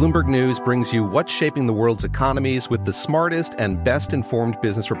Take from Bloomberg News brings you what's shaping the world's economies with the smartest and best-informed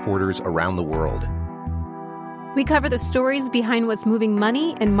business reporters around the world. We cover the stories behind what's moving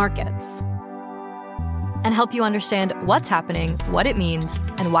money and markets, and help you understand what's happening, what it means,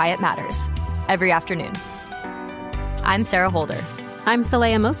 and why it matters every afternoon. I'm Sarah Holder. I'm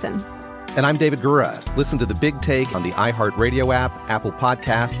Saleha Mohsen. And I'm David Gura. Listen to The Big Take on the iHeartRadio app, Apple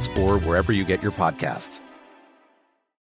Podcasts, or wherever you get your podcasts.